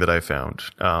interesting thing that I found,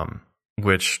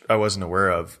 which I wasn't aware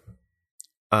of,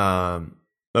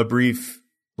 a brief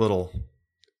little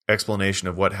explanation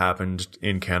of what happened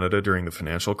in Canada during the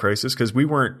financial crisis, because we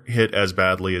weren't hit as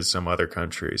badly as some other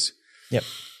countries. Yep.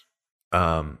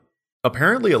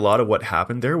 Apparently, a lot of what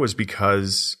happened there was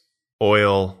because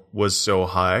oil was so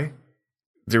high.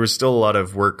 There was still a lot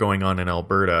of work going on in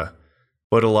Alberta,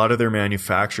 but a lot of their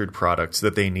manufactured products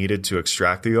that they needed to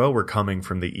extract the oil were coming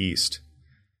from the east.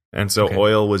 And so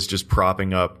oil was just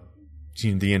propping up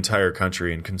the entire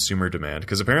country in consumer demand,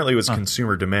 because apparently it was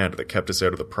consumer demand that kept us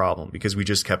out of the problem, because we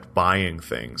just kept buying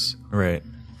things. Right.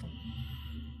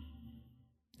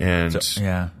 And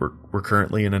we're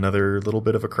currently in another little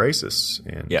bit of a crisis,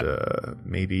 and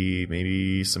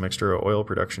maybe some extra oil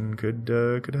production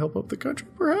could help out the country,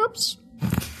 perhaps.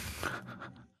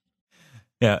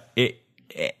 Yeah,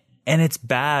 and it's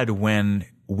bad when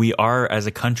we are as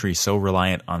a country so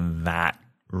reliant on that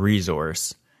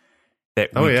resource that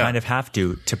we kind of have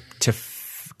to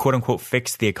quote unquote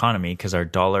fix the economy, because our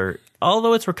dollar,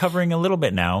 although it's recovering a little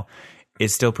bit now,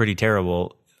 is still pretty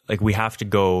terrible. Like, we have to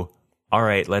go, all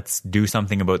right, let's do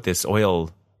something about this oil.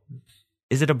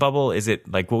 Is it a bubble? Is it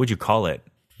like, what would you call it?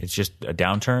 It's just a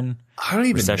downturn? I don't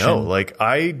even know. Like,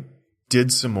 I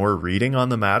did some more reading on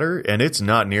the matter, and it's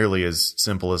not nearly as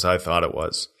simple as I thought it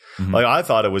was. Mm-hmm. Like, I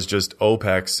thought it was just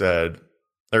OPEC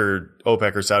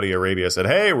or Saudi Arabia said,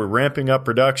 hey, we're ramping up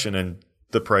production, and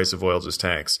the price of oil just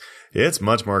tanks. It's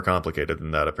much more complicated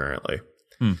than that, apparently.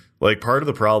 Like, part of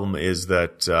the problem is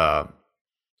that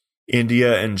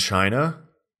India and China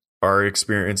are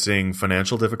experiencing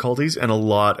financial difficulties, and a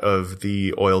lot of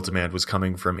the oil demand was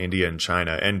coming from India and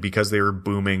China. And because they were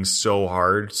booming so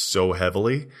hard, so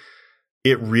heavily,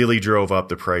 it really drove up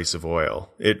the price of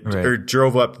oil. It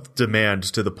drove up demand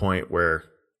to the point where,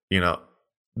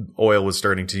 oil was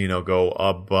starting to, go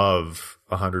above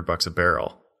 $100 a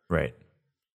barrel. Right.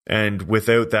 And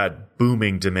without that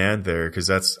booming demand there, because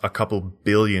that's a couple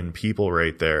billion people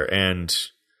right there, and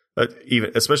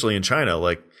even especially in China,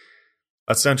 like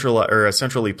a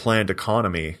centrally planned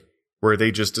economy where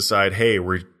they just decide, hey,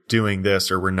 we're doing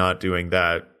this or we're not doing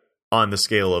that on the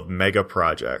scale of mega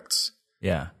projects.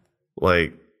 Yeah.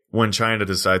 Like when China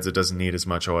decides it doesn't need as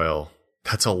much oil,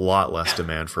 that's a lot less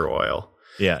demand for oil.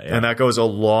 Yeah. And that goes a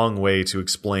long way to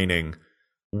explaining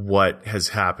what has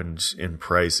happened in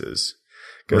prices.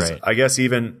 Because I guess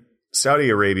even Saudi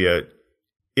Arabia,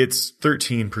 it's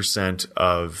 13%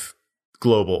 of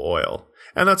global oil.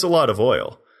 And that's a lot of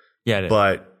oil. Yeah. It is.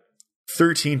 But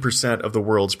 13% of the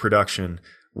world's production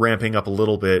ramping up a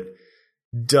little bit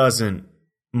doesn't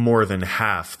more than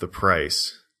half the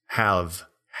price have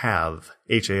HALVE.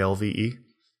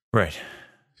 Right.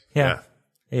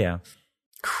 Yeah.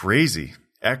 Crazy.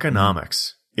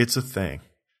 Economics. It's a thing.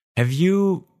 Have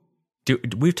you...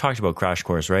 we've talked about Crash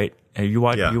Course, right? Have you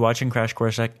you watching Crash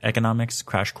Course Economics?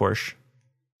 Crash Course?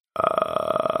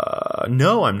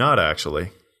 No, I'm not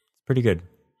actually. Pretty good.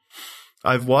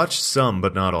 I've watched some,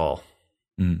 but not all.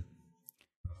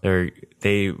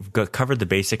 They've covered the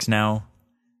basics now,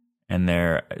 and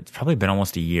it's probably been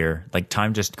almost a year. Like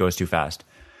time just goes too fast,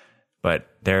 but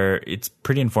it's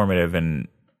pretty informative and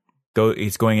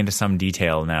it's going into some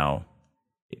detail now.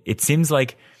 It seems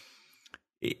like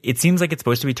it's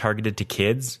supposed to be targeted to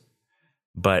kids,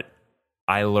 but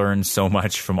I learned so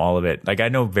much from all of it. Like I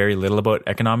know very little about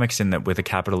economics with a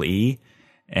capital E,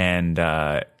 and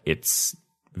it's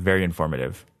very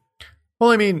informative. Well,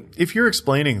 I mean, if you're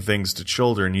explaining things to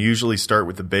children, you usually start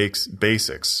with the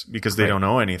basics because they don't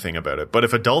know anything about it. But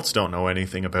if adults don't know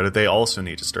anything about it, they also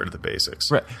need to start at the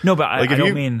basics. Right. No, but I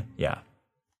don't mean, yeah.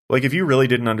 Like if you really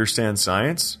didn't understand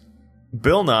science,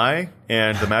 Bill Nye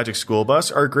and the Magic School Bus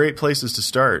are great places to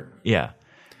start. Yeah.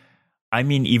 I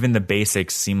mean, even the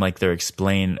basics seem like they're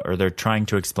trying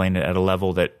to explain it at a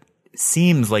level that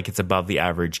seems like it's above the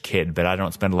average kid, but I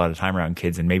don't spend a lot of time around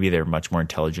kids, and maybe they're much more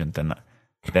intelligent than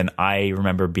I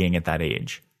remember being at that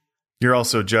age. You're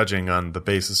also judging on the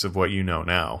basis of what you know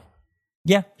now.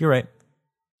 Yeah, you're right.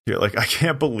 You're like, I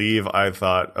can't believe I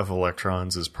thought of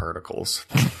electrons as particles.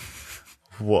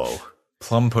 Whoa.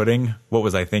 Plum pudding? What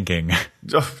was I thinking?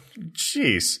 Oh,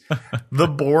 jeez. The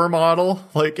Bohr model,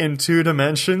 like in 2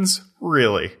 dimensions?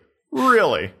 Really?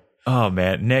 Really? Oh,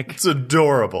 man. Nick. It's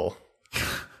adorable.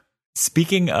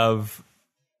 Speaking of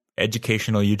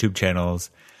educational YouTube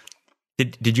channels,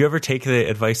 did you ever take the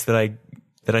advice that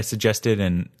I suggested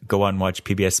and go on and watch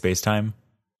PBS Space Time?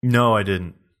 No, I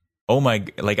didn't. Oh my,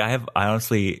 I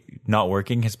honestly, not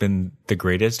working has been the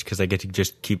greatest because I get to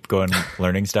just keep going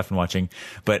learning stuff and watching.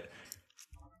 But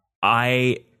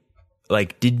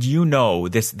did you know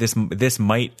this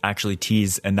might actually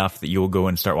tease enough that you will go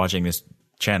and start watching this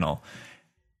channel?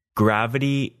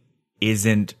 Gravity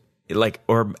isn't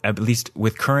or at least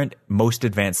with current most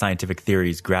advanced scientific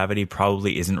theories, gravity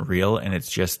probably isn't real and it's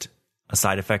just a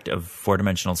side effect of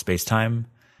 4-dimensional space-time.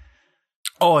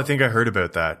 Oh, I think I heard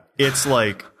about that. It's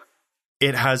like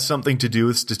it has something to do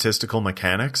with statistical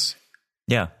mechanics.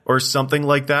 Yeah. Or something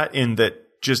like that, in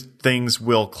that just things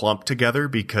will clump together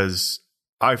because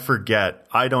I forget.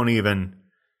 I don't even.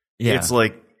 Yeah. It's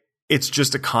like it's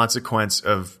just a consequence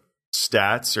of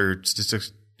stats or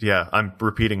statistics. Yeah, I'm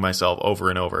repeating myself over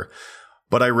and over.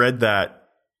 But I read that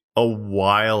a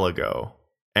while ago.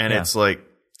 And it's like,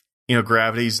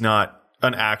 gravity's not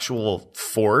an actual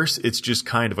force. It's just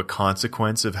kind of a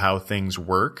consequence of how things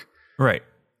work. Right.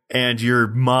 And your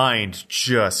mind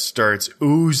just starts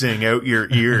oozing out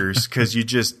your ears because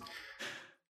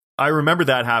I remember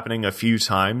that happening a few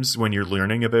times when you're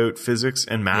learning about physics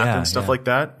and math and stuff like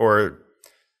that. Or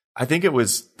I think it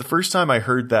was the first time I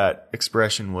heard that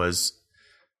expression was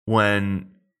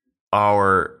when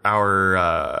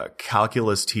our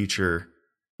calculus teacher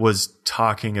was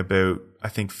talking about, I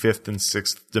think, 5th and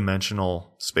 6th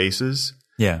dimensional spaces.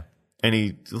 Yeah. And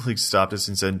he stopped us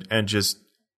and said, and just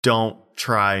don't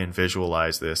try and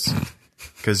visualize this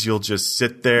because you'll just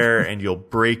sit there and you'll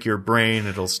break your brain.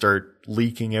 It'll start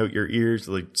leaking out your ears,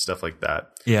 stuff like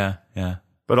that. Yeah. Yeah.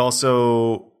 But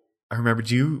also,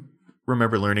 do you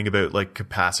remember learning about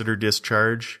capacitor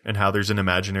discharge and how there's an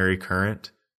imaginary current?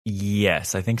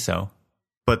 Yes, I think so.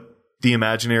 But the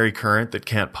imaginary current that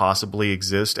can't possibly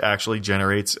exist actually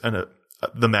generates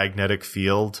the magnetic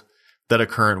field that a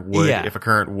current would if a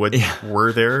current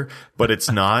were there, but it's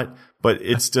not. But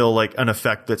it's still an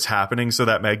effect that's happening. So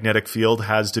that magnetic field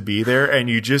has to be there. And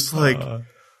you just what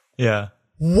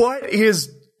is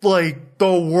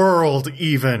the world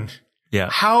even? Yeah.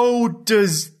 How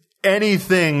does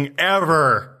anything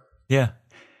ever. Yeah.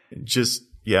 Just,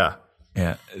 yeah.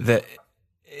 Yeah.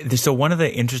 So one of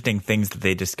the interesting things that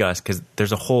they discuss, because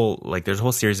there's a whole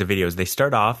series of videos. They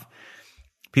start off,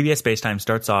 PBS Spacetime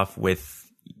starts off with,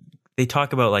 they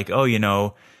talk about like, oh,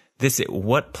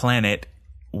 what planet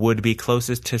would be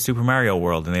closest to Super Mario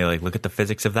World, and they like look at the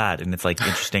physics of that, and it's like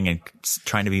interesting and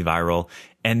trying to be viral.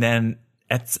 And then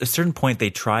at a certain point, they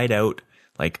tried out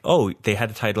like, oh, they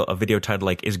had a video title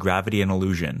like, "Is Gravity an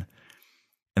Illusion?"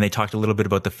 And they talked a little bit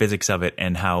about the physics of it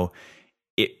and how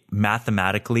it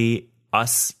mathematically,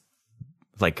 us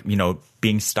like,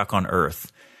 being stuck on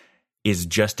Earth is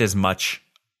just as much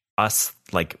us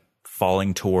like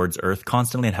falling towards Earth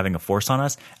constantly and having a force on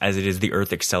us as it is the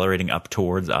Earth accelerating up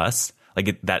towards us.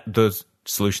 Like those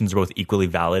solutions are both equally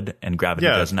valid, and gravity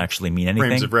doesn't actually mean anything.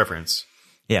 Frames of reference.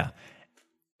 Yeah.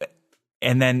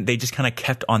 And then they just kind of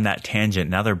kept on that tangent.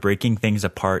 Now they're breaking things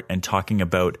apart and talking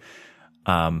about,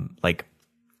 like,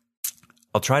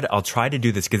 I'll try to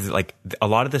do this because like a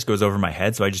lot of this goes over my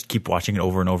head. So I just keep watching it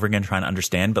over and over again, trying to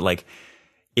understand. But like,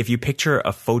 if you picture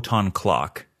a photon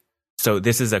clock, so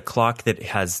this is a clock that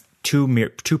has two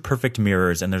perfect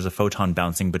mirrors, and there's a photon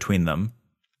bouncing between them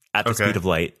at the speed of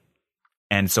light.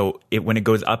 And so when it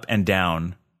goes up and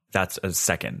down, that's a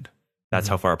second. That's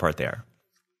how far apart they are.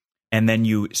 And then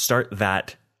you start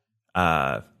that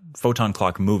photon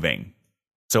clock moving.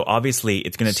 So obviously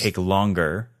it's going to take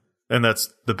longer. And that's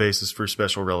the basis for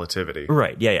special relativity.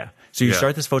 Right. Yeah. So you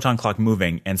start this photon clock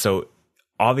moving. And so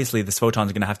obviously this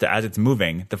photon's going to have to, as it's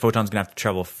moving, the photon's going to have to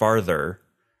travel farther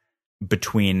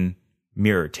between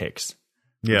mirror ticks.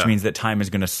 Which means that time is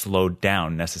going to slow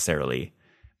down necessarily,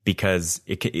 because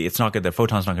it's not good. The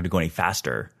photon's not going to go any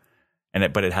faster,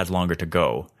 but it has longer to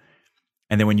go.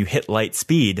 And then when you hit light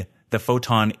speed, the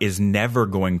photon is never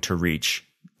going to reach,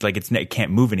 like it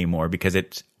can't move anymore, because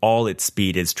all its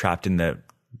speed is trapped in the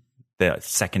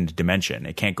second dimension.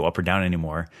 It can't go up or down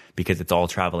anymore because it's all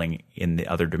traveling in the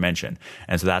other dimension.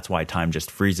 And so that's why time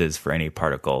just freezes for any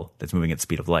particle that's moving at the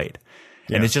speed of light.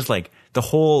 Yeah. And it's just like the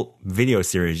whole video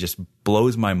series just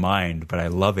blows my mind, but I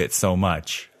love it so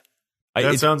much.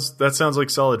 That sounds like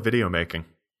solid video making.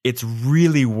 It's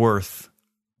really worth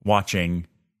watching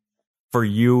for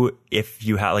you if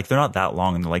you have, like, they're not that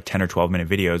long, and they're like 10 or 12-minute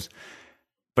videos,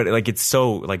 but like it's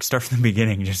so, like, start from the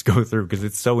beginning and just go through because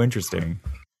it's so interesting.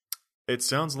 It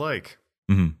sounds like.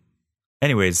 Mm-hmm.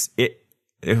 Anyways,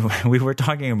 we were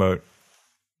talking about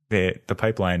the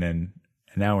pipeline, and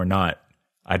now we're not.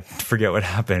 I forget what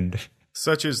happened.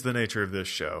 Such is the nature of this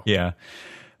show. Yeah.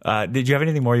 Did you have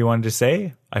anything more you wanted to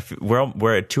say?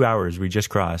 We're at 2 hours. We just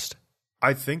crossed.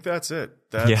 I think that's it.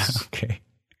 Okay.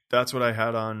 That's what I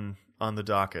had on the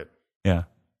docket. Yeah.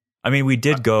 I mean, we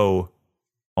did go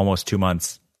almost 2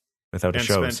 months without a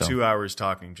show. And spent 2 hours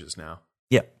talking just now.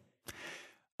 Yeah.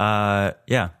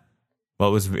 Yeah. Well,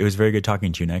 it was very good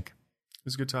talking to you, Nick. It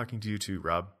was good talking to you too,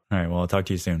 Rob. All right. Well, I'll talk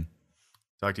to you soon.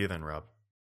 Talk to you then, Rob.